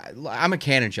I'm a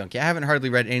canon junkie. I haven't hardly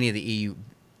read any of the EU.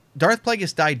 Darth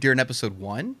Plagueis died during episode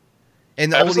 1 in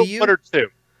the episode old EU. 1 or 2.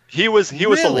 He was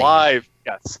Really? alive.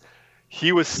 Yes,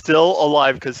 he was still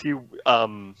alive because he in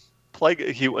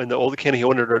the old canon he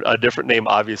wanted a different name,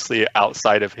 obviously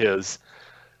outside of his,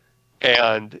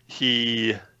 and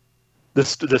the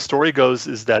story goes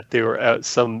is that they were at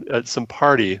some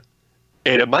party.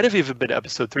 And it might have even been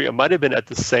episode 3. It might have been at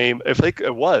the same. I think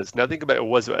it was. Now think about it. It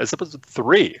was episode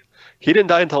 3. He didn't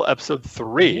die until episode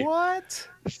 3. What?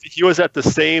 He was at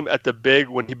the big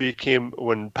when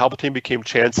Palpatine became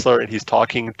Chancellor, and he's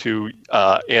talking to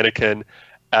Anakin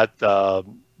at the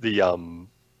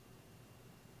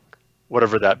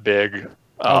whatever that big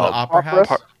The opera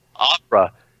house.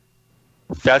 opera.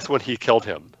 That's when he killed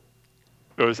him.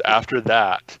 It was after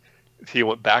that he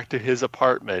went back to his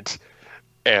apartment.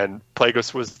 And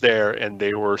Plagueis was there, and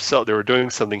they were doing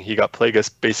something. He got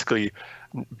Plagueis basically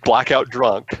blackout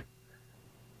drunk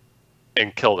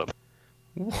and killed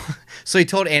him. So he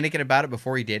told Anakin about it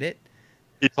before he did it.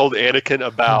 He told Anakin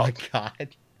about. Oh my god!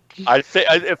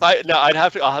 I'd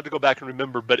have to go back and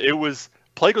remember, but it was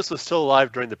Plagueis was still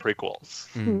alive during the prequels,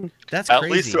 That's at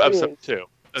crazy. least through episode 2.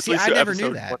 See, I never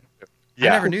knew that.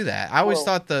 Yeah. I never knew that. I always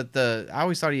thought I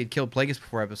always thought he had killed Plagueis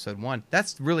before episode 1.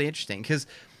 That's really interesting because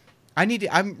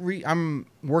I'm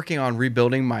working on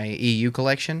rebuilding my EU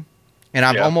collection, and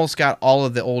I've almost got all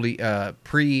of the old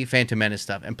pre-Phantom Menace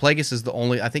stuff. And Plagueis is the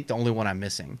only one I'm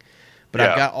missing. But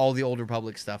I've got all the Old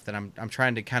Republic stuff that I'm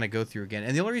trying to kind of go through again.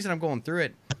 And the only reason I'm going through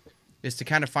it is to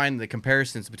kind of find the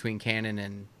comparisons between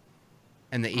canon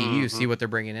and the EU, see what they're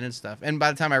bringing in and stuff. And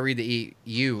by the time I read the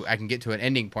EU, I can get to an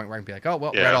ending point where I can be like, oh,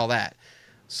 well, read all that.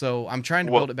 So I'm trying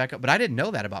to build it back up. But I didn't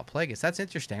know that about Plagueis. That's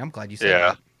interesting. I'm glad you said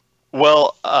that.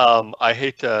 Well, I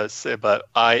hate to say, but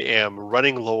I am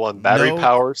running low on battery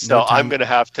power, so I'm going to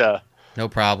have to. No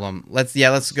problem. Let's go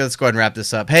ahead and wrap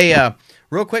this up. Hey,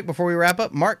 real quick before we wrap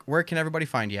up, Mark, where can everybody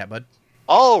find you at, bud?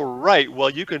 All right. Well,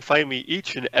 you can find me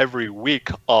each and every week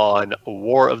on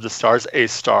War of the Stars, a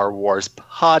Star Wars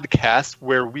podcast,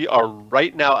 where we are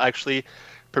right now actually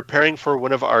preparing for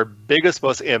one of our biggest,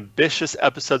 most ambitious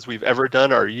episodes we've ever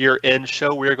done, our year-end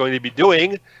show. We are going to be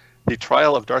doing the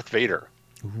Trial of Darth Vader.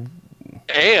 Ooh.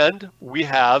 And we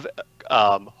have,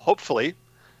 hopefully,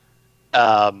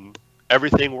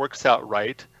 everything works out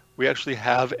right. We actually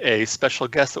have a special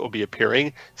guest that will be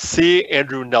appearing, C.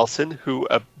 Andrew Nelson, who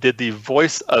did the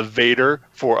voice of Vader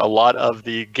for a lot of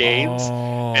the games,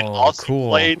 and also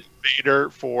played Vader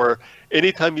for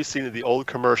anytime you've seen the old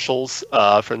commercials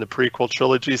from the prequel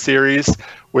trilogy series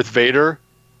with Vader.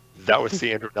 That was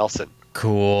C. Andrew Nelson.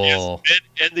 Cool. He has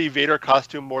been in the Vader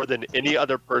costume more than any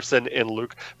other person in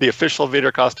Luke, the official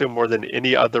Vader costume more than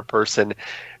any other person.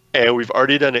 And we've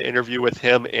already done an interview with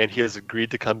him, and he has agreed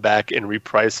to come back and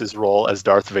reprise his role as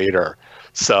Darth Vader.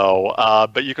 So,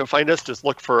 but you can find us, just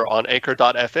look for on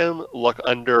anchor.fm, look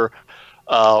under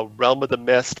Realm of the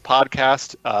Mist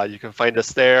podcast. You can find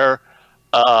us there.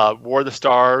 War of the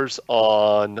Stars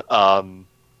on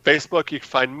Facebook. You can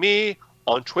find me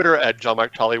on Twitter at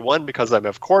JohnMarkTolly1 because I'm,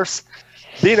 of course,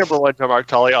 the number one John Mark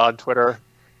Tolley on Twitter,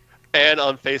 and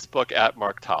on Facebook at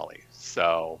Mark Tolley.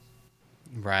 So,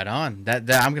 right on. That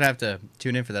I'm gonna have to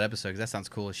tune in for that episode because that sounds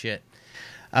cool as shit.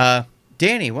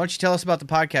 Danny, why don't you tell us about the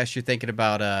podcast you're thinking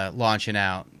about launching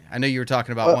out? I know you were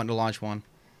talking about wanting to launch one.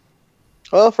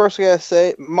 Well, first I gotta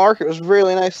say, Mark, it was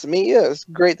really nice to meet you. It was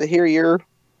great to hear your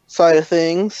side of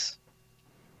things,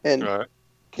 and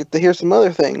get to hear some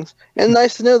other things. And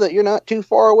nice to know that you're not too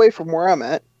far away from where I'm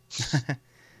at.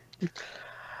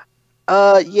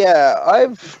 Yeah,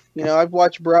 I've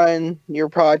watched Brian, your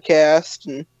podcast,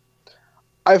 and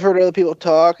I've heard other people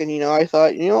talk, and I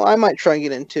thought, I might try and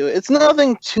get into it. It's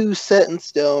nothing too set in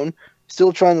stone.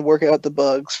 Still trying to work out the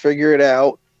bugs, figure it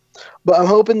out. But I'm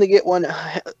hoping to get one.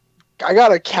 I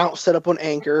got an account set up on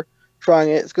Anchor, trying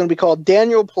it. It's going to be called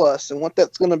Daniel Plus, and what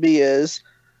that's going to be is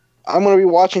I'm going to be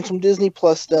watching some Disney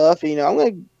Plus stuff. I'm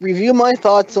going to review my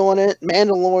thoughts on it.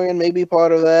 Mandalorian may be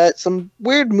part of that. Some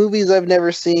weird movies I've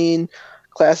never seen.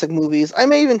 Classic movies. I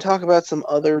may even talk about some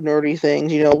other nerdy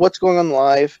things, what's going on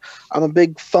live. I'm a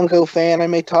big Funko fan. I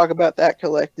may talk about that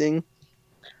collecting.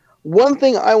 One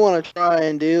thing I want to try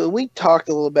and do, and we talked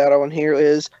a little about on here,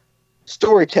 is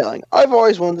storytelling. I've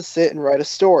always wanted to sit and write a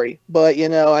story, but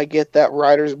I get that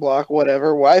writer's block,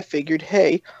 whatever. Well, I figured,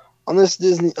 hey, on this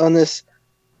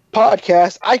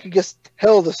podcast, I could just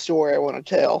tell the story I want to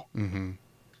tell. Mm-hmm.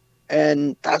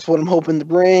 And that's what I'm hoping to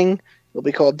bring. It'll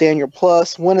be called Daniel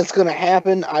Plus. When it's going to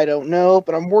happen, I don't know,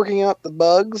 but I'm working out the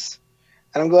bugs,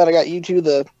 and I'm glad I got you two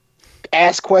to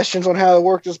ask questions on how to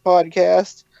work this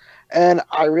podcast. And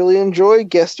I really enjoy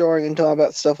guest starring and talking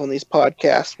about stuff on these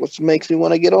podcasts, which makes me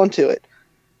want to get onto it.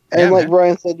 And Yeah, like man.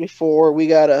 Brian said before, I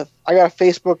got a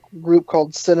Facebook group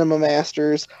called Cinema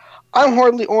Masters. I'm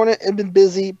hardly on it. I've been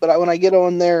busy, but when I get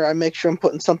on there, I make sure I'm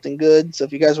putting something good. So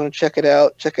if you guys want to check it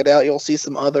out, You'll see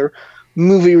some other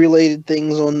movie-related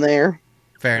things on there.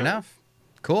 Fair enough.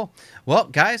 Cool. Well,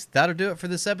 guys, that'll do it for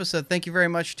this episode. Thank you very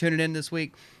much for tuning in this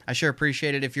week. I sure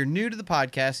appreciate it. If you're new to the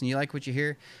podcast and you like what you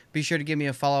hear, be sure to give me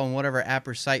a follow on whatever app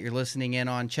or site you're listening in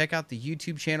on. Check out the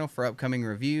YouTube channel for upcoming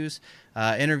reviews,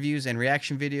 interviews, and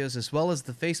reaction videos, as well as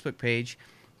the Facebook page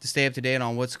to stay up to date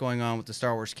on what's going on with the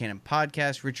Star Wars Canon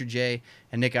podcast. Richard J.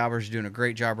 and Nick Albers are doing a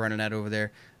great job running that over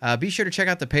there. Be sure to check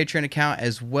out the Patreon account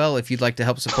as well if you'd like to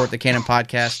help support the Canon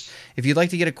podcast. If you'd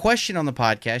like to get a question on the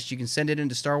podcast, you can send it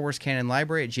into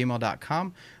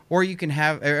StarWarsCanonLibrary@gmail.com, or you can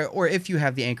or if you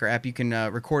have the Anchor app, you can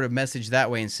record a message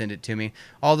that way and send it to me.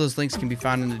 All those links can be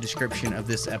found in the description of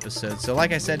this episode. So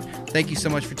like I said, thank you so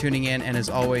much for tuning in, and as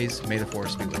always, may the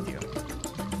Force be with you.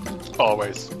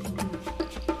 Always.